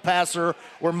elite-level passer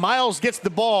where Miles gets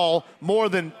the ball more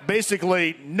than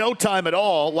basically no time at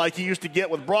all like he used to get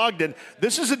with Brogdon.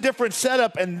 This is a different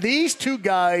setup, and these two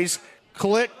guys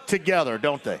click together,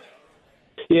 don't they?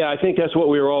 Yeah, I think that's what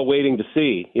we were all waiting to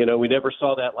see. We never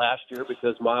saw that last year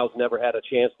because Miles never had a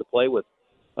chance to play with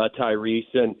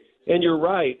Tyrese. And you're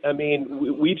right. I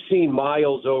mean, we've seen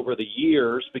Miles over the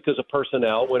years because of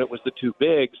personnel. When it was the two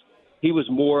bigs, he was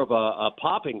more of a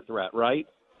popping threat, right?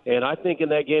 And I think in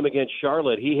that game against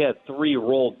Charlotte, he had 3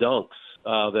 roll dunks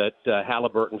that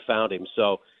Halliburton found him.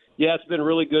 So, yeah, it's been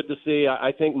really good to see.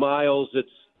 I think Miles, it's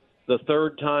the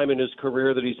third time in his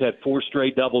career that he's had 4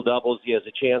 straight double-doubles. He has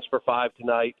a chance for 5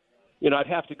 tonight. I'd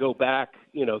have to go back,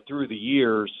 through the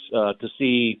years to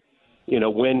see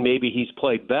when maybe he's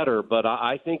played better. But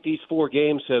I think these 4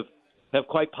 games have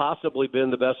quite possibly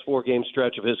been the best 4-game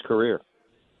stretch of his career.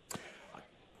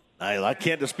 I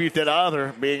can't dispute that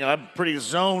either, I'm pretty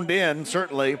zoned in,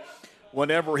 certainly,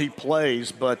 whenever he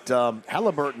plays. But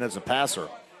Halliburton as a passer,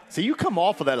 see, you come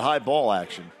off of that high ball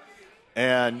action,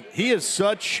 and he is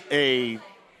such a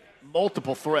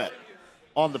multiple threat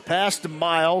on the pass to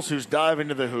Miles, who's diving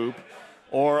to the hoop,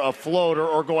 or a floater,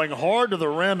 or going hard to the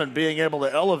rim and being able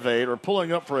to elevate, or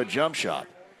pulling up for a jump shot.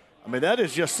 I mean, that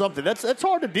is just something that's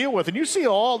hard to deal with. And you see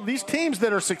all these teams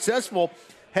that are successful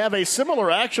have a similar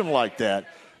action like that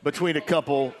between a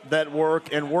couple that work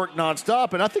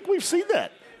nonstop. And I think we've seen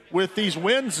that with these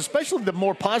wins, especially the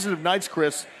more positive nights,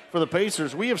 Chris, for the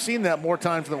Pacers. We have seen that more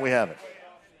times than we haven't.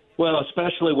 Well,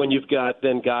 especially when you've got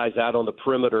then guys out on the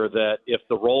perimeter that if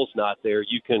the roll's not there,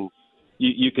 you can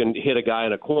hit a guy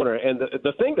in a corner. And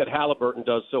the thing that Halliburton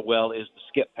does so well is the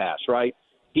skip pass, right?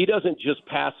 He doesn't just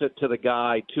pass it to the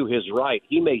guy to his right.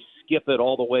 He may skip it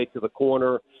all the way to the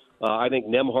corner. I think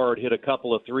Nembhard hit a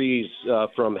couple of threes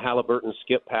from Halliburton's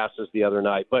skip passes the other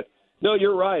night. But, no,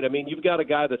 you're right. I mean, you've got a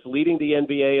guy that's leading the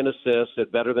NBA in assists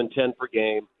at better than 10 per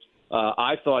game.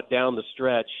 I thought down the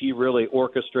stretch he really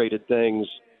orchestrated things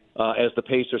as the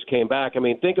Pacers came back. I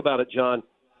mean, think about it, John.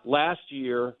 Last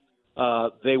year,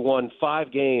 they won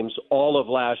 5 games all of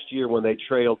last year when they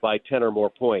trailed by 10 or more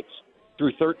points.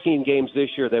 Through 13 games this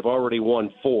year, they've already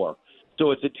won 4.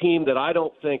 So it's a team that I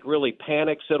don't think really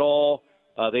panics at all.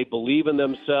 They believe in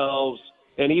themselves.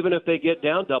 And even if they get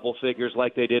down double figures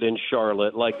like they did in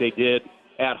Charlotte, like they did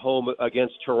at home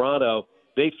against Toronto,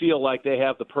 they feel like they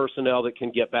have the personnel that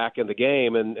can get back in the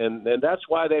game. And that's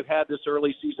why they've had this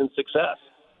early season success.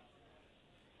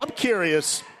 I'm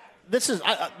curious. This is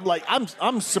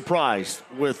I'm surprised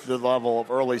with the level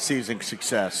of early season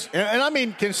success, and I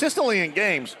mean consistently in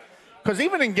games, because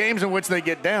even in games in which they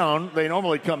get down, they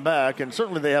normally come back, and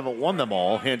certainly they haven't won them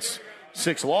all, hence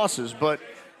 6 losses. But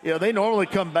they normally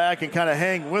come back and kind of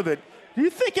hang with it. Do you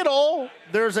think at all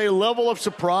there's a level of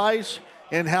surprise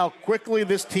in how quickly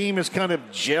this team has kind of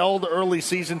gelled early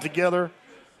season together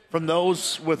from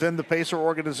those within the Pacer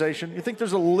organization? You think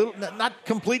there's a little, not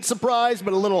complete surprise,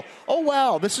 but a little, oh,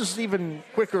 wow, this is even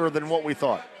quicker than what we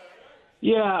thought?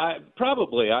 Yeah,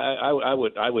 probably. I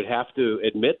would have to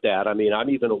admit that. I mean, I'm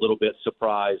even a little bit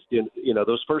surprised. In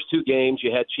those first 2 games,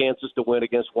 you had chances to win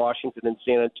against Washington and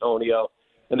San Antonio,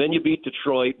 and then you beat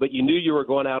Detroit, but you knew you were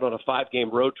going out on a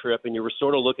 5-game road trip, and you were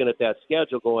sort of looking at that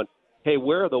schedule going, hey,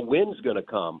 where are the wins going to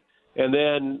come? And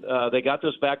then they got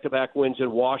those back-to-back wins in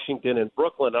Washington and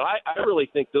Brooklyn. And I really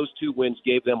think those 2 wins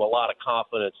gave them a lot of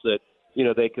confidence that,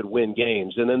 they could win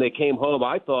games. And then they came home,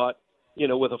 I thought,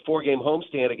 with a 4-game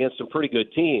homestand against some pretty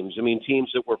good teams. I mean, teams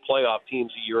that were playoff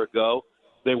teams a year ago.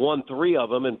 They won 3 of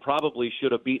them and probably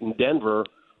should have beaten Denver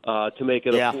to make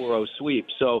it a 4-0 sweep.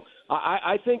 So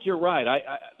I think you're right.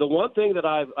 The one thing that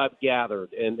I've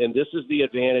gathered, and this is the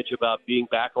advantage about being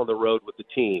back on the road with the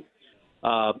team,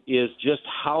 is just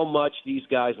how much these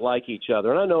guys like each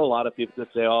other. And I know a lot of people that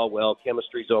say, oh, well,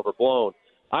 chemistry's overblown.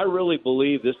 I really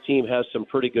believe this team has some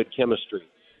pretty good chemistry.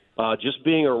 Just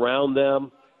being around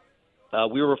them,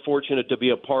 we were fortunate to be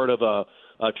a part of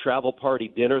a travel party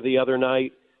dinner the other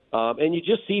night. And you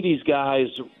just see these guys,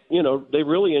 they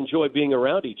really enjoy being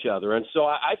around each other. And so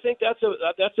I think that's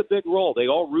a big role. They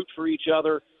all root for each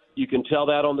other. You can tell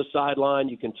that on the sideline.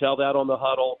 You can tell that on the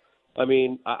huddle. I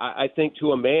mean, I think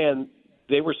to a man,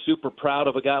 they were super proud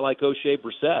of a guy like O'Shea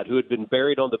Brissett, who had been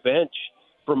buried on the bench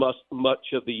for much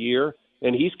of the year.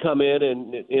 And he's come in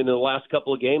and in the last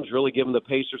couple of games really given the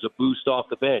Pacers a boost off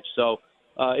the bench. So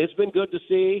it's been good to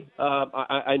see.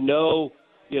 I know,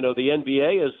 the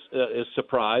NBA is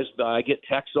surprised. I get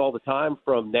texts all the time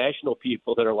from national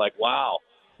people that are like, wow,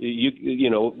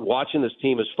 watching this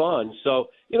team is fun. So,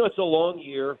 it's a long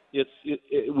year.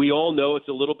 We all know it's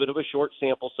a little bit of a short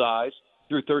sample size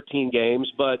through 13 games,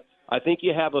 but I think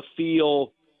you have a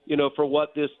feel, for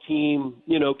what this team,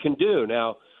 can do.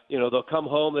 Now, they'll come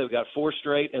home, they've got 4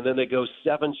 straight, and then they go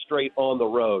 7 straight on the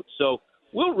road. So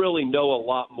we'll really know a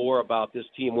lot more about this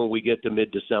team when we get to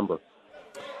mid-December.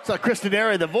 So Chris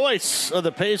Denari, the voice of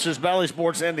the Pacers, Bally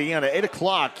Sports Indiana, 8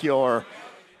 o'clock, your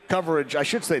coverage, I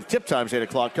should say tip time's 8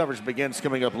 o'clock. Coverage begins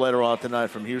coming up later on tonight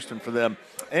from Houston for them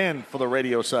and for the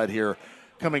radio side here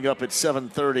coming up at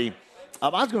 7:30. I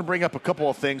was going to bring up a couple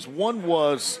of things. One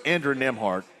was Andrew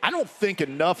Nembhard. I don't think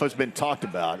enough has been talked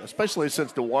about, especially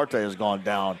since Duarte has gone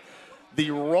down. The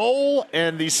role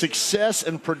and the success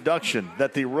and production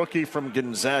that the rookie from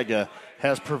Gonzaga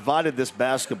has provided this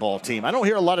basketball team. I don't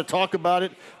hear a lot of talk about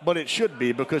it, but it should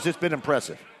be because it's been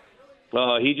impressive.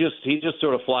 He just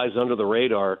sort of flies under the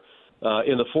radar.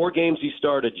 In the 4 games he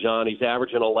started, John, he's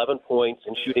averaging 11 points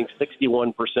and shooting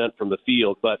 61% from the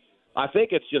field. But I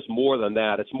think it's just more than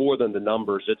that. It's more than the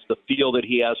numbers. It's the feel that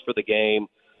he has for the game.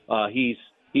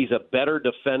 He's a better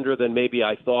defender than maybe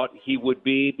I thought he would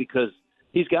be because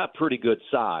he's got pretty good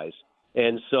size.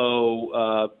 And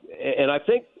so, and I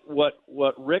think what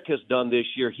Rick has done this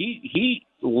year, he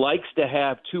likes to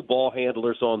have 2 ball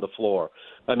handlers on the floor.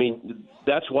 I mean,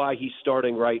 that's why he's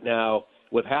starting right now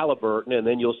with Halliburton, and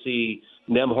then you'll see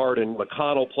Nembhard and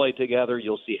McConnell play together.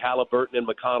 You'll see Halliburton and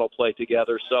McConnell play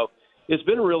together. So it's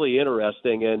been really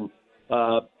interesting. And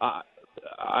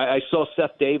I saw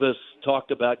Seth Davis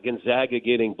talked about Gonzaga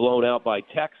getting blown out by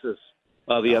Texas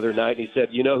the other night, and he said,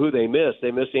 you know who they missed?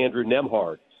 They missed Andrew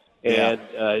Nembhard. And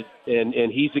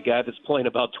he's a guy that's playing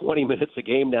about 20 minutes a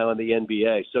game now in the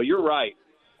NBA. So you're right.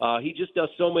 He just does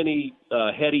so many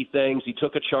heady things. He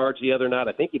took a charge the other night.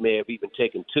 I think he may have even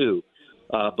taken 2.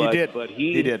 But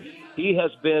he did. He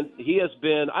has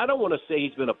been. I don't want to say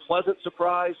he's been a pleasant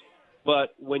surprise,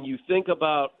 but when you think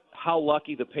about how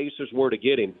lucky the Pacers were to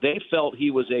get him, they felt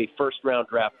he was a first-round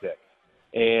draft pick,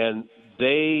 and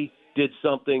they did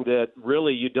something that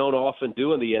really you don't often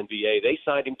do in the NBA. They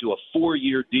signed him to a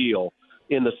 4-year deal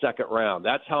in the second round.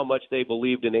 That's how much they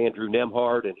believed in Andrew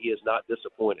Nembhard, and he is not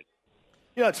disappointed.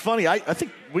 Yeah, it's funny. I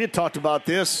think we had talked about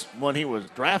this when he was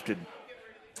drafted.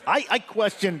 I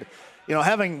questioned,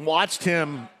 having watched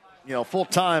him,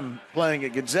 full-time playing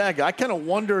at Gonzaga, I kind of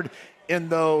wondered in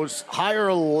those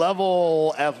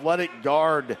higher-level athletic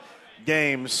guard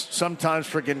games, sometimes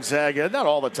for Gonzaga, not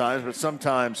all the times, but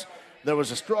sometimes there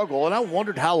was a struggle. And I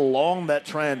wondered how long that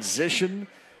transition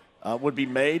would be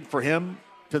made for him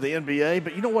to the NBA.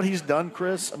 But you know what he's done,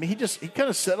 Chris? I mean, he kind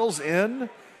of settles in.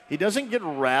 He doesn't get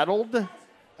rattled.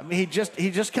 I mean, he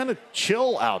just kind of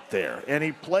chill out there. And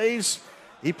he plays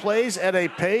at a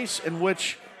pace in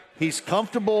which he's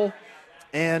comfortable,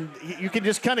 and you can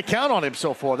just kind of count on him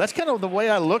so far. That's kind of the way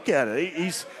I look at it.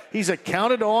 He's a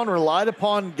counted on, relied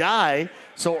upon guy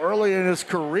so early in his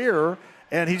career,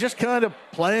 and he's just kind of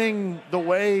playing the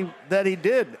way that he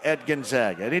did at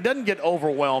Gonzaga. And he doesn't get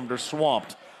overwhelmed or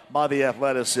swamped by the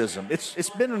athleticism. It's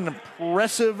been an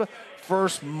impressive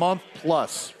first month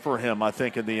plus for him, I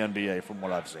think, in the NBA from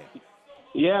what I've seen.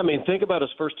 Yeah, I mean, think about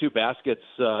his first 2 baskets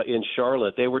in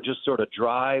Charlotte. They were just sort of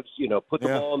drives, put the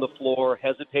ball on the floor,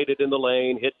 hesitated in the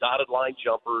lane, hit dotted line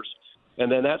jumpers, and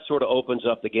then that sort of opens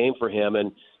up the game for him.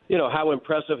 And, how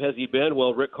impressive has he been?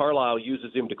 Well, Rick Carlisle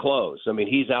uses him to close. I mean,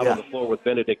 he's out on the floor with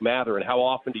Benedict Mather, and how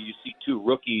often do you see 2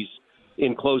 rookies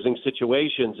in closing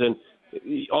situations? And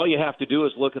all you have to do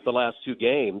is look at the last 2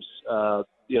 games.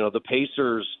 The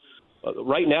Pacers –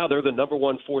 right now, they're the number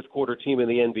 1 fourth-quarter team in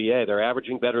the NBA. They're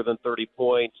averaging better than 30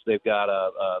 points. They've got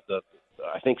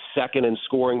I think, second in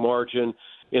scoring margin.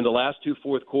 In the last 2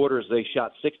 fourth quarters, they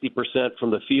shot 60%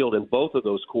 from the field in both of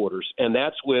those quarters, and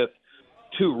that's with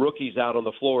 2 rookies out on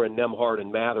the floor in Nembhard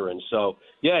and Mather. And so,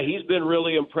 yeah, he's been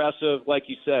really impressive. Like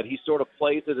you said, he sort of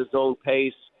plays at his own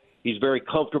pace. He's very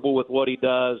comfortable with what he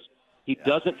does. He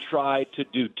doesn't try to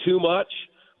do too much.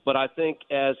 But I think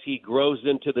as he grows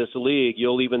into this league,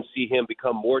 you'll even see him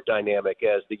become more dynamic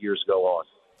as the years go on.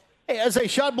 Hey, as a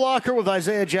shot blocker with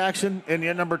Isaiah Jackson in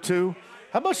year number 2,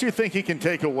 how much do you think he can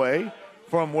take away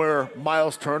from where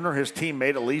Miles Turner, his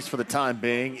teammate, at least for the time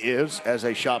being, is as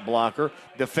a shot blocker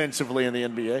defensively in the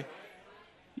NBA?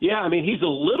 Yeah, I mean, he's a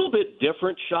little bit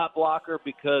different shot blocker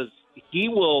because he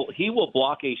will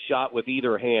block a shot with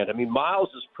either hand. I mean, Miles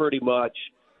is pretty much,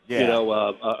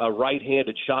 a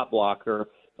right-handed shot blocker.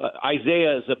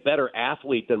 Isaiah is a better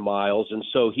athlete than Miles, and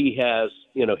so he has,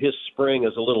 his spring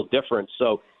is a little different.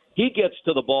 So he gets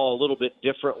to the ball a little bit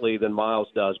differently than Miles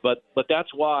does. But that's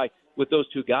why, with those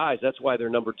 2 guys, that's why they're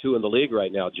number 2 in the league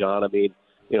right now, John. I mean,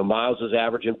 Miles is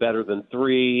averaging better than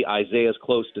 3. Isaiah's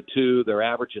close to 2. They're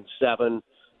averaging 7.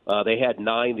 They had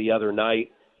 9 the other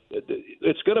night.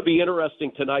 It's going to be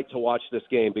interesting tonight to watch this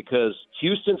game because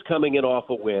Houston's coming in off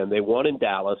a win. They won in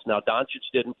Dallas. Now, Doncic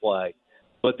didn't play.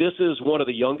 But this is one of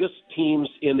the youngest teams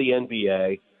in the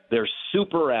NBA. They're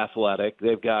super athletic.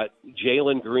 They've got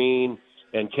Jalen Green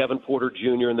and Kevin Porter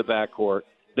Jr. in the backcourt.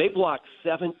 They blocked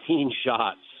 17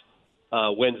 shots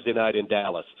Wednesday night in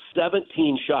Dallas.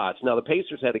 17 shots. Now, the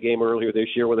Pacers had a game earlier this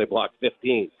year where they blocked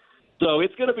 15. So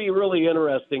it's going to be really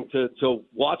interesting to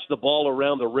watch the ball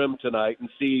around the rim tonight and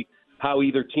see how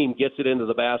either team gets it into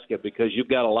the basket because you've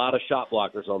got a lot of shot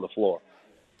blockers on the floor.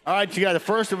 All right, you got the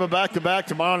first of a back-to-back.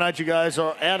 Tomorrow night you guys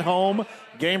are at home,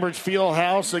 Gainbridge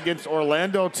Fieldhouse against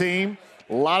Orlando team.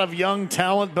 A lot of young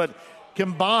talent, but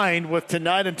combined with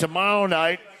tonight and tomorrow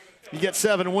night, you get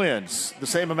 7 wins, the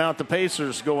same amount the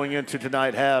Pacers going into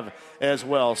tonight have as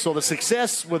well. So the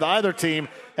success with either team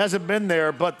hasn't been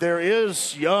there, but there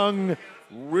is young,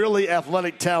 really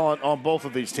athletic talent on both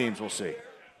of these teams, we'll see.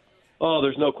 Oh,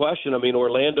 there's no question. I mean,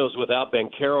 Orlando's without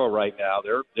Banchero right now.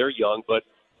 They're young, but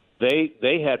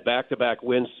they had back-to-back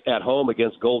wins at home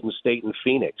against Golden State and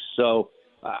Phoenix. So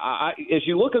as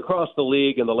you look across the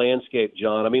league and the landscape,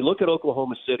 John, I mean, look at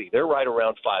Oklahoma City. They're right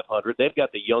around 500. They've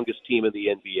got the youngest team in the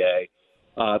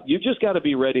NBA. You just got to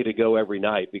be ready to go every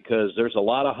night because there's a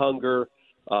lot of hunger.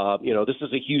 This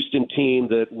is a Houston team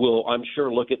that will, I'm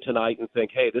sure, look at tonight and think,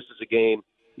 hey, this is a game,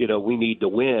 we need to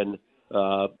win.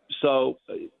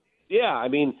 Yeah, I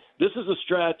mean, this is a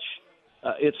stretch.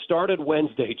 It started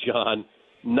Wednesday, John.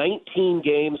 19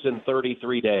 games in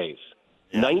 33 days.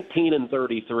 Yeah. 19 and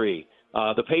 33.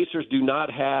 The Pacers do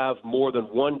not have more than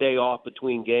 1 day off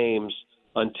between games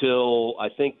until, I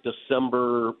think,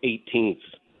 December 18th.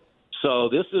 So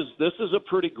this is a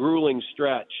pretty grueling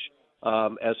stretch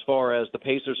as far as the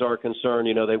Pacers are concerned.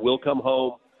 They will come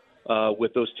home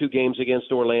with those 2 games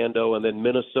against Orlando and then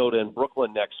Minnesota and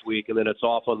Brooklyn next week, and then it's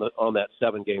off on that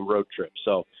 7-game road trip.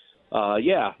 So,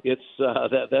 it's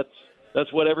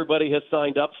that's what everybody has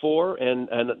signed up for, and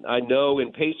I know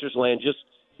in Pacers land, just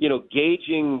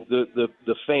gauging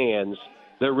the fans,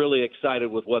 they're really excited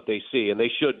with what they see, and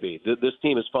they should be. This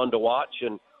team is fun to watch,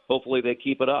 and hopefully they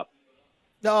keep it up.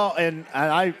 No, and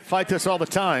I fight this all the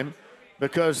time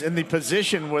because in the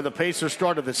position where the Pacers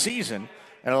started the season,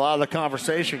 and a lot of the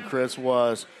conversation, Chris,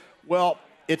 was, well,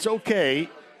 it's okay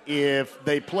if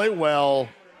they play well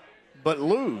but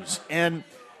lose. And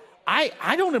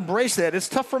I don't embrace that. It's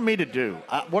tough for me to do.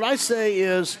 What I say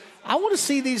is I want to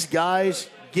see these guys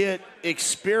get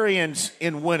experience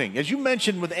in winning. As you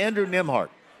mentioned with Andrew Nembhard,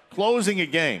 closing a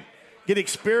game. Get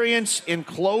experience in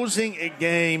closing a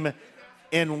game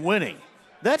and winning.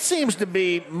 That seems to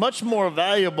be much more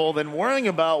valuable than worrying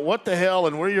about what the hell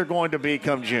and where you're going to be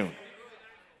come June.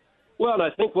 Well, and I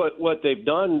think what they've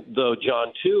done, though,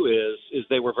 John, too, is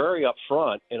they were very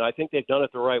upfront, and I think they've done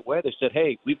it the right way. They said,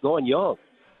 hey, we've gone young,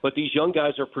 but these young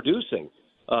guys are producing.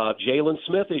 Jalen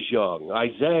Smith is young,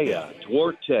 Isaiah,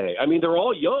 Duarte. I mean, they're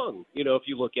all young, if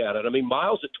you look at it. I mean,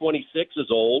 Miles at 26 is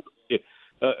old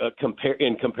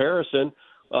in comparison.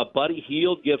 Buddy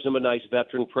Hield gives him a nice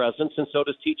veteran presence, and so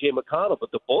does T.J. McConnell.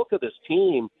 But the bulk of this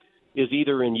team is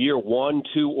either in year 1,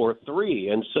 2, or 3.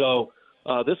 And so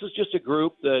this is just a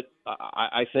group that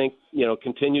I think,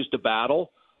 continues to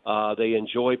battle. They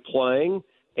enjoy playing.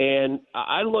 And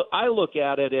I look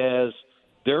at it as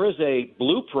there is a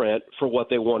blueprint for what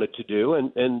they wanted to do,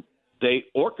 and they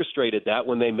orchestrated that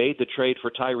when they made the trade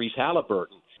for Tyrese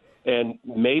Halliburton. And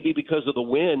maybe because of the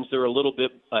wins, they're a little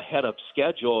bit ahead of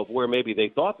schedule of where maybe they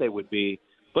thought they would be.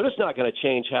 But it's not going to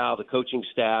change how the coaching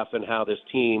staff and how this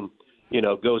team,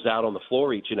 goes out on the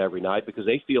floor each and every night because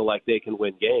they feel like they can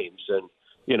win games. And,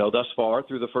 thus far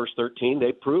through the first 13,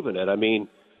 they've proven it. I mean,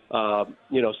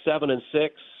 7-6,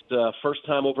 first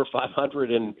time over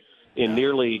 500 in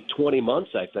nearly 20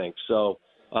 months, I think. So,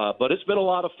 but it's been a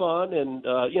lot of fun, and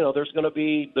there's going to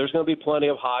be plenty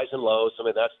of highs and lows. I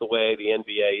mean, that's the way the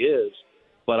NBA is.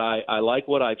 But I like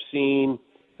what I've seen.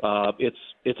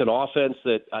 It's an offense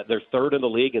that they're third in the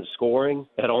league in scoring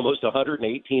at almost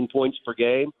 118 points per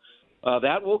game.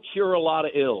 That will cure a lot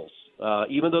of ills.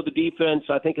 Even though the defense,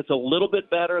 I think it's a little bit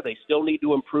better. They still need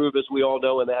to improve, as we all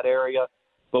know, in that area.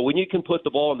 But when you can put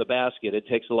the ball in the basket, it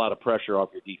takes a lot of pressure off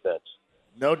your defense.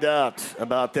 No doubt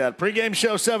about that. Pre-game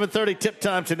show, 7:30, tip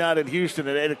time tonight in Houston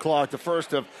at 8 o'clock. The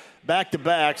first of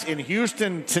back-to-backs in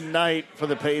Houston tonight for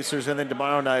the Pacers, and then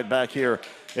tomorrow night back here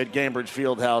at Gainbridge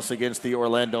Fieldhouse against the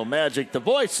Orlando Magic. The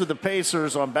voice of the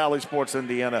Pacers on Bally Sports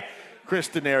Indiana, Chris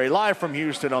Denari, live from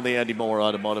Houston on the Andy Moore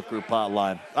Automotive Group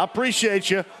hotline. I appreciate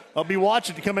you. I'll be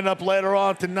watching you coming up later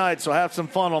on tonight, so have some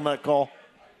fun on that call.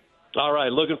 All right,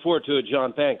 looking forward to it,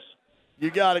 John. Thanks. You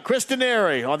got it. Chris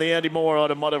Denari on the Andy Moore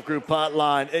Automotive Group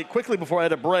hotline. Hey, quickly before I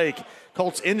had a break,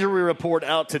 Colts injury report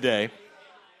out today.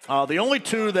 The only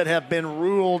 2 that have been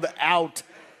ruled out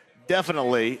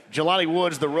definitely, Jelani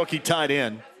Woods, the rookie tight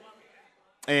end,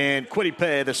 and Kwity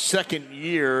Paye, the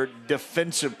second-year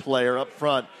defensive player up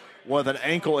front with an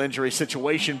ankle injury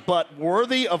situation, but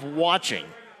worthy of watching.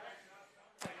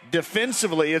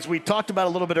 Defensively, as we talked about a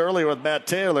little bit earlier with Matt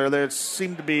Taylor, there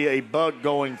seemed to be a bug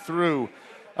going through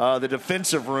the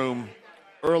defensive room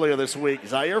earlier this week.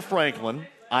 Zaire Franklin,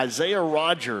 Isaiah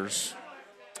Rodgers,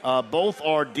 both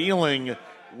are dealing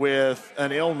with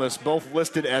an illness, both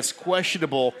listed as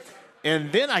questionable.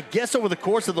 And then I guess over the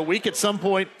course of the week at some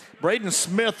point, Braden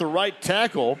Smith, the right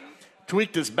tackle,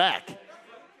 tweaked his back.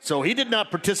 So he did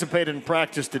not participate in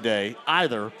practice today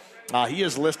either. He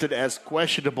is listed as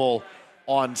questionable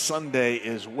on Sunday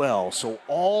as well. So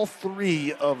all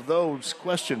three of those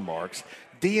question marks,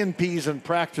 DNP's in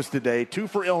practice today, 2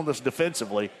 for illness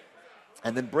defensively,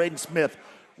 and then Braden Smith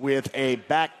with a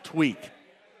back tweak,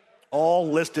 all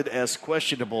listed as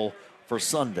questionable for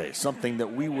Sunday, something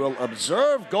that we will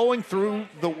observe going through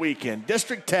the weekend.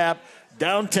 District Tap,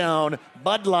 downtown,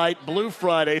 Bud Light, Blue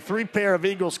Friday, 3 pair of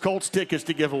Eagles-Colts tickets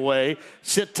to give away.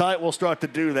 Sit tight, we'll start to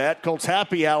do that. Colts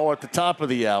happy hour at the top of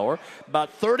the hour.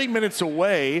 About 30 minutes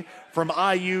away from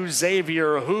IU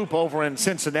Xavier Hoop over in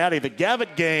Cincinnati. The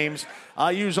Gavitt games,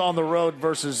 IU's on the road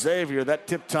versus Xavier. That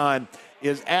tip time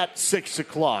is at 6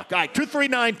 o'clock. All right,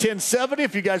 239-1070.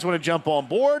 If you guys want to jump on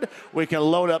board, we can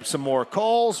load up some more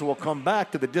calls. We'll come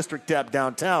back to the District Tap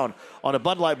downtown on a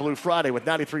Bud Light Blue Friday with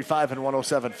 93.5 and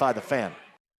 107.5 The Fan.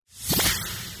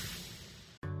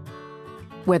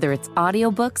 Whether it's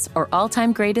audiobooks or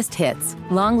all-time greatest hits,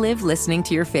 long live listening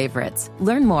to your favorites.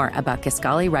 Learn more about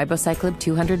Kisqali Ribociclib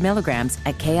 200 milligrams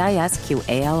at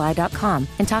KISQALI.com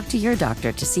and talk to your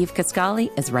doctor to see if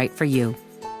Kisqali is right for you.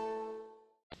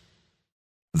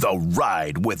 The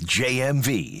Ride with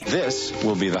JMV. This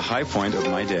will be the high point of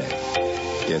my day.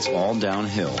 It's all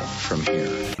downhill from here.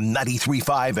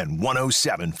 93.5 and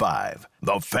 107.5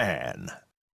 The Fan.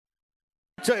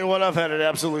 Tell you what, I've had an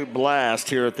absolute blast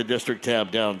here at the District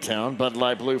Tab downtown. Bud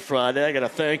Light Blue Friday. I got to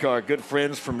thank our good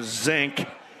friends from Zinc.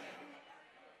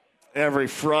 Every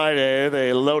Friday,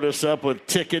 they load us up with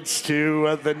tickets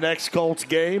to the next Colts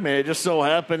game. And it just so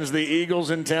happens the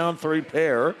Eagles in town, 3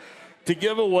 pair to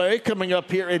give away coming up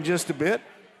here in just a bit.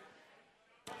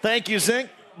 Thank you,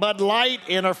 Zinc, Bud Light,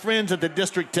 and our friends at the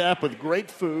District Tap with great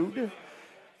food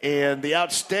and the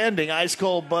outstanding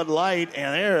ice-cold Bud Light.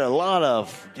 And there are a lot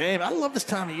of games. I love this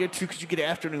time of year, too, because you get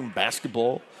afternoon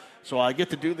basketball. So I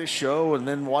get to do this show and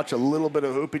then watch a little bit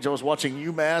of hoopage. I was watching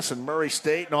UMass and Murray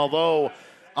State, and although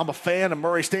I'm a fan of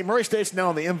Murray State State's now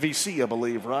in the MVC, I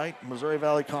believe, right? Missouri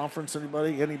Valley Conference,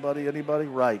 anybody?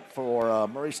 Right, for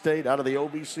Murray State out of the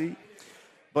OVC.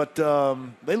 But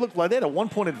they look like they had a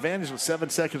 1-point advantage with 7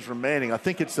 seconds remaining. I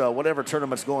think it's whatever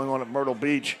tournament's going on at Myrtle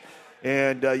Beach.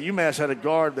 And UMass had a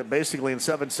guard that basically in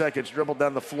 7 seconds dribbled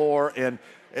down the floor and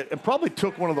probably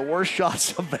took one of the worst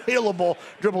shots available,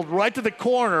 dribbled right to the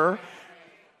corner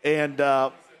and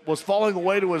was falling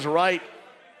away to his right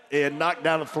and knocked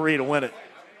down a 3 to win it.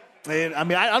 And, I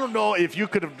mean, I don't know if you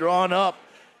could have drawn up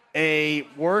a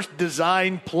worse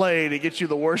designed play to get you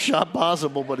the worst shot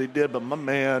possible, but he did. But my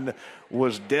man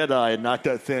was dead-eye and knocked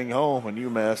that thing home, and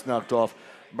UMass knocked off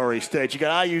Murray State. You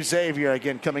got IU Xavier,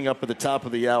 again, coming up at the top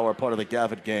of the hour, part of the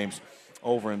Gavitt games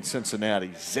over in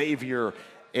Cincinnati. Xavier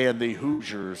and the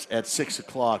Hoosiers at 6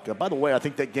 o'clock. By the way, I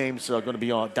think that game's going to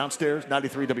be on downstairs,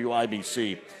 93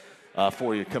 WIBC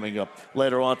for you coming up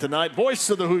later on tonight. Voice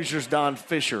of the Hoosiers, Don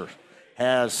Fisher,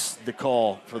 has the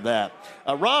call for that.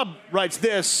 Rob writes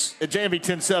this at JMV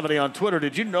 1070 on Twitter.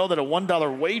 Did you know that a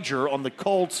 $1 wager on the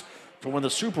Colts to win the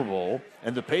Super Bowl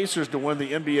and the Pacers to win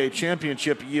the NBA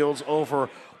championship yields over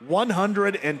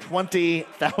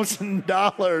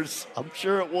 $120,000? I'm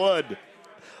sure it would.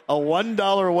 A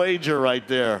 $1 wager right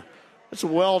there. That's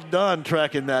well done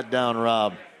tracking that down,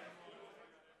 Rob.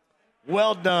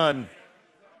 Well done.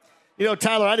 You know,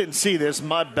 Tyler, I didn't see this.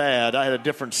 My bad. I had a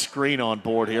different screen on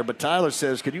board here. But Tyler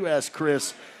says, could you ask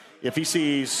Chris if he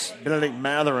sees Benedict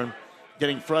Mathurin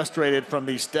getting frustrated from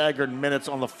these staggered minutes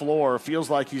on the floor? Feels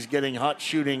like he's getting hot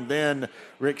shooting. Then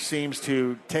Rick seems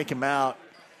to take him out.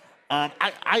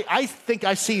 I think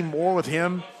I see more with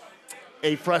him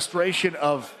a frustration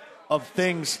of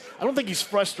things. I don't think he's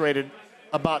frustrated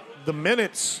about the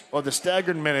minutes or the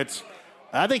staggered minutes.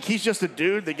 I think he's just a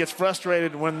dude that gets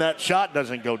frustrated when that shot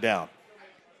doesn't go down.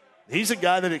 He's a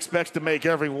guy that expects to make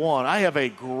every one. I have a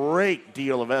great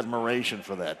deal of admiration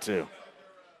for that, too.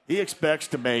 He expects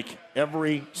to make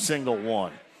every single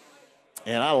one.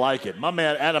 And I like it. My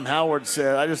man Adam Howard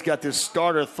said, I just got this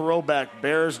starter throwback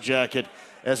Bears jacket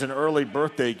as an early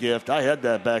birthday gift. I had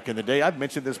that back in the day. I've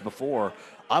mentioned this before.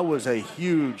 I was a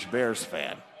huge Bears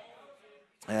fan.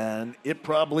 And it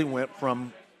probably went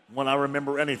from when I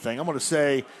remember anything. I'm going to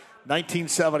say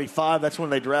 1975. That's when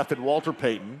they drafted Walter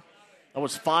Payton. I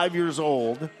was 5 years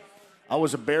old. I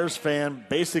was a Bears fan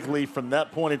basically from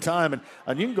that point in time.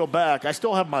 And you can go back. I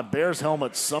still have my Bears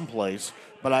helmet someplace.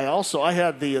 But I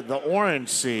had the orange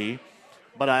C.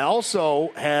 But I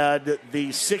also had the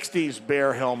 60s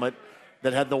Bear helmet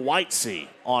that had the white C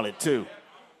on it too.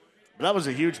 But I was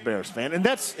a huge Bears fan. And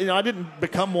that's, I didn't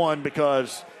become one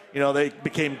because, they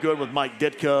became good with Mike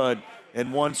Ditka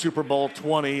and won Super Bowl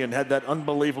 20 and had that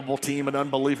unbelievable team and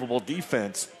unbelievable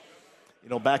defense,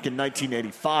 back in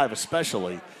 1985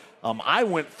 especially. I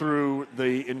went through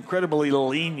the incredibly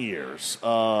lean years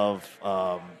of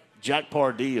Jack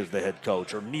Pardee as the head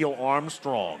coach, or Neil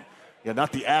Armstrong,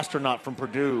 not the astronaut from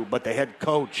Purdue, but the head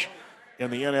coach in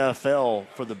the NFL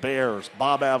for the Bears.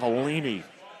 Bob Avellini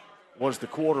was the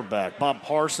quarterback. Bob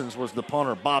Parsons was the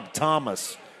punter. Bob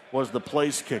Thomas was the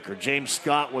place kicker. James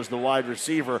Scott was the wide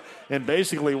receiver. And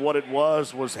basically what it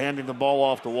was handing the ball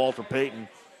off to Walter Payton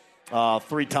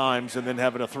 3 times and then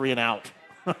having a 3-and-out.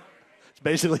 It's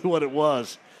basically what it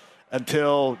was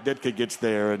until Ditka gets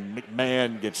there and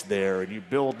McMahon gets there and you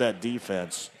build that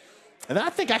defense. And I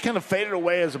think I kind of faded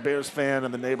away as a Bears fan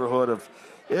in the neighborhood of,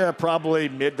 probably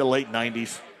mid to late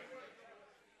 90s.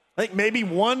 I think maybe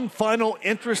one final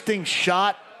interesting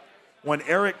shot when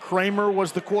Eric Kramer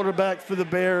was the quarterback for the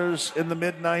Bears in the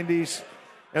mid-90s.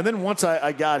 And then once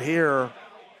I got here,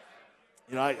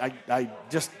 I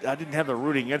didn't have the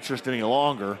rooting interest any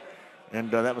longer, and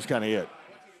that was kind of it.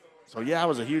 So, I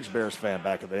was a huge Bears fan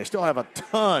back in the day. I still have a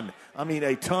ton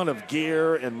of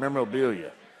gear and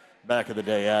memorabilia back in the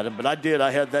day, Adam. But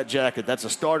I had that jacket. That's a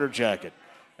starter jacket.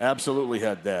 Absolutely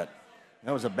had that.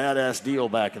 That was a badass deal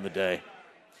back in the day.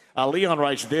 Leon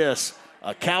writes this,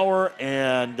 Cower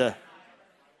and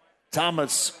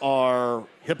Thomas are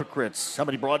hypocrites. How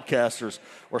many broadcasters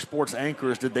or sports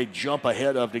anchors did they jump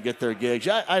ahead of to get their gigs?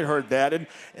 I heard that, and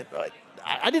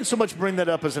I didn't so much bring that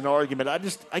up as an argument.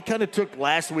 I kind of took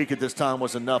last week at this time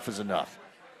was enough is enough.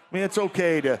 I mean, it's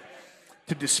okay to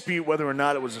dispute whether or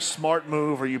not it was a smart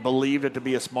move or you believed it to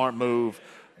be a smart move,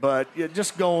 but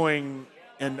just going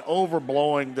and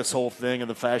overblowing this whole thing in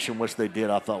the fashion which they did,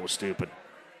 I thought was stupid.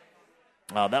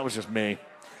 That was just me.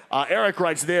 Eric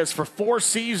writes this, for 4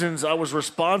 seasons, I was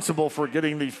responsible for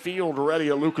getting the field ready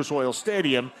at Lucas Oil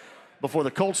Stadium before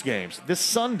the Colts games. This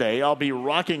Sunday, I'll be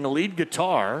rocking lead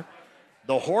guitar.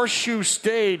 The Horseshoe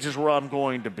Stage is where I'm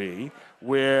going to be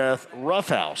with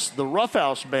Roughhouse. The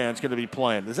Roughhouse band's going to be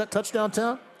playing. Is that Touchdown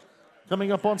Town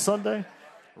coming up on Sunday?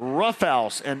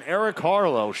 Roughhouse and Eric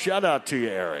Harlow. Shout out to you,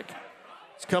 Eric.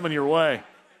 It's coming your way.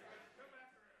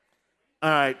 All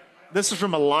right. This is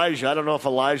from Elijah. I don't know if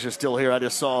Elijah's still here. I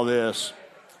just saw this.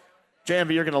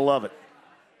 JMV, you're going to love it.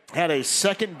 Had a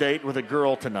second date with a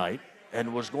girl tonight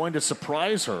and was going to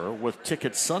surprise her with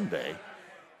tickets Sunday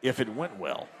if it went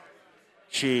well.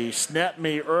 She snapped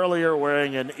me earlier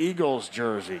wearing an Eagles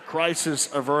jersey. Crisis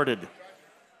averted.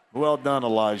 Well done,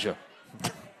 Elijah.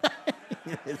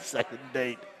 Second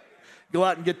date. Go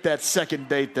out and get that second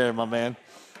date there, my man.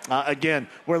 Again,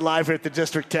 we're live here at the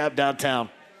District Tap downtown.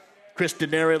 Chris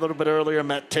Denari a little bit earlier.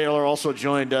 Matt Taylor also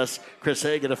joined us. Chris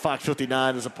Hagan of Fox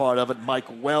 59 is a part of it. Mike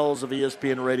Wells of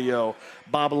ESPN Radio.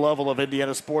 Bob Lovell of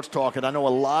Indiana Sports Talk. And I know a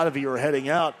lot of you are heading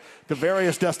out to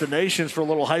various destinations for a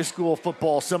little high school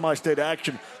football semi-state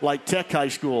action like Tech High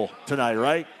School tonight,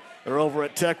 right? They're over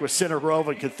at Tech with Center Grove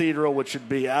and Cathedral, which should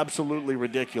be absolutely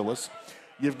ridiculous.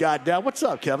 You've got down. What's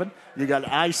up, Kevin? You got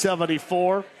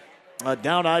I-74,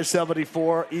 down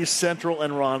I-74, East Central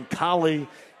and Roncalli.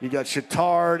 You got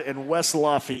Chittard and West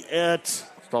Lafayette.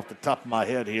 Just off the top of my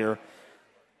head here.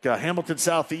 Got Hamilton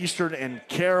Southeastern and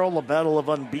Carroll, a battle of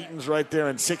unbeatens right there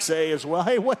in 6A as well.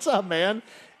 Hey, what's up, man?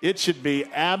 It should be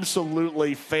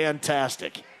absolutely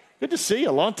fantastic. Good to see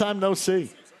you. Long time no see.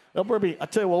 I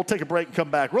tell you what, we'll take a break and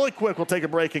come back. Really quick, we'll take a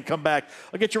break and come back.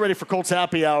 I'll get you ready for Colts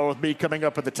Happy Hour with me coming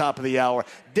up at the top of the hour.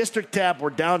 District Tap, we're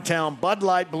downtown. Bud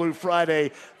Light Blue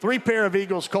Friday. 3 pair of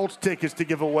Eagles Colts tickets to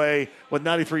give away with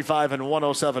 93.5 and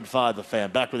 107.5 The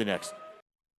Fan. Back with you next.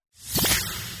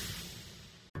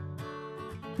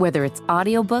 Whether it's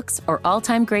audiobooks or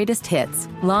all-time greatest hits,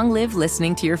 long live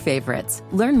listening to your favorites.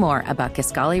 Learn more about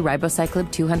Kisqali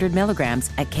Ribociclib 200 milligrams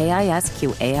at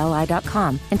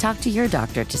KISQALI.com and talk to your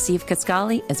doctor to see if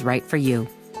Kisqali is right for you.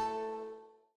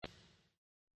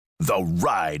 The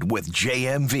Ride with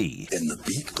JMV. And the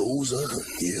beat goes on,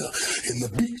 yeah. And the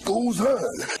beat goes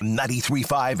on.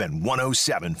 93.5 and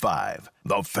 107.5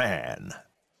 The Fan.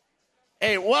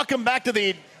 Hey, welcome back to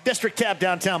the District Tap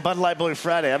downtown Bud Light Blue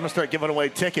Friday. I'm going to start giving away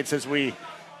tickets as we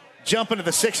jump into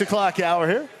the 6 o'clock hour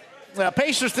here.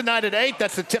 Pacers tonight at 8.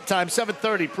 That's the tip time,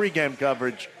 7:30 pregame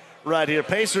coverage right here.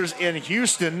 Pacers in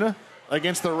Houston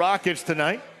against the Rockets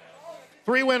tonight.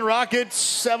 3-win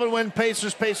Rockets, 7-win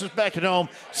Pacers. Pacers back at home.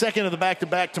 Second of the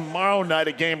back-to-back tomorrow night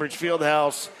at Gainbridge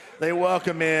Fieldhouse. They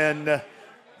welcome in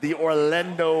the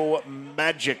Orlando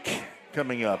Magic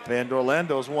coming up. And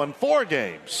Orlando's won 4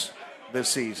 games this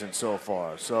season so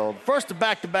far. So first of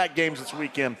back-to-back games this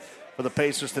weekend for the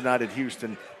Pacers tonight at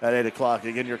Houston at 8 o'clock.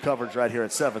 Again, your coverage right here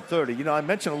at 7:30. You know, I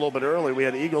mentioned a little bit earlier we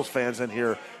had Eagles fans in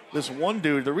here. This one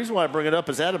dude, the reason why I bring it up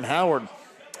is Adam Howard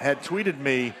had tweeted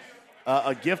me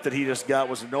a gift that he just got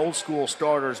was an old-school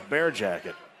Starters Bear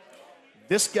jacket.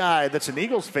 This guy that's an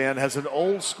Eagles fan has an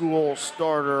old school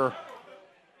starter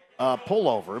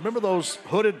pullover. Remember those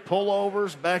hooded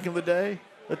pullovers back in the day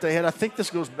that they had? I think this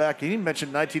goes back, he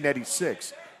mentioned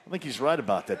 1986. I think he's right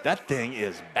about that. That thing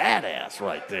is badass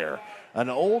right there. An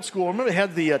old school. Remember they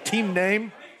had the team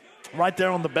name right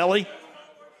there on the belly?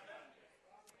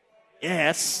 Yeah,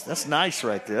 that's nice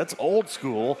right there. That's old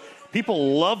school.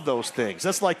 People love those things.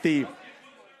 That's like the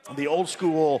old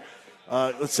school,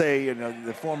 let's say,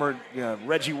 the former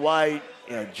Reggie White,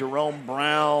 Jerome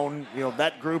Brown,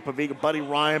 that group of Eagles, Buddy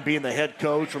Ryan being the head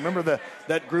coach. Remember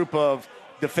that group of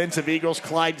defensive Eagles?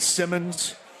 Clyde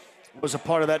Simmons was a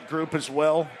part of that group as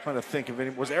well. I'm trying to think of any.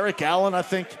 Was Eric Allen, I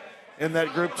think, in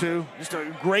that group too? Just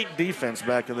a great defense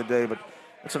back in the day, but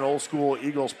it's an old school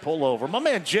Eagles pullover. My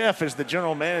man Jeff is the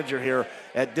general manager here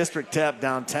at District Tap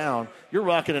downtown. You're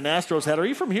rocking an Astros hat. Are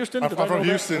you from Houston? I'm from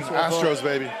Houston. Astros,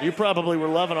 baby. You probably were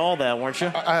loving all that, weren't you?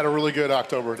 I had a really good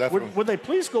October, definitely. Would they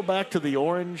please go back to the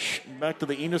orange, back to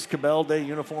the Enos Cabell Day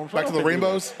uniforms? Back to the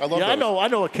rainbows? I love those. I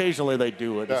know occasionally they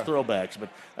do it as throwbacks, but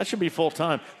that should be full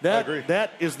time. I agree.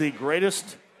 That is the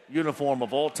greatest uniform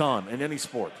of all time in any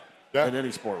sport. Yeah. In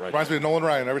any sport, right? Reminds me of Nolan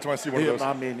Ryan every time I see one of those.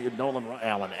 I mean, Nolan Ryan,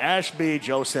 Alan Ashby,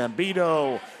 Joe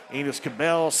Sambito, Enos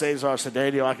Cabell, Cesar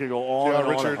Cedillo. I could go on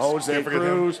and on. Jose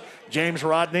Cruz, James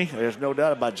Rodney. There's no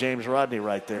doubt about James Rodney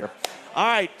right there. All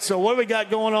right, so what do we got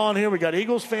going on here? We got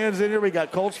Eagles fans in here. We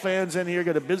got Colts fans in here.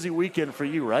 Got a busy weekend for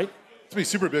you, right? It's going to be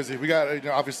super busy. We got,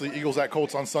 obviously, Eagles at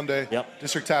Colts on Sunday. Yep.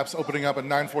 District Tap's opening up at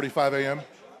 9:45 a.m.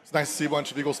 It's nice to see a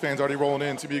bunch of Eagles fans already rolling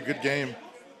in. It's going to be a good game.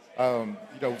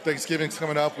 Thanksgiving's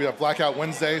coming up. We have Blackout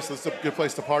Wednesday, so it's a good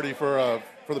place to party for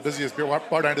the busiest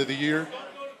bar night of the year.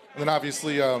 And then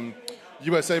obviously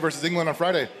USA versus England on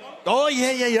Friday. Oh,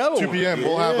 yeah. 2 p.m.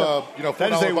 We'll have, $4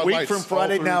 that is a Bud week Lights from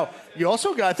Friday. Now, you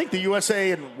also got, I think, the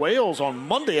USA and Wales on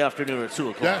Monday afternoon at 2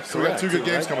 o'clock. Yeah, so we got two good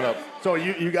games coming up. So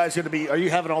you guys going to be, are you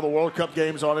having all the World Cup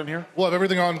games on in here? We'll have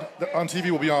everything on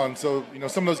TV will be on. So,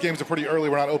 some of those games are pretty early.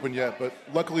 We're not open yet. But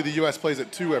luckily the U.S. plays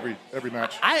at 2 every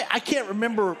match. I can't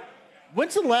remember.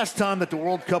 When's the last time that the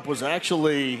World Cup was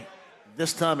actually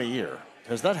this time of year?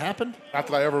 Has that happened? Not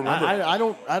that I ever remember.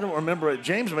 I don't remember it.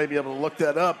 James may be able to look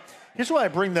that up. Here's why I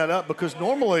bring that up, because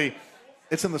normally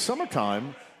it's in the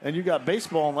summertime and you got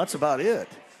baseball and that's about it.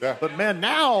 Yeah. But, man,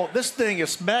 now this thing is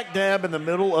smack dab in the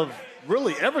middle of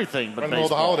really everything but right in the middle of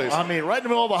the holidays. I mean, right in the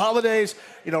middle of the holidays,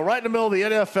 right in the middle of the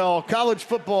NFL, college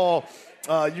football.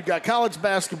 You got college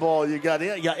basketball. You got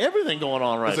everything going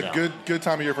on right now. It's a good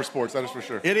time of year for sports, that is for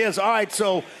sure. It is. All right,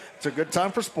 so it's a good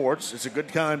time for sports. It's a good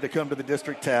time to come to the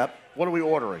District Tap. What are we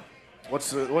ordering?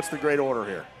 What's the great order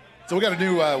here? So we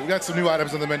got some new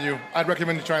items on the menu. I'd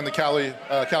recommend you trying the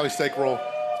Cali steak roll.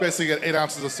 It's basically got 8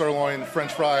 ounces of sirloin,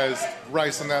 French fries,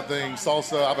 rice in that thing,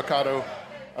 salsa, avocado.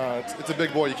 It's a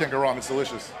big boy. You can't go wrong. It's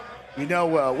delicious. We've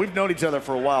known each other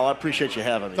for a while. I appreciate you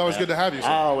having me. It's always good to have you, sir.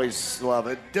 I always love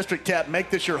it. District Tap, make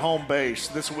this your home base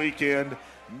this weekend,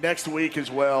 next week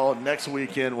as well, next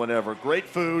weekend, whenever. Great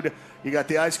food. You got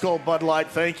the ice cold Bud Light.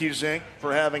 Thank you, Zink,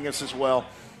 for having us as well.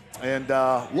 And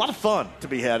a lot of fun to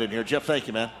be had in here. Jeff, thank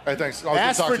you, man. Hey, thanks.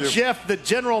 As for Jeff, the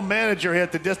general manager here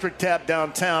at the District Tap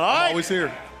downtown. All right. Always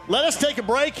here. Let us take a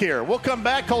break here. We'll come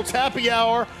back. Colts Happy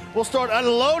Hour. We'll start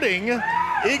unloading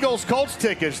Eagles-Colts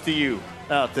tickets to you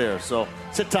out there. So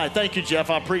sit tight. Thank you, Jeff.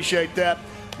 I appreciate that.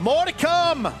 More to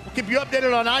come. We'll keep you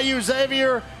updated on IU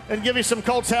Xavier and give you some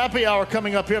Colts Happy Hour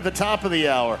coming up here at the top of the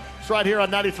hour. It's right here on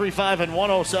 93.5 and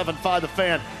 107.5 The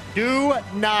Fan. Do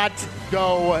not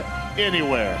go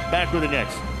anywhere. Back with you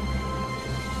next.